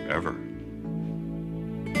 ever.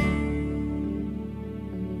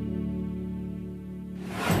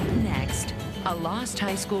 Next, a lost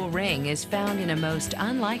high school ring is found in a most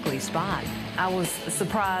unlikely spot. I was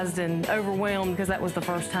surprised and overwhelmed because that was the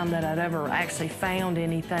first time that I'd ever actually found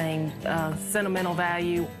anything sentimental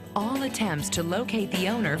value. All attempts to locate the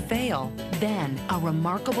owner fail. Then, a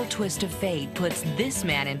remarkable twist of fate puts this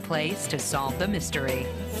man in place to solve the mystery.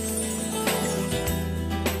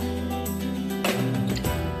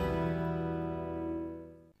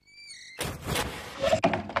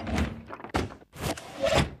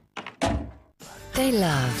 They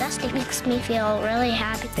love. Dusty makes me feel really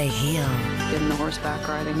happy. They heal. Getting the horseback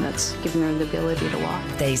riding, that's giving her the ability to walk.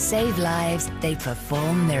 They save lives. They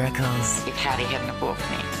perform miracles. If Hattie hadn't above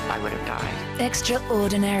me, I would have died.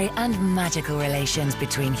 Extraordinary and magical relations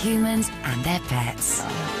between humans and their pets.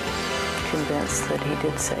 Convinced that he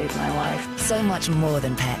did save my life. So much more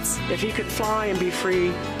than pets. If he could fly and be free,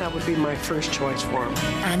 that would be my first choice for him.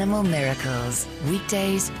 Animal Miracles.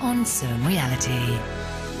 Weekdays on Zone Reality.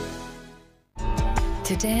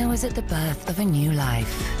 Today I was at the birth of a new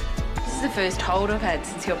life. This is the first hold I've had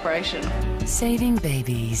since the operation. Saving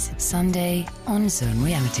babies. Sunday on Zone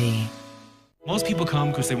Reality. Most people come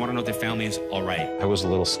because they want to know if their family is all right. I was a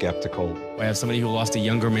little skeptical. I have somebody who lost a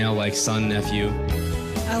younger male, like son, nephew.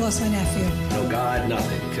 I lost my nephew. No God,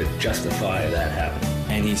 nothing could justify that happening.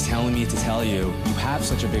 And he's telling me to tell you, you have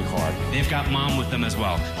such a big heart. They've got mom with them as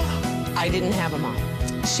well. I didn't have a mom.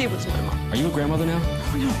 She was my mom. Are you a grandmother now?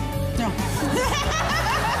 No.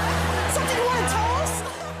 Something you want to tell us?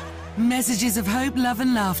 Messages of hope, love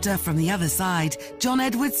and laughter from the other side. John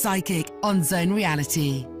Edwards Psychic on Zone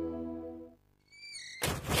Reality.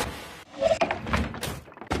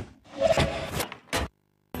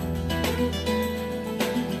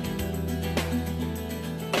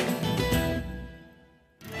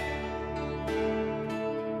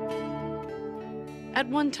 At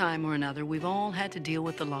one time or another, we've all had to deal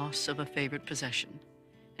with the loss of a favorite possession.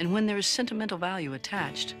 And when there is sentimental value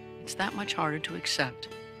attached, it's that much harder to accept.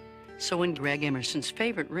 So when Greg Emerson's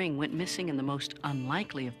favorite ring went missing in the most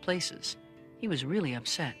unlikely of places, he was really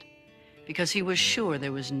upset because he was sure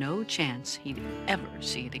there was no chance he'd ever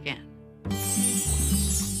see it again.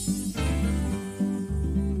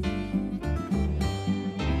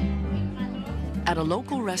 At a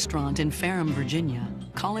local restaurant in Ferrum, Virginia,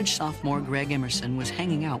 college sophomore Greg Emerson was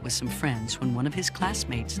hanging out with some friends when one of his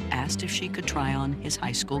classmates asked if she could try on his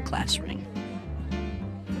high school class ring.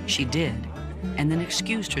 She did, and then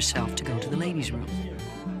excused herself to go to the ladies' room.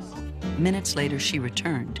 Minutes later, she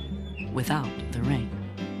returned without the ring.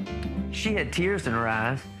 She had tears in her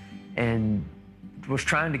eyes and was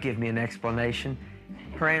trying to give me an explanation.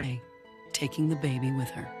 Taking the baby with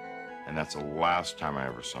her. And that's the last time I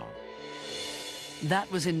ever saw him.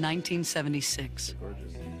 That was in 1976.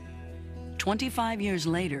 25 years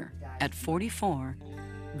later, at 44,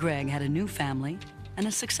 Greg had a new family and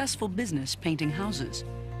a successful business painting houses.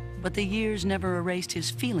 But the years never erased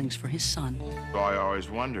his feelings for his son. So I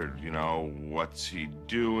always wondered, you know, what's he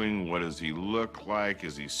doing? What does he look like?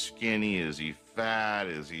 Is he skinny? Is he fat?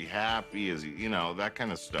 Is he happy? Is he, you know, that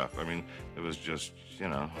kind of stuff. I mean, it was just, you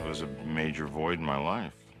know, it was a major void in my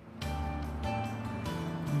life.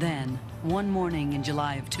 Then, one morning in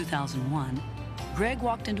July of 2001, Greg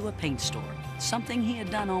walked into a paint store, something he had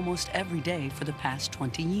done almost every day for the past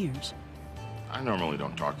 20 years. I normally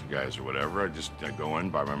don't talk to guys or whatever. I just go in,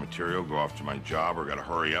 buy my material, go off to my job, or gotta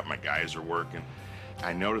hurry up, my guys are working.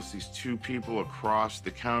 I noticed these two people across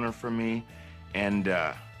the counter from me, and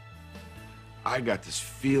I got this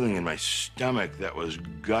feeling in my stomach that was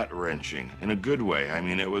gut-wrenching, in a good way. I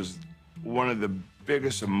mean, it was one of the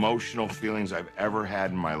biggest emotional feelings I've ever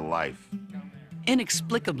had in my life.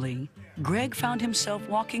 Inexplicably, Greg found himself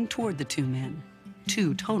walking toward the two men,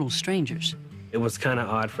 two total strangers. It was kind of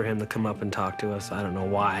odd for him to come up and talk to us. I don't know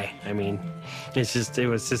why. I mean, it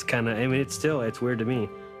was just kind of, I mean, it's weird to me.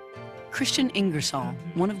 Christian Ingersoll,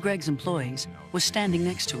 one of Greg's employees, was standing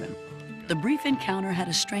next to him. The brief encounter had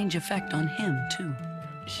a strange effect on him, too.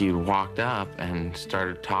 he walked up and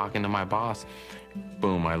started talking to my boss.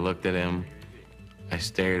 Boom, I looked at him, I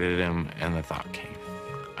stared at him, and the thought came,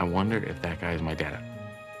 I wonder if that guy's my dad.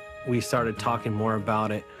 We started talking more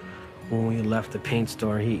about it when we left the paint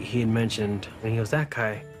store. He had mentioned, and he goes, that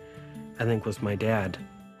guy, I think, was my dad.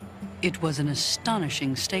 It was an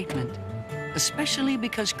astonishing statement, especially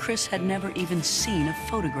because Chris had never even seen a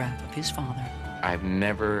photograph of his father. I've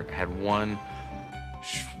never had one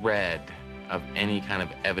shred of any kind of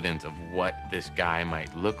evidence of what this guy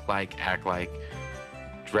might look like, act like,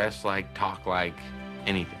 dress like, talk like,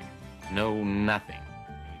 anything. No, nothing.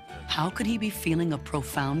 How could he be feeling a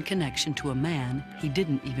profound connection to a man he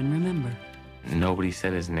didn't even remember? Nobody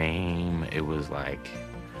said his name. It was like,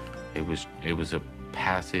 it was a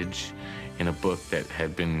passage in a book that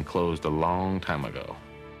had been closed a long time ago.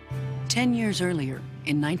 10 years earlier,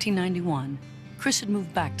 in 1991, Chris had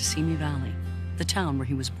moved back to Simi Valley, the town where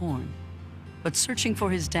he was born. But searching for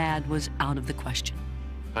his dad was out of the question.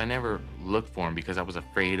 I never looked for him because I was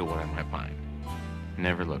afraid of what I might find.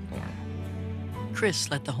 Never looked for him. Chris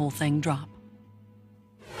let the whole thing drop.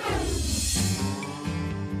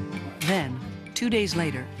 Then, 2 days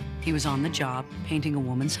later, he was on the job painting a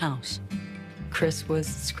woman's house. Chris was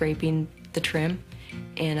scraping the trim,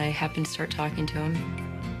 and I happened to start talking to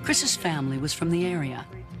him. Chris's family was from the area,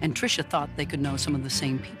 and Tricia thought they could know some of the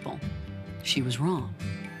same people. She was wrong,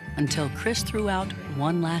 until Chris threw out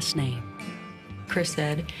one last name. Chris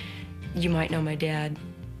said, "You might know my dad."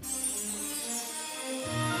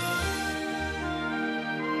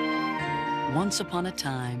 Once upon a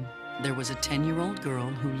time, there was a 10-year-old girl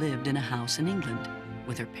who lived in a house in England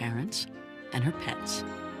with her parents and her pets,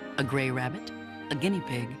 a gray rabbit, a guinea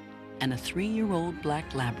pig, and a 3-year-old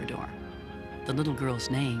black Labrador. The little girl's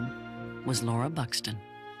name was Laura Buxton.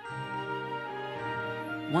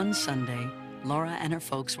 One Sunday, Laura and her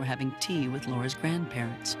folks were having tea with Laura's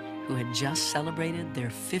grandparents, who had just celebrated their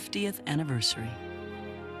 50th anniversary.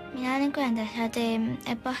 My nan and granddad had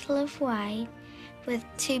a bottle of wine with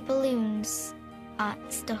 2 balloons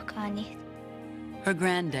stuck on it. Her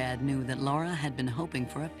granddad knew that Laura had been hoping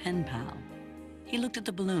for a pen pal. He looked at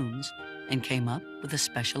the balloons and came up with a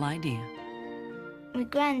special idea. My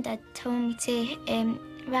granddad told me to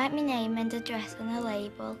write my name and address on a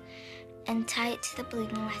label and tie it to the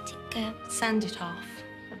balloon and let it go. Send it off,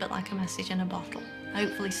 a bit like a message in a bottle.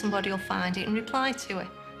 Hopefully somebody will find it and reply to it,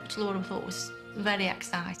 which Laura thought was very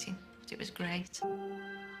exciting, but it was great.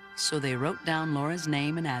 So they wrote down Laura's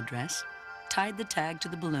name and address, tied the tag to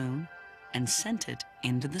the balloon, and sent it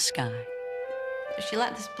into the sky. She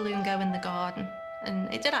let this balloon go in the garden,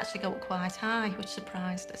 and it did actually go up quite high, which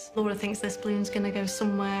surprised us. Laura thinks this balloon's going to go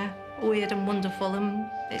somewhere weird and wonderful, and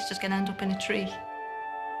it's just going to end up in a tree.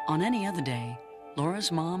 On any other day,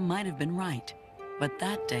 Laura's mom might have been right, but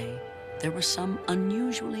that day, there were some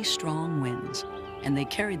unusually strong winds, and they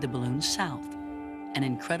carried the balloon south, an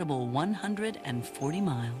incredible 140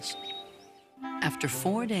 miles. After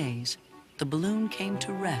 4 days, the balloon came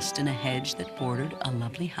to rest in a hedge that bordered a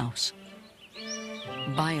lovely house.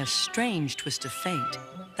 By a strange twist of fate,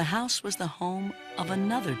 the house was the home of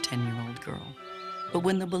another 10-year-old girl. But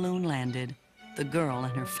when the balloon landed, the girl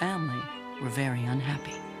and her family were very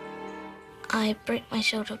unhappy. I broke my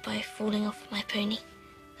shoulder by falling off my pony,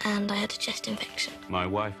 and I had a chest infection. My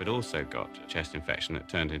wife had also got a chest infection that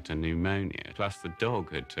turned into pneumonia, plus the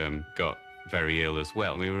dog had got very ill as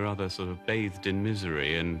well. We were rather sort of bathed in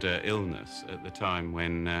misery and illness at the time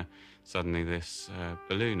when suddenly this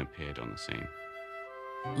balloon appeared on the scene.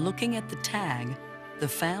 Looking at the tag, the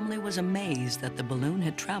family was amazed that the balloon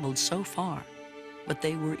had traveled so far, but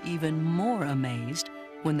they were even more amazed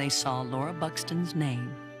when they saw Laura Buxton's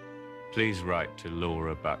name. Please write to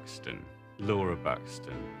Laura Buxton. Laura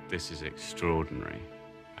Buxton, this is extraordinary,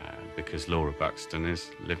 because Laura Buxton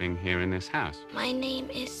is living here in this house. My name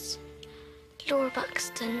is Laura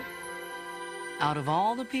Buxton. Out of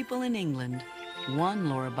all the people in England, one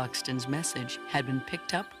Laura Buxton's message had been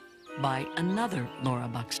picked up by another Laura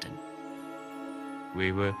Buxton.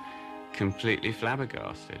 We were completely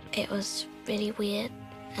flabbergasted. It was really weird,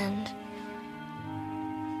 and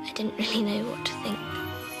I didn't really know what to think.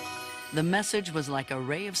 The message was like a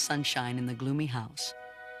ray of sunshine in the gloomy house.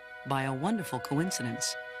 By a wonderful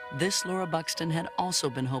coincidence, this Laura Buxton had also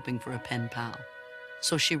been hoping for a pen pal.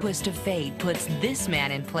 So she... Twist of fate puts this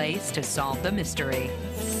man in place to solve the mystery.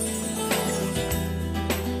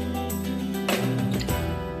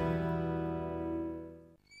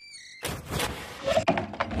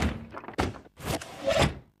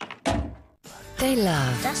 They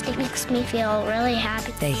love. Dusty makes me feel really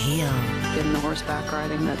happy. They heal. Given the horseback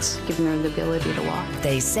riding, that's given her the ability to walk.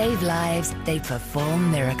 They save lives. They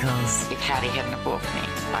perform miracles. If Hattie hadn't have wolfed me,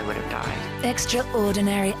 I would have died.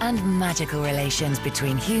 Extraordinary and magical relations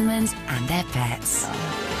between humans and their pets.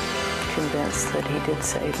 Convinced that he did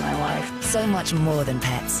save my life. So much more than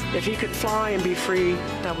pets. If he could fly and be free,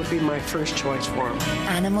 that would be my first choice for him.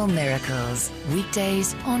 Animal Miracles.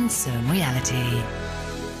 Weekdays on Zone Reality.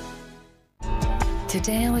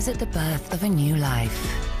 Today I was at the birth of a new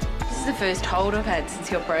life. This is the first hold I've had since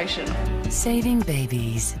the operation. Saving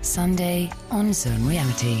babies. Sunday on Zone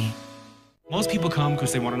Reality. Most people come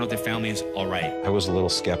because they want to know if their family is all right. I was a little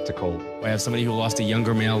skeptical. I have somebody who lost a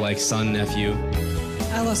younger male, like son, nephew.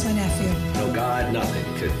 I lost my nephew. No God,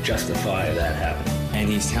 nothing could justify that happening. And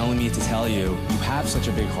he's telling me to tell you, you have such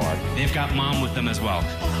a big heart. They've got mom with them as well.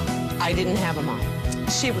 I didn't have a mom.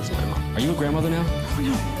 She was my mom. Are you a grandmother now?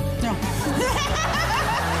 No.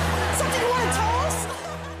 Something you want to tell us?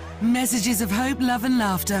 Messages of hope, love and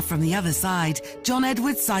laughter from the other side. John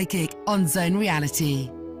Edwards Psychic on Zone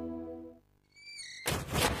Reality.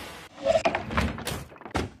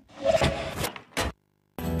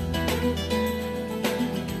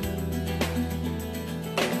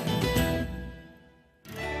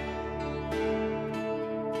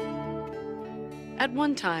 At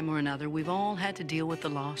one time or another, we've all had to deal with the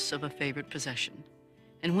loss of a favorite possession.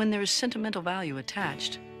 And when there is sentimental value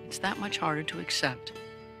attached, it's that much harder to accept.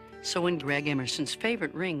 So when Greg Emerson's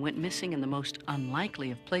favorite ring went missing in the most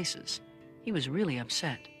unlikely of places, he was really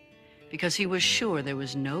upset because he was sure there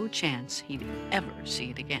was no chance he'd ever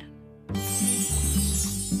see it again.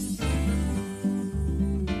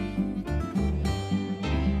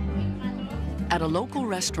 At a local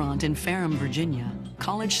restaurant in Ferrum, Virginia,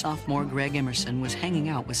 college sophomore Greg Emerson was hanging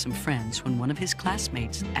out with some friends when one of his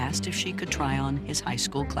classmates asked if she could try on his high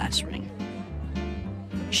school class ring.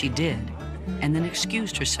 She did, and then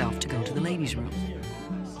excused herself to go to the ladies' room.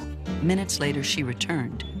 Minutes later, she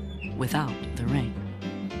returned without the ring.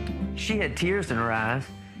 She had tears in her eyes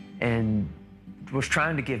and was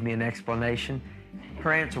trying to give me an explanation.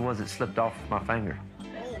 Her answer was it slipped off my finger.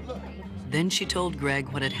 Then she told Greg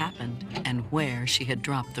what had happened and where she had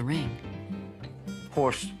dropped the ring. Of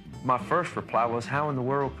course, my first reply was, how in the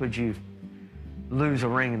world could you lose a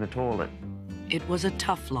ring in the toilet? It was a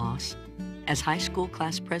tough loss. As high school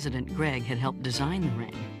class president, Greg had helped design the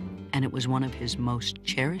ring, and it was one of his most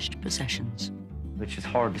cherished possessions. Which is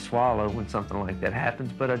hard to swallow when something like that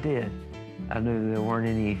happens, but I did. I knew there weren't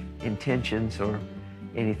any intentions or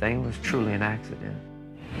anything. It was truly an accident.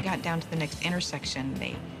 We got down to the next intersection.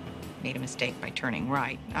 They made a mistake by turning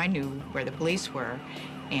right. I knew where the police were,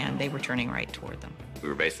 and they were turning right toward them. We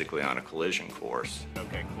were basically on a collision course.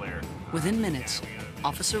 Okay, clear. Within minutes,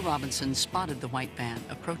 Officer Robinson spotted the white van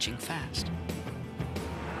approaching fast.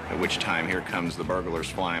 At which time, here comes the burglars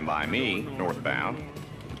flying by me, northbound.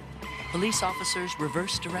 Police officers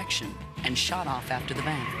reversed direction and shot off after the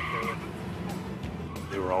van.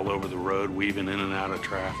 They were all over the road, weaving in and out of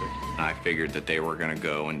traffic. I figured that they were going to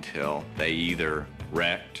go until they either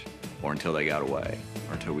wrecked or until they got away,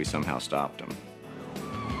 or until we somehow stopped them.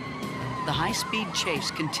 The high-speed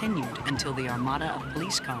chase continued until the armada of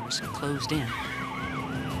police cars closed in.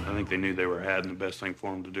 I think they knew they were ahead, and the best thing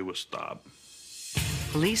for them to do was stop.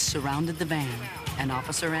 Police surrounded the van, and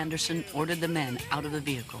Officer Anderson ordered the men out of the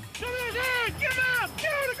vehicle. Get up!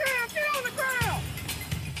 Get on the ground! Get on the ground!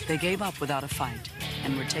 They gave up without a fight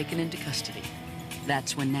and were taken into custody.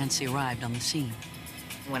 That's when Nancy arrived on the scene.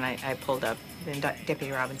 When I pulled up, then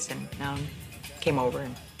Deputy Robinson came over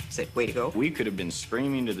and said, way to go. We could have been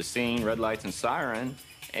screaming to the scene, red lights and siren,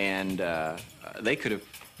 and we could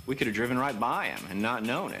have driven right by him and not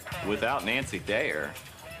known it. Without Nancy Thayer,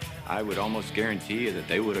 I would almost guarantee you that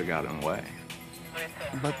they would have gotten away.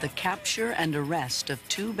 But the capture and arrest of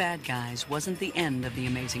two bad guys wasn't the end of the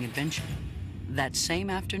amazing adventure. That same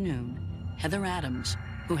afternoon, Heather Adams,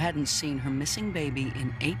 who hadn't seen her missing baby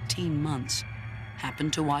in 18 months,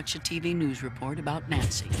 happened to watch a TV news report about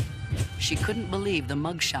Nancy. She couldn't believe the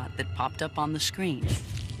mugshot that popped up on the screen.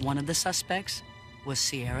 One of the suspects was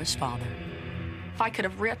Sierra's father. If I could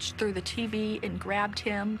have reached through the TV and grabbed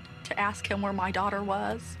him to ask him where my daughter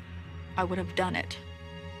was, I would have done it.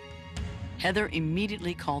 Heather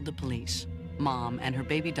immediately called the police. Mom and her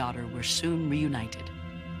baby daughter were soon reunited.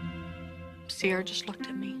 Sierra just looked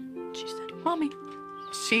at me. She said, Mommy.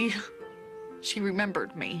 She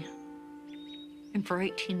remembered me. And for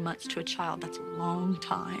 18 months to a child, that's a long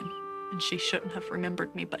time. And she shouldn't have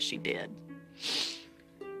remembered me, but she did.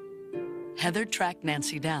 Heather tracked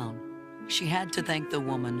Nancy down. She had to thank the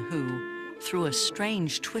woman who, through a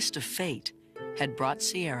strange twist of fate, had brought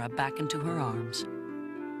Sierra back into her arms.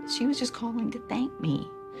 She was just calling to thank me.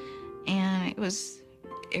 And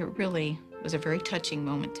it really was a very touching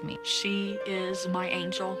moment to me. She is my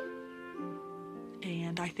angel.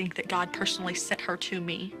 And I think that God personally sent her to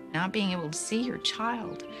me. Not being able to see your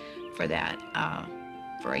child for that,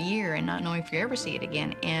 for a year and not knowing if you ever see it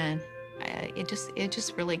again. And it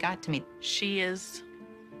just really got to me. She is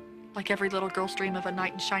like every little girl's dream of a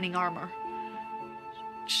knight in shining armor.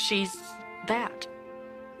 She's that.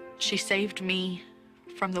 She saved me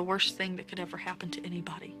from the worst thing that could ever happen to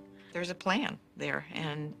anybody. There's a plan there,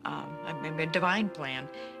 and a divine plan,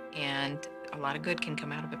 and a lot of good can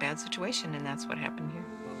come out of a bad situation, and that's what happened here.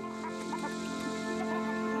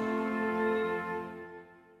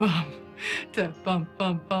 Bump,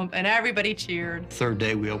 bump, bump, and everybody cheered. Third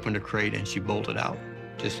day, we opened a crate, and she bolted out,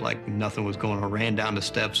 just like nothing was going on. Ran down the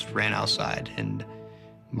steps, ran outside, and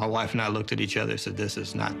my wife and I looked at each other and said, this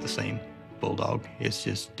is not the same bulldog.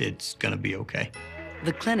 It's gonna be okay.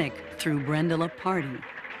 The clinic threw Brendel a party.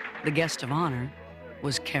 The guest of honor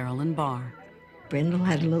was Carolyn Barr. Brendel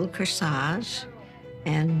had a little corsage,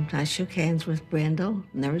 and I shook hands with Brendel,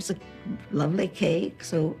 and there was a lovely cake,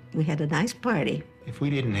 so we had a nice party. If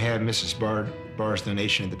we didn't have Mrs. Barr's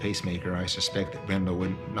donation of the pacemaker, I suspect that Brendel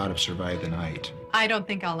would not have survived the night. I don't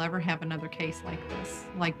think I'll ever have another case like this,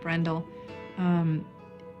 like Brendel.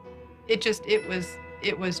 It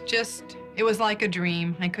was like a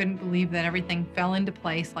dream. I couldn't believe that everything fell into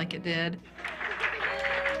place like it did.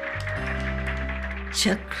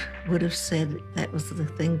 Chuck would have said that was the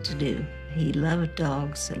thing to do. He loved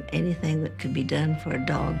dogs, and anything that could be done for a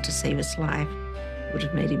dog to save his life would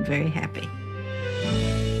have made him very happy.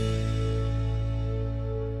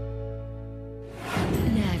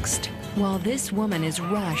 Next, while this woman is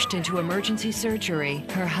rushed into emergency surgery,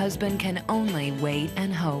 her husband can only wait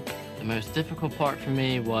and hope. The most difficult part for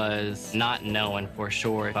me was not knowing for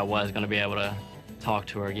sure if I was going to be able to talk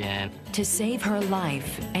to her again. To save her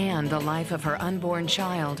life and the life of her unborn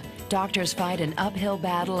child, doctors fight an uphill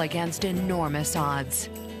battle against enormous odds.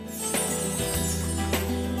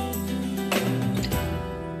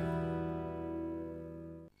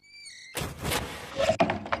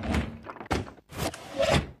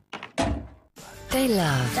 They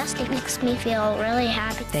love. Dusty makes me feel really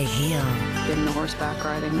happy. They heal. Getting the horseback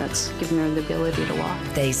riding, that's giving her the ability to walk.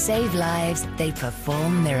 They save lives. They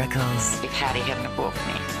perform miracles. If Hattie hadn't awoke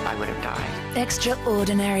me, I would have died.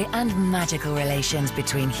 Extraordinary and magical relations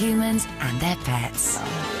between humans and their pets.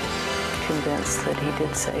 Convinced that he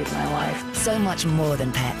did save my life. So much more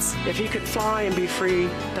than pets. If he could fly and be free,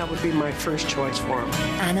 that would be my first choice for him.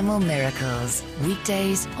 Animal Miracles.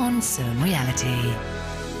 Weekdays on Zone Reality.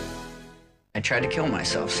 I tried to kill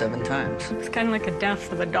myself 7 times. It's kind of like a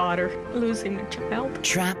death of a daughter, losing a child.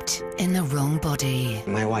 Trapped in the wrong body.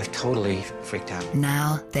 My wife totally freaked out.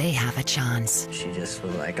 Now they have a chance. She just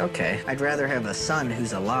was like, okay, I'd rather have a son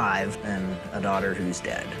who's alive than a daughter who's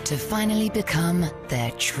dead. To finally become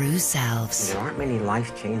their true selves. There aren't many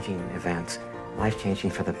life-changing events.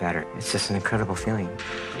 Life-changing for the better. It's just an incredible feeling.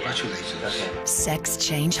 Congratulations. Sex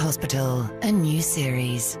Change Hospital. A new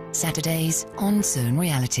series. Saturdays on Zone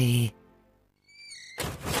Reality.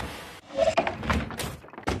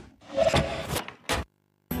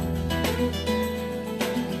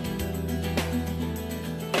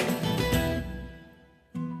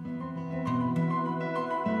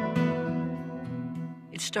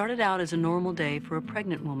 It started out as a normal day for a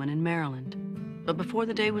pregnant woman in Maryland. But before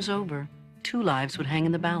the day was over, 2 lives would hang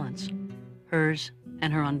in the balance, hers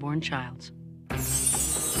and her unborn child's.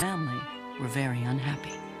 Family were very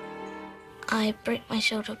unhappy. I broke my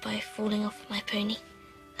shoulder by falling off my pony,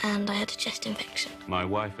 and I had a chest infection. My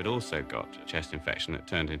wife had also got a chest infection that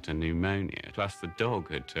turned into pneumonia. Plus, the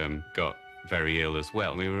dog had got very ill as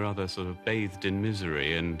well. We were rather sort of bathed in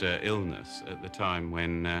misery and illness at the time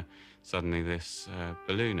when suddenly this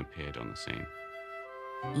balloon appeared on the scene.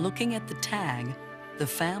 Looking at the tag, the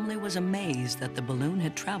family was amazed that the balloon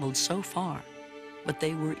had traveled so far. But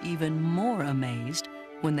they were even more amazed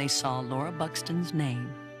when they saw Laura Buxton's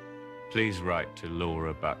name. Please write to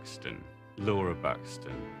Laura Buxton. Laura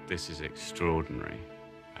Buxton, this is extraordinary,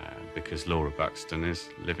 because Laura Buxton is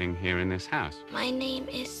living here in this house. My name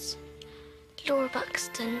is Laura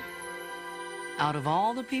Buxton. Out of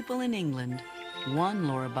all the people in England, one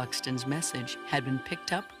Laura Buxton's message had been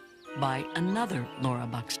picked up by another Laura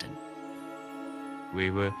Buxton.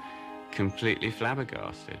 We were completely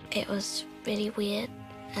flabbergasted. It was really weird,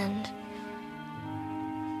 and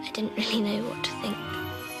I didn't really know what to think.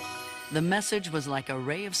 The message was like a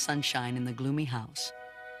ray of sunshine in the gloomy house.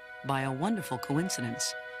 By a wonderful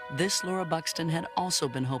coincidence, this Laura Buxton had also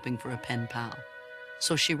been hoping for a pen pal.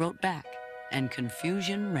 So she wrote back and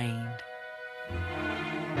confusion reigned.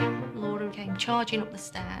 Laura came charging up the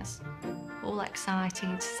stairs, all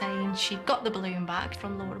excited, saying she'd got the balloon back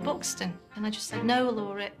from Laura Buxton. And I just said, no,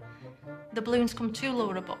 Laura, the balloon's come to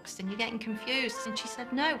Laura Buxton. You're getting confused. And she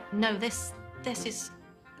said, no, this is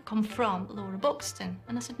come from Laura Buxton.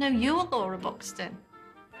 And I said, no, you're Laura Buxton.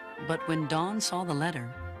 But when Dawn saw the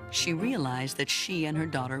letter, she realized that she and her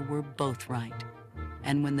daughter were both right.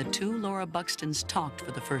 And when the two Laura Buxtons talked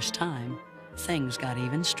for the first time, things got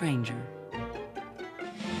even stranger.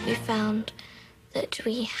 We found that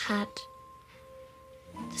we had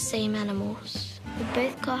the same animals. We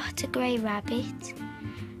both got a grey rabbit,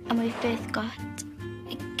 and we've both got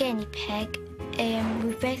a guinea pig.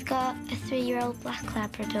 We've both got a 3-year-old black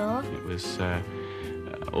Labrador. It was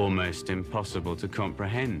almost impossible to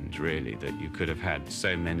comprehend, really, that you could have had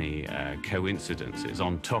so many coincidences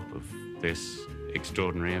on top of this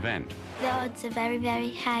extraordinary event. The odds are very,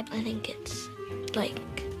 very high. I think it's like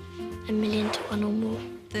 1,000,000 to 1 or more.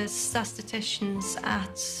 The statisticians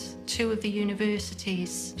at 2 of the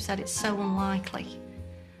universities said it's so unlikely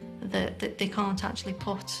that they can't actually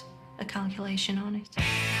put a calculation on it.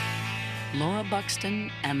 Laura Buxton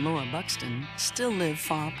and Laura Buxton still live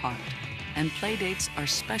far apart, and playdates are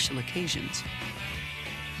special occasions.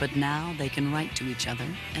 But now they can write to each other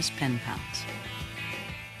as pen pals.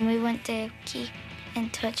 We want to keep in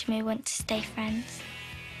touch and we want to stay friends.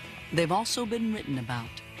 They've also been written about.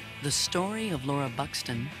 The story of Laura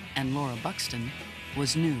Buxton and Laura Buxton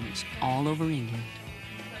was news all over England.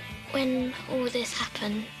 When all this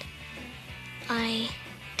happened, I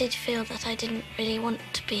did feel that I didn't really want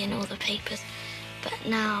to be in all the papers, but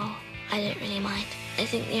now I don't really mind. I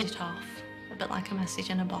think It's off, a bit like a message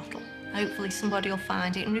in a bottle. Hopefully somebody will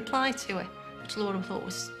find it and reply to it, which Laura thought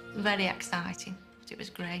was very exciting. It was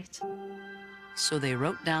great. So they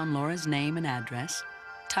wrote down Laura's name and address,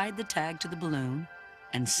 tied the tag to the balloon,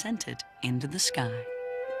 and sent it into the sky.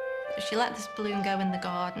 She let this balloon go in the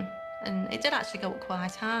garden, and it did actually go up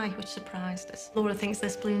quite high, which surprised us. Laura thinks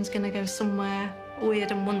this balloon's going to go somewhere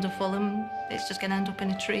weird and wonderful, and it's just going to end up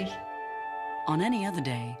in a tree. On any other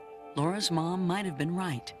day, Laura's mom might have been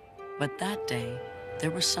right, but that day,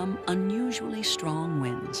 there were some unusually strong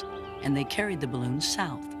winds, and they carried the balloon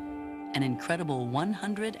south, an incredible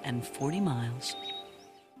 140 miles.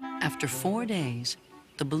 After 4 days,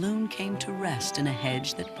 the balloon came to rest in a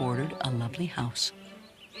hedge that bordered a lovely house.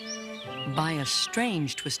 By a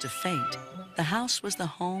strange twist of fate, the house was the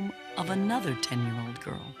home of another 10-year-old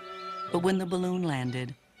girl. But when the balloon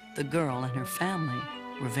landed, the girl and her family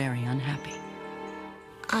were very unhappy.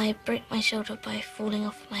 I broke my shoulder by falling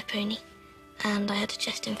off my pony, and I had a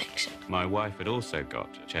chest infection. My wife had also got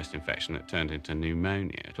a chest infection that turned into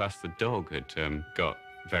pneumonia, plus the dog had got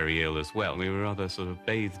very ill as well. We were rather sort of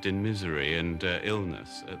bathed in misery and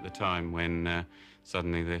illness at the time when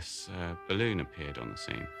suddenly this balloon appeared on the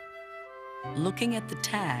scene. Looking at the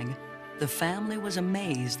tag, the family was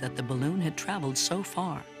amazed that the balloon had traveled so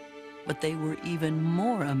far, but they were even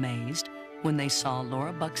more amazed when they saw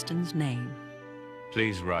Laura Buxton's name.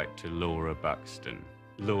 Please write to Laura Buxton.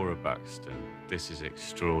 Laura Buxton, this is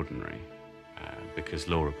extraordinary, because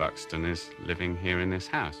Laura Buxton is living here in this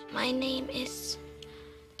house. My name is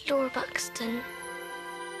Laura Buxton.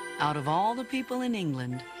 Out of all the people in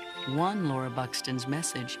England, one Laura Buxton's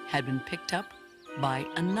message had been picked up by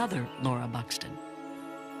another Laura Buxton.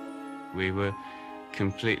 We were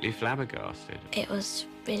completely flabbergasted. It was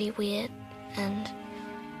really weird, and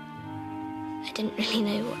I didn't really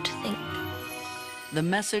know what to think. The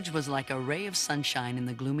message was like a ray of sunshine in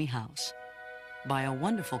the gloomy house. By a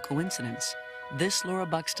wonderful coincidence, this Laura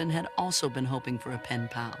Buxton had also been hoping for a pen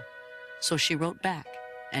pal. So she wrote back,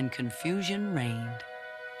 and confusion reigned.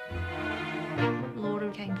 Laura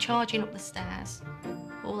came charging up the stairs,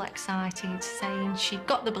 all excited, saying she'd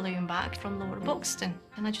got the balloon back from Laura Buxton.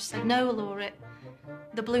 And I just said, no, Laura,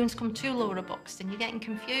 the balloon's come to Laura Buxton. You're getting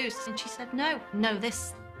confused. And she said, no,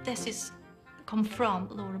 this is come from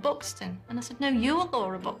Laura Buxton. And I said, no, you're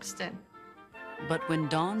Laura Buxton. But when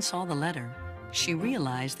Dawn saw the letter, she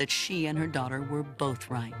realized that she and her daughter were both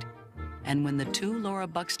right. And when the two Laura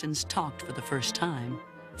Buxtons talked for the first time,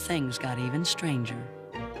 things got even stranger.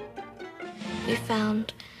 We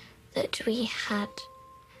found that we had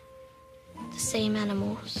the same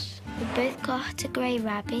animals. We both got a grey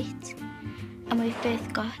rabbit, and we've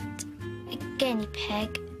both got a guinea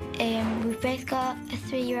pig. We've both got a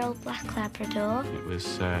 3-year-old black Labrador. It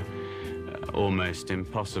was almost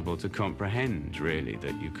impossible to comprehend, really,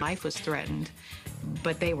 that you could... Life was threatened,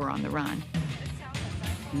 but they were on the run.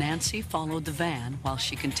 Nancy followed the van while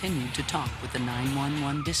she continued to talk with the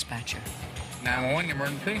 911 dispatcher. 911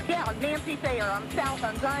 emergency? Yeah, Nancy Thayer. I'm south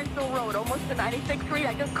on Zionsville Road, almost to 96th Street.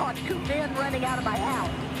 I just caught two men running out of my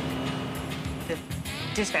house. The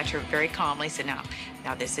dispatcher very calmly said,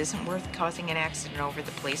 now this isn't worth causing an accident over.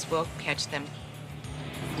 The police will catch them.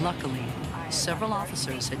 Luckily, several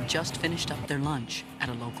officers had just finished up their lunch at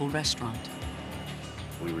a local restaurant.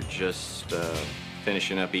 We were just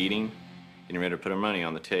finishing up eating, getting ready to put our money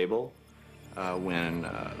on the table, when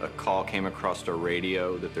a call came across our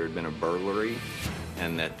radio that there had been a burglary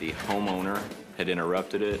and that the homeowner had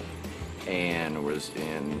interrupted it and was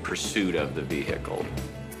in pursuit of the vehicle.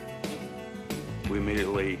 We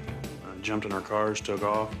immediately jumped in our cars, took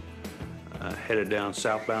off, headed down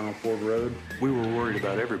southbound on Ford Road. We were worried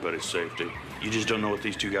about everybody's safety. You just don't know what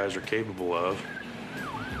these two guys are capable of.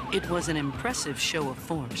 It was an impressive show of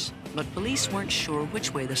force, but police weren't sure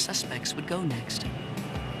which way the suspects would go next.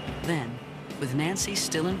 Then, with Nancy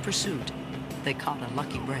still in pursuit, they caught a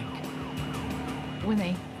lucky break. When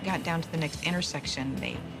they got down to the next intersection,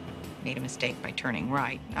 they made a mistake by turning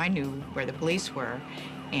right. I knew where the police were,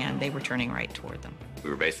 and they were turning right toward them. We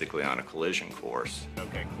were basically on a collision course.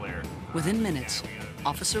 Okay, clear. Within minutes,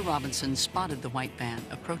 Officer Robinson spotted the white van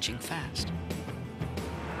approaching fast.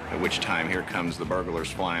 At which time, here comes the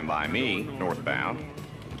burglars flying by me, northbound.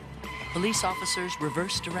 Police officers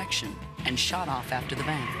reversed direction and shot off after the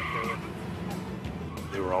van.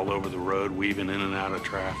 They were all over the road, weaving in and out of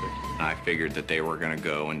traffic. I figured that they were going to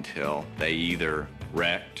go until they either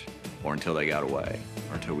wrecked or until they got away,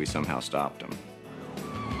 or until we somehow stopped them.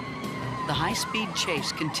 The high-speed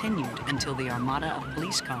chase continued until the armada of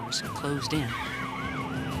police cars closed in.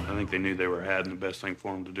 I think they knew they were ahead, and the best thing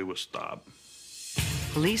for them to do was stop.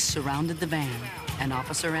 Police surrounded the van, and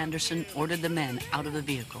Officer Anderson ordered the men out of the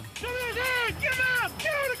vehicle. Get up! Get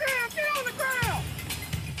on the ground! Get on the ground!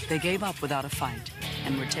 They gave up without a fight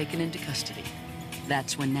and were taken into custody.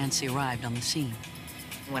 That's when Nancy arrived on the scene.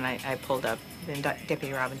 When I pulled up, then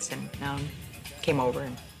Deputy Robinson came over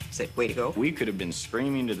and said, way to go. We could have been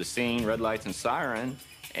screaming to the scene, red lights and siren,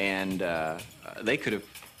 and we could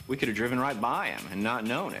have driven right by him and not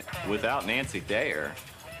known it. Without Nancy Thayer,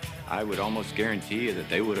 I would almost guarantee you that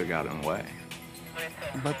they would have gotten away.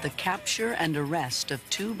 But the capture and arrest of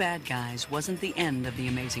two bad guys wasn't the end of the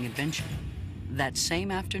amazing adventure. That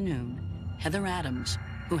same afternoon, Heather Adams,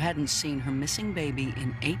 who hadn't seen her missing baby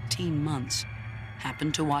in 18 months,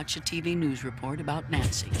 happened to watch a TV news report about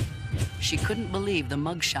Nancy. She couldn't believe the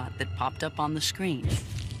mugshot that popped up on the screen.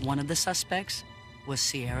 One of the suspects was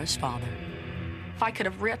Sierra's father. If I could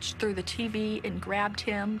have reached through the TV and grabbed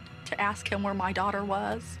him to ask him where my daughter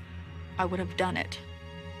was, I would have done it.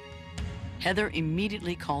 Heather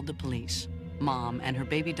immediately called the police. Mom and her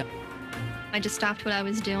baby daughter. I just stopped what I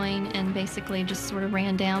was doing and basically just sort of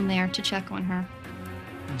ran down there to check on her.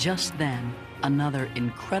 Just then, another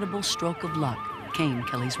incredible stroke of luck came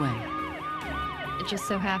Kelly's way. It just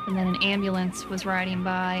so happened that an ambulance was riding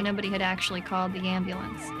by. Nobody had actually called the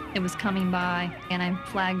ambulance. It was coming by, and I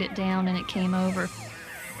flagged it down, and it came over.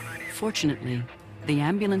 Fortunately, the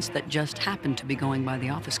ambulance that just happened to be going by the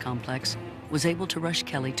office complex was able to rush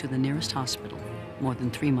Kelly to the nearest hospital, more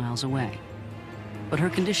than 3 miles away. But her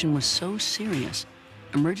condition was so serious,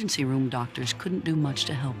 emergency room doctors couldn't do much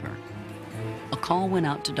to help her. A call went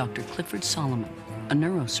out to Dr. Clifford Solomon, a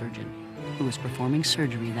neurosurgeon, who was performing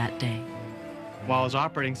surgery that day. While I was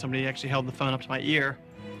operating, somebody actually held the phone up to my ear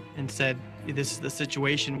and said, "This is the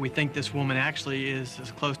situation. We think this woman actually is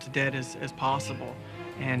as close to dead as possible.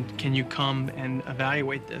 And can you come and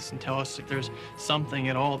evaluate this and tell us if there's something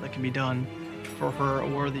at all that can be done for her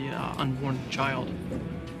or the unborn child?"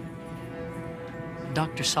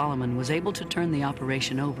 Dr. Solomon was able to turn the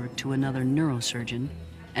operation over to another neurosurgeon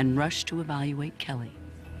and rush to evaluate Kelly.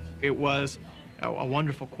 It was a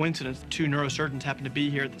wonderful coincidence. 2 neurosurgeons happened to be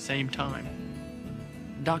here at the same time.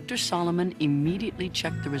 Dr. Solomon immediately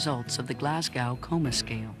checked the results of the Glasgow Coma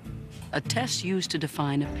Scale, a test used to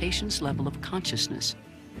define a patient's level of consciousness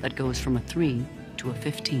that goes from a 3 to a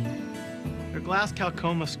 15. The Glasgow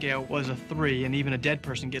Coma Scale was a 3, and even a dead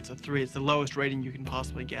person gets a 3. It's the lowest rating you can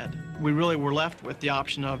possibly get. We really were left with the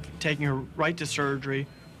option of taking her right to surgery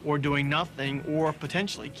or doing nothing, or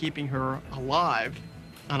potentially keeping her alive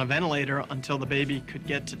on a ventilator until the baby could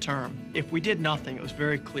get to term. If we did nothing, it was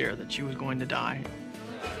very clear that she was going to die.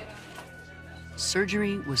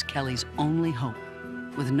 Surgery was Kelly's only hope.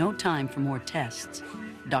 With no time for more tests,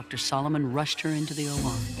 Dr. Solomon rushed her into the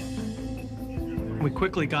OR. We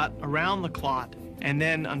quickly got around the clot, and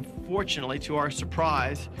then, unfortunately, to our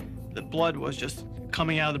surprise, the blood was just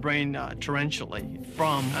coming out of the brain torrentially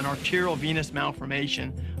from an arterial venous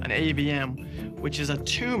malformation, an AVM, which is a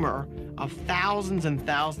tumor of thousands and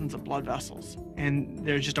thousands of blood vessels. And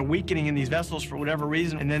there's just a weakening in these vessels for whatever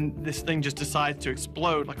reason, and then this thing just decides to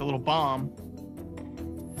explode like a little bomb.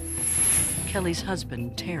 Kelly's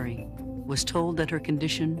husband, Terry, was told that her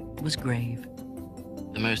condition was grave.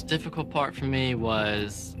 The most difficult part for me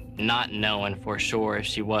was not knowing for sure if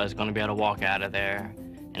she was going to be able to walk out of there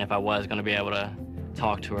and if I was going to be able to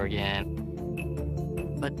talk to her again.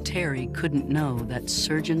 But Terry couldn't know that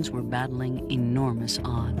surgeons were battling enormous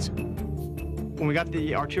odds. When we got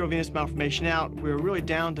the arteriovenous malformation out, we were really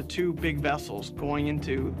down to 2 big vessels going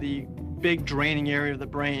into the big draining area of the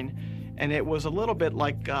brain. And it was a little bit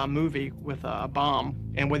like a movie with a bomb,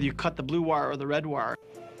 and whether you cut the blue wire or the red wire.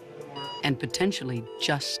 And potentially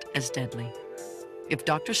just as deadly. If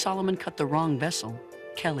Dr. Solomon cut the wrong vessel,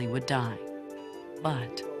 Kelly would die.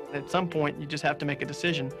 But at some point, you just have to make a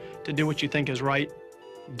decision to do what you think is right.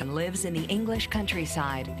 Lives in the English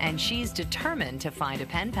countryside, and she's determined to find a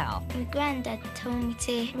pen pal. My granddad told me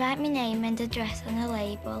to write my name and address on a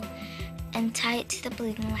label and tie it to the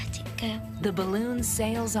balloon and let it go. The balloon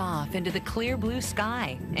sails off into the clear blue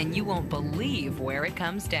sky, and you won't believe where it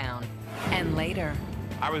comes down. And later,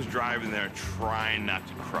 I was driving there trying not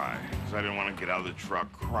to cry, because I didn't want to get out of the truck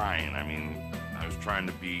crying. I mean, I was trying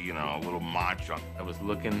to be, you know, a little macho. I was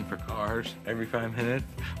looking for cars every 5 minutes.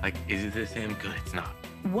 Like, is this him? Good, it's not.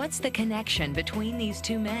 what's the connection between these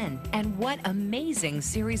two men? And what amazing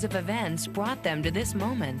series of events brought them to this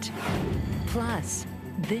moment? Plus,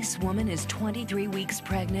 this woman is 23 weeks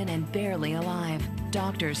pregnant and barely alive.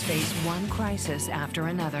 Doctors face one crisis after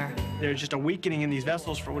another. There's just a weakening in these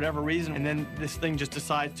vessels for whatever reason, and then this thing just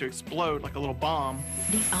decides to explode like a little bomb.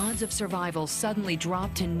 The odds of survival suddenly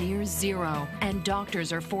drop to near zero, and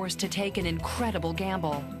doctors are forced to take an incredible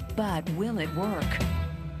gamble. But will it work?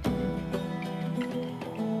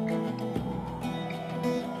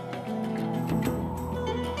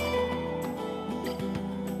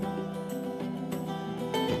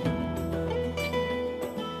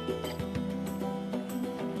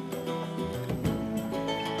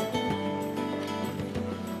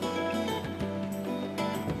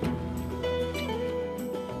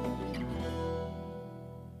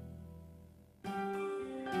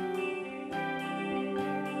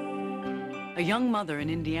 A young mother in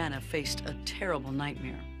Indiana faced a terrible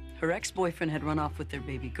nightmare. Her ex-boyfriend had run off with their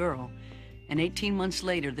baby girl, and 18 months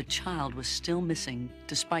later, the child was still missing,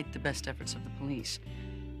 despite the best efforts of the police.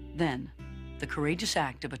 Then, the courageous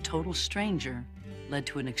act of a total stranger led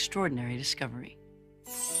to an extraordinary discovery.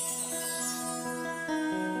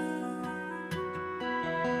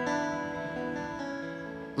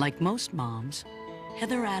 Like most moms,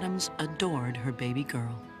 Heather Adams adored her baby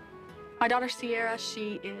girl. My daughter Sierra,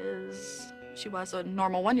 she was a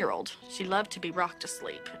normal one-year-old. She loved to be rocked to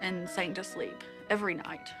sleep and sang to sleep every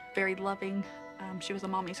night. Very loving. She was a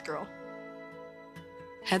mommy's girl.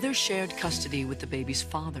 Heather shared custody with the baby's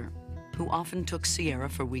father, who often took Sierra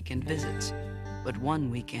for weekend visits. But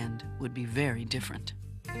one weekend would be very different.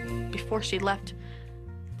 Before she left,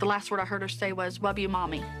 the last word I heard her say was, "Wub you,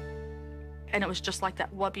 Mommy." And it was just like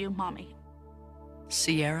that, "Wub you, Mommy."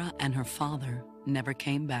 Sierra and her father never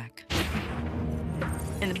came back.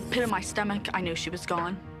 In the pit of my stomach, I knew she was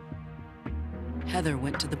gone. Heather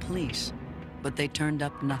went to the police, but they turned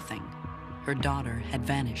up nothing. Her daughter had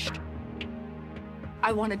vanished.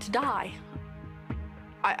 I wanted to die.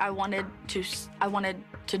 I wanted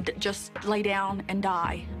to just lay down and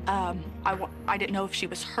die. I didn't know if she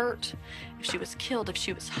was hurt, if she was killed, if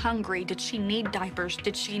she was hungry. Did she need diapers?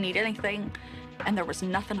 Did she need anything? And there was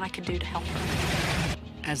nothing I could do to help her.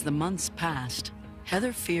 As the months passed,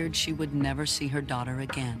 Heather feared she would never see her daughter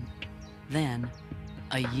again. Then,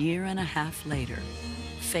 a year and a half later,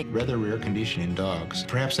 rather rare condition in dogs.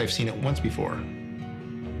 Perhaps I've seen it once before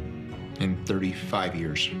in 35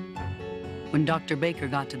 years. When Dr. Baker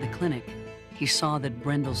got to the clinic, he saw that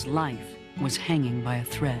Brendel's life was hanging by a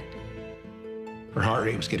thread. Her heart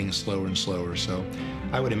rate was getting slower and slower, so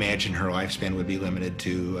I would imagine her lifespan would be limited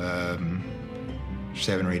to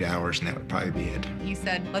 7 or 8 hours, and that would probably be it. You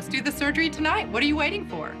said, let's do the surgery tonight. What are you waiting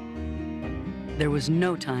for? There was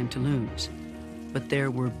no time to lose, but there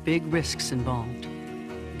were big risks involved.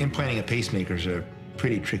 Implanting a pacemaker is a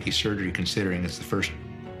pretty tricky surgery, considering it's the first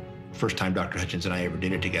time Dr. Hutchins and I ever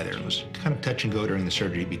did it together. It was kind of touch and go during the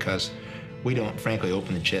surgery because we don't, frankly,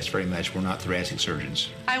 open the chest very much. We're not thoracic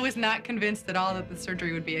surgeons. I was not convinced at all that the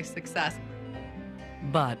surgery would be a success.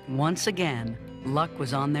 But once again, luck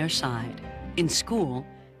was on their side. In school,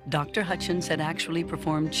 Dr. Hutchins had actually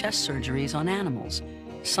performed chest surgeries on animals,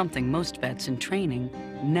 something most vets in training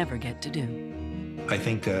never get to do. I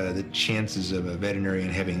think the chances of a veterinarian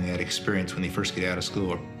having that experience when they first get out of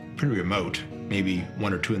school are pretty remote. Maybe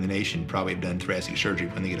 1 or 2 in the nation probably have done thoracic surgery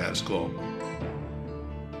when they get out of school.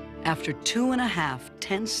 After 2.5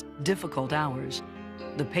 tense, difficult hours,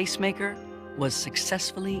 the pacemaker was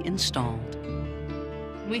successfully installed.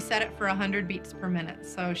 We set it for 100 beats per minute.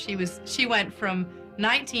 So she went from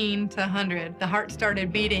 19 to 100. The heart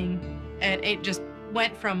started beating, and it just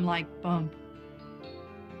went from like bump,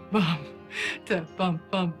 bump, to bump,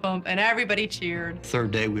 bump, bump, and everybody cheered.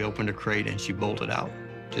 Third day, we opened a crate, and she bolted out,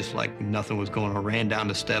 just like nothing was going on. Ran down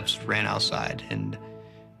the steps, ran outside, and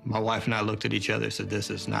my wife and I looked at each other and said, this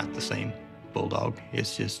is not the same bulldog.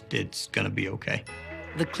 It's gonna be okay.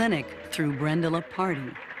 The clinic threw Brendel a party.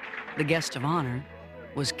 The guest of honor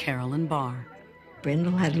was Carolyn Barr.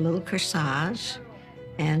 Brendel had a little corsage,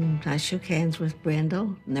 and I shook hands with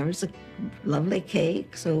Brendel, and there was a lovely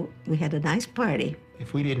cake, so we had a nice party.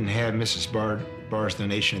 If we didn't have Mrs. Barr's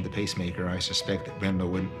donation of the pacemaker, I suspect that Brendel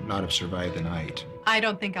would not have survived the night. I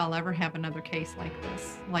don't think I'll ever have another case like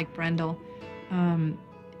this, like Brendel.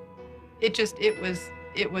 It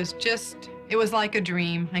was like a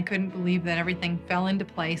dream. I couldn't believe that everything fell into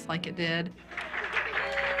place like it did.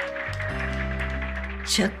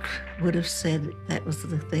 Chuck would have said that was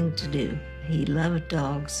the thing to do. He loved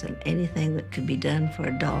dogs, and anything that could be done for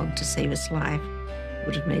a dog to save his life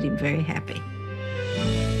would have made him very happy.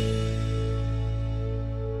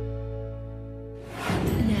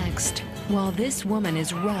 Next, while this woman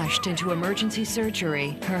is rushed into emergency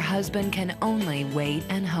surgery, her husband can only wait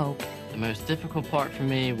and hope. The most difficult part for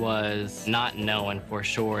me was not knowing for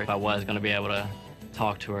sure if I was going to be able to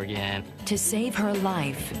talk to her again. To save her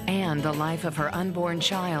life and the life of her unborn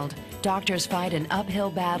child, doctors fight an uphill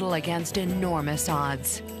battle against enormous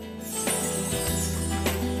odds.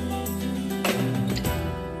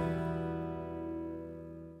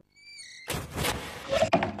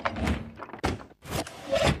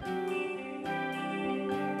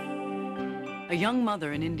 A young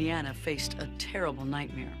mother in Indiana faced a terrible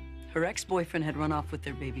nightmare. Her ex-boyfriend had run off with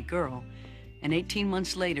their baby girl, and 18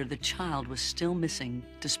 months later, the child was still missing,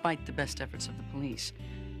 despite the best efforts of the police.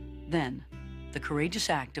 Then, the courageous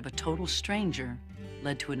act of a total stranger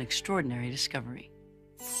led to an extraordinary discovery.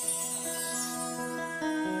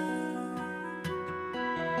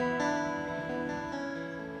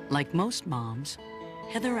 Like most moms,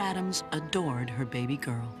 Heather Adams adored her baby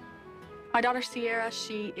girl. My daughter Sierra,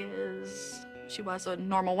 she was a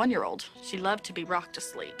normal 1-year-old. She loved to be rocked to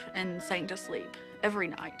sleep and sang to sleep every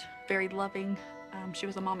night. Very loving. She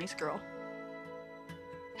was a mommy's girl.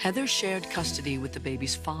 Heather shared custody with the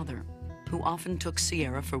baby's father, who often took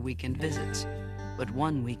Sierra for weekend visits. But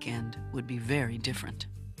one weekend would be very different.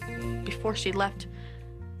 Before she left,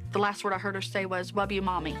 the last word I heard her say was, "Love you,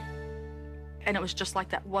 Mommy." And it was just like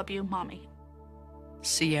that, "Love you, Mommy."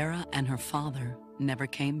 Sierra and her father never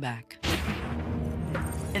came back.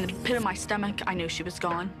 In the pit of my stomach, I knew she was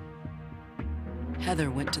gone. Heather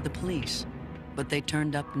went to the police, but they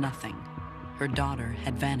turned up nothing. Her daughter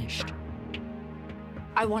had vanished.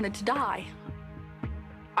 I wanted to die.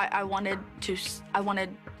 I wanted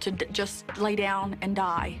to just lay down and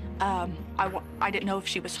die. I didn't know if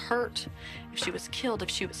she was hurt, if she was killed, if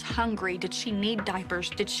she was hungry. Did she need diapers?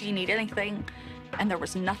 Did she need anything? And there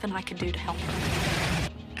was nothing I could do to help her.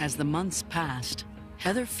 As the months passed,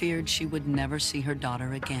 Heather feared she would never see her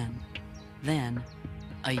daughter again. Then,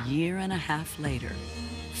 a 1.5 years later,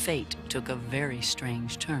 fate took a very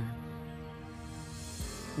strange turn.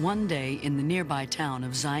 One day in the nearby town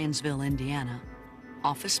of Zionsville, Indiana,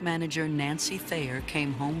 office manager Nancy Thayer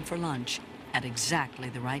came home for lunch at exactly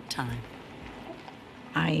the right time.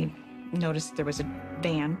 I noticed there was a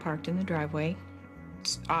van parked in the driveway,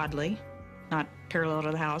 oddly, not parallel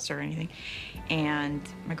to the house or anything, and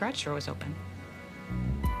my garage door was open.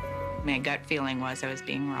 My gut feeling was I was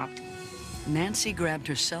being robbed. Nancy grabbed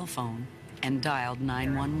her cell phone and dialed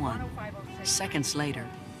 911. Seconds later,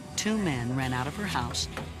 2 men ran out of her house,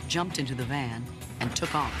 jumped into the van, and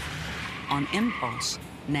took off. On impulse,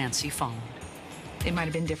 Nancy followed. It might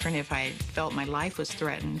have been different if I felt my life was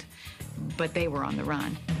threatened, but they were on the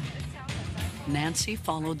run. Nancy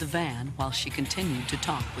followed the van while she continued to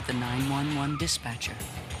talk with the 911 dispatcher.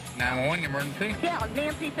 911 emergency? Yeah,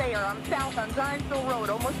 Nancy Thayer. I'm south on Zionsville Road,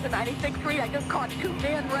 almost to 96th Street. I just caught 2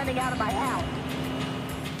 men running out of my house.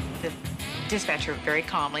 The dispatcher very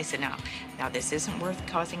calmly said, now this isn't worth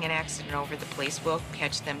causing an accident over. The police will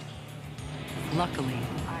catch them. Luckily,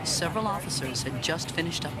 several officers had just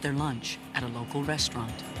finished up their lunch at a local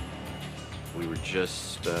restaurant. We were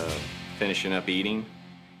just finishing up eating,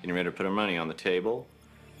 getting ready to put our money on the table,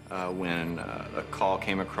 when a call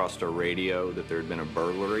came across our radio that there had been a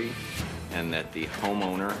burglary and that the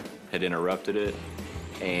homeowner had interrupted it.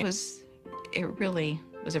 And It really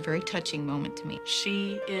It was a very touching moment to me.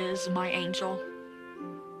 She is my angel,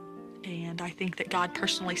 and I think that God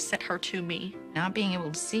personally sent her to me. Not being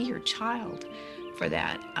able to see your child for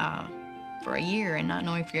that, for a year, and not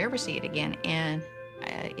knowing if you ever see it again, and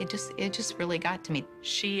it just really got to me.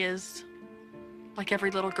 She is like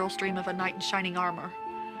every little girl's dream of a knight in shining armor.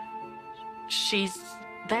 She's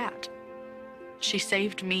that. She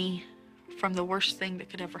saved me from the worst thing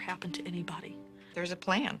that could ever happen to anybody. There's a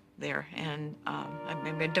plan there, and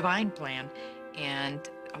a divine plan, and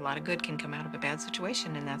a lot of good can come out of a bad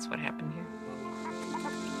situation, and that's what happened here.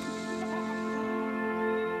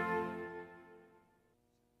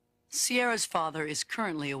 Sierra's father is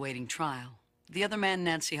currently awaiting trial. The other man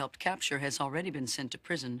Nancy helped capture has already been sent to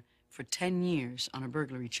prison for 10 years on a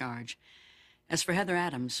burglary charge. As for Heather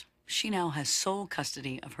Adams, she now has sole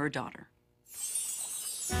custody of her daughter.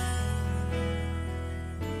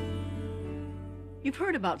 You've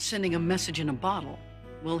heard about sending a message in a bottle.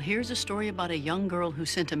 Well, here's a story about a young girl who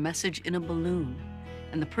sent a message in a balloon,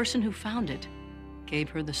 and the person who found it gave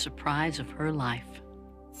her the surprise of her life.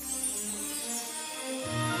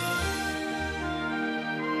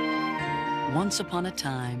 Once upon a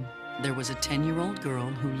time, there was a 10-year-old girl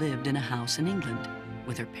who lived in a house in England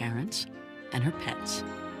with her parents and her pets,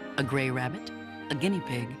 a gray rabbit, a guinea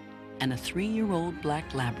pig, and a 3-year-old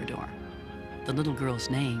black Labrador. The little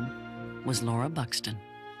girl's name was Laura Buxton.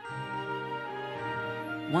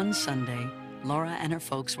 One Sunday, Laura and her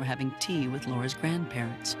folks were having tea with Laura's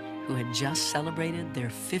grandparents, who had just celebrated their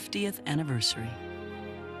 50th anniversary.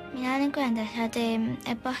 My nan and granddad had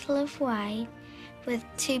a bottle of wine with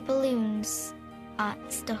 2 balloons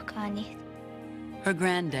stuck on it. Her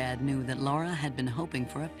granddad knew that Laura had been hoping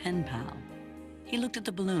for a pen pal. He looked at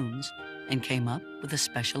the balloons and came up with a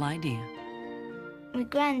special idea. My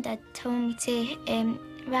granddad told me to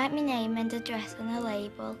write my name and address on a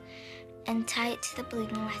label and tie it to the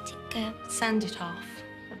balloon and let it go. Send it off,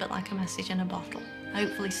 a bit like a message in a bottle.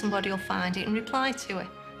 Hopefully somebody will find it and reply to it,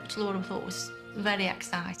 which Laura thought was very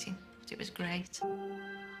exciting, but it was great.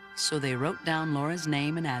 So they wrote down Laura's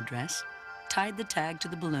name and address, tied the tag to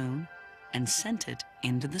the balloon, and sent it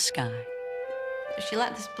into the sky. She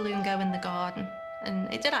let this balloon go in the garden,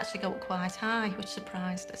 and it did actually go up quite high, which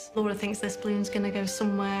surprised us. Laura thinks this balloon's going to go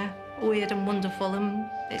somewhere weird and wonderful, and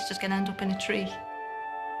it's just going to end up in a tree.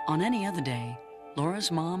 On any other day,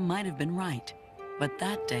 Laura's mom might have been right, but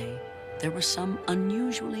that day, there were some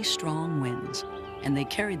unusually strong winds, and they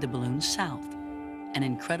carried the balloon south, an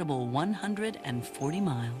incredible 140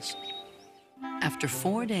 miles. After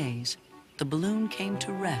 4 days, the balloon came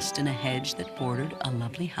to rest in a hedge that bordered a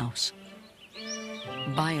lovely house.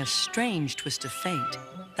 By a strange twist of fate,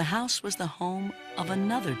 the house was the home of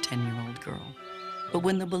another 10-year-old girl. But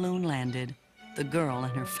when the balloon landed, the girl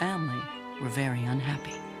and her family were very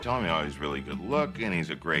unhappy. Telling me, oh, he's really good looking, he's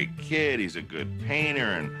a great kid, he's a good painter,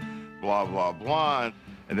 and blah, blah, blah.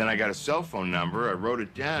 And then I got a cell phone number, I wrote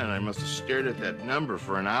it down, and I must have stared at that number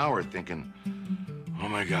for an hour thinking, oh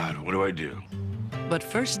my God, what do I do? But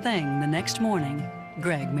first thing, the next morning,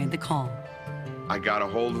 Greg made the call. I got a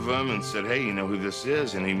hold of him and said, hey, you know who this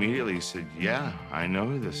is? And immediately he said, yeah, I know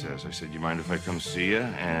who this is. I said, you mind if I come see you?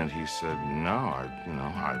 And he said, no,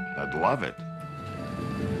 I'd love it.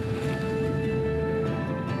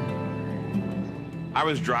 I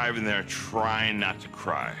was driving there trying not to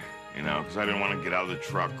cry, you know, because I didn't want to get out of the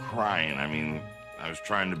truck crying. I mean, I was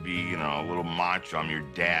trying to be, you know, a little macho. I'm your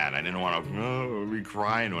dad. I didn't want to be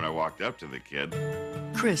crying when I walked up to the kid.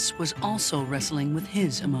 Chris was also wrestling with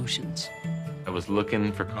his emotions. I was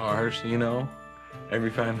looking for cars, you know,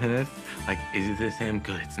 every 5 minutes. Like, is this him?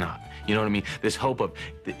 Good, it's not. You know what I mean? This hope of,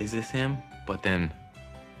 is this him? But then,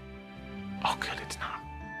 oh, good, it's not.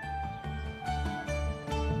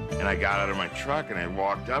 And I got out of my truck and I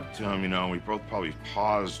walked up to him, you know, and we both probably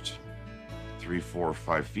paused 3, 4,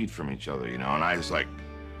 5 feet from each other, you know, and I was like,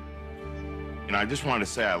 you know, I just wanted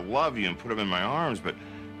to say I love you and put him in my arms, but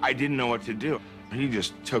I didn't know what to do. He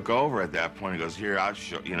just took over at that point. He goes, here, I'll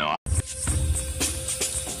show, you know.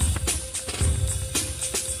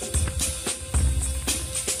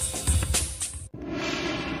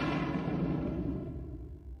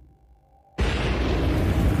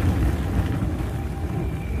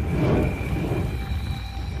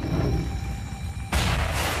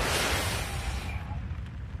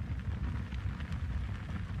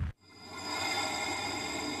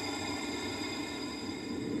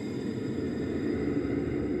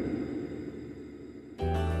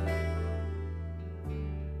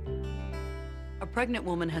 A pregnant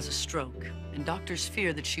woman has a stroke, and doctors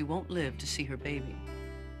fear that she won't live to see her baby.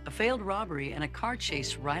 A failed robbery and a car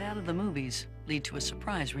chase right out of the movies lead to a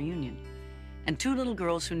surprise reunion. And 2 little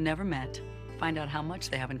girls who never met find out how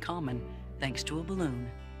much they have in common thanks to a balloon.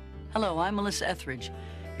 Hello, I'm Melissa Etheridge.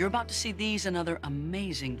 You're about to see these and other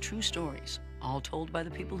amazing true stories, all told by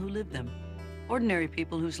the people who lived them. Ordinary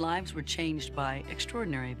people whose lives were changed by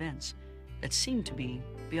extraordinary events that seem to be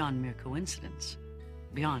beyond mere coincidence,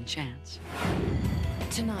 beyond chance.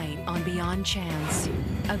 Tonight on Beyond Chance,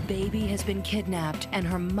 a baby has been kidnapped and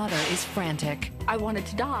her mother is frantic. I wanted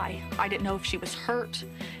to die. I didn't know if she was hurt,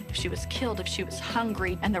 if she was killed, if she was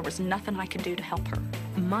hungry, and there was nothing I could do to help her.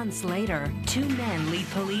 Months later, two men lead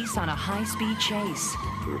police on a high-speed chase.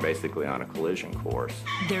 We were basically on a collision course.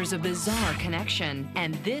 There's a bizarre connection,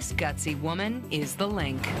 and this gutsy woman is the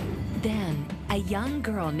link. Then, a young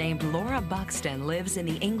girl named Laura Buxton lives in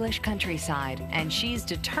the English countryside, and she's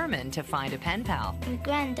determined to find a pen pal. My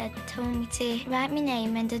granddad told me to write my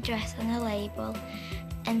name and address on a label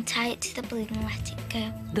and tie it to the balloon and let it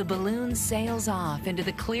go. The balloon sails off into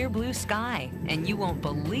the clear blue sky, and you won't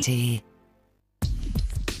believe...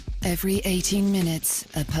 Every 18 minutes,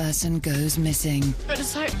 a person goes missing, I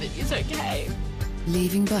just hope that he's okay.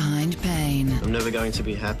 leaving behind pain, I'm never going to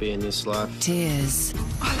be happy in this life. tears,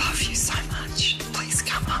 I love you so much. Please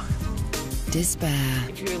come home. despair.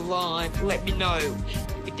 If you're alive, let me know.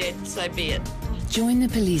 If you're dead, so be it. Join the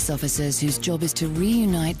police officers whose job is to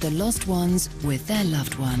reunite the lost ones with their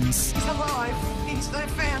loved ones. He's alive. They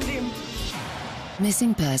found him.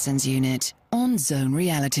 Missing Persons Unit on Zone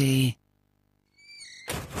Reality.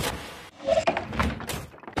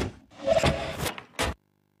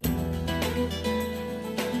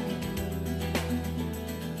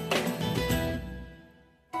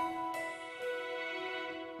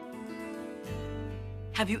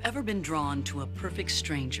 Have you ever been drawn to a perfect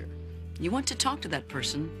stranger? You want to talk to that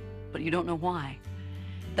person, but you don't know why.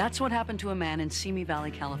 That's what happened to a man in Simi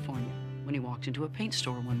Valley, California, when he walked into a paint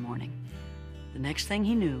store one morning. The next thing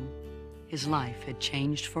he knew, his life had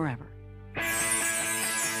changed forever.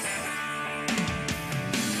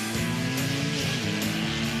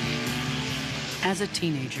 As a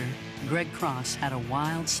teenager, Greg Cross had a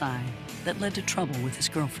wild side that led to trouble with his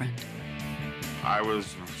girlfriend. I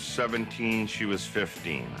was 17, she was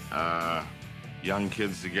 15. Young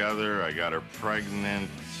kids together, I got her pregnant,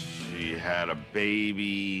 she had a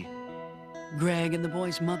baby. Greg and the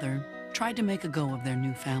boy's mother tried to make a go of their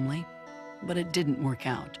new family, but it didn't work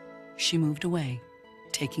out. She moved away,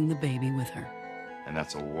 taking the baby with her. And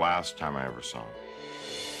that's the last time I ever saw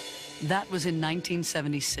him. That was in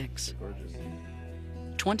 1976.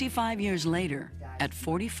 25 years later, at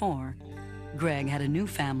 44, Greg had a new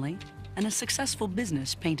family and a successful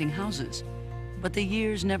business painting houses. But the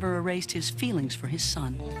years never erased his feelings for his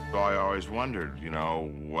son. So I always wondered, you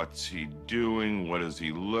know, what's he doing? What does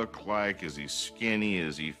he look like? Is he skinny?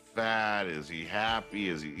 Is he fat? Is he happy?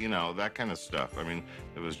 Is he, you know, that kind of stuff. I mean,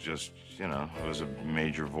 it was just, you know, it was a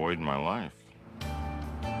major void in my life.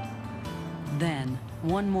 Then,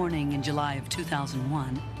 one morning in July of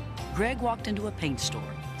 2001, Greg walked into a paint store,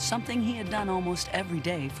 something he had done almost every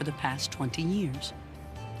day for the past 20 years.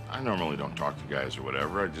 I normally don't talk to guys or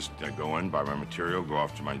whatever. I go in, buy my material, go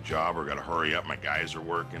off to my job, or gotta hurry up, my guys are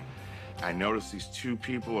working. I noticed these two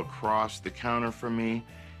people across the counter from me,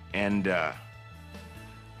 and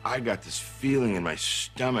I got this feeling in my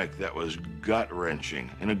stomach that was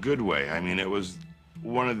gut-wrenching, in a good way. I mean, it was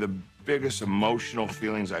one of the biggest emotional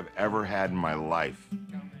feelings I've ever had in my life.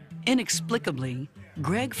 Inexplicably,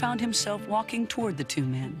 Greg found himself walking toward the two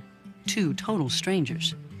men, two total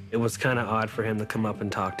strangers. It was kind of odd for him to come up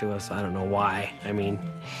and talk to us. I don't know why. I mean,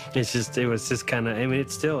 it was just kind of, I mean,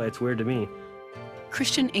 it's weird to me.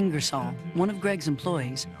 Christian Ingersoll, one of Greg's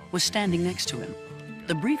employees, was standing next to him.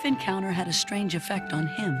 The brief encounter had a strange effect on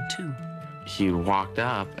him, too. He walked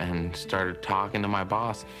up and started talking to my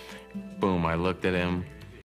boss. Boom, I looked at him,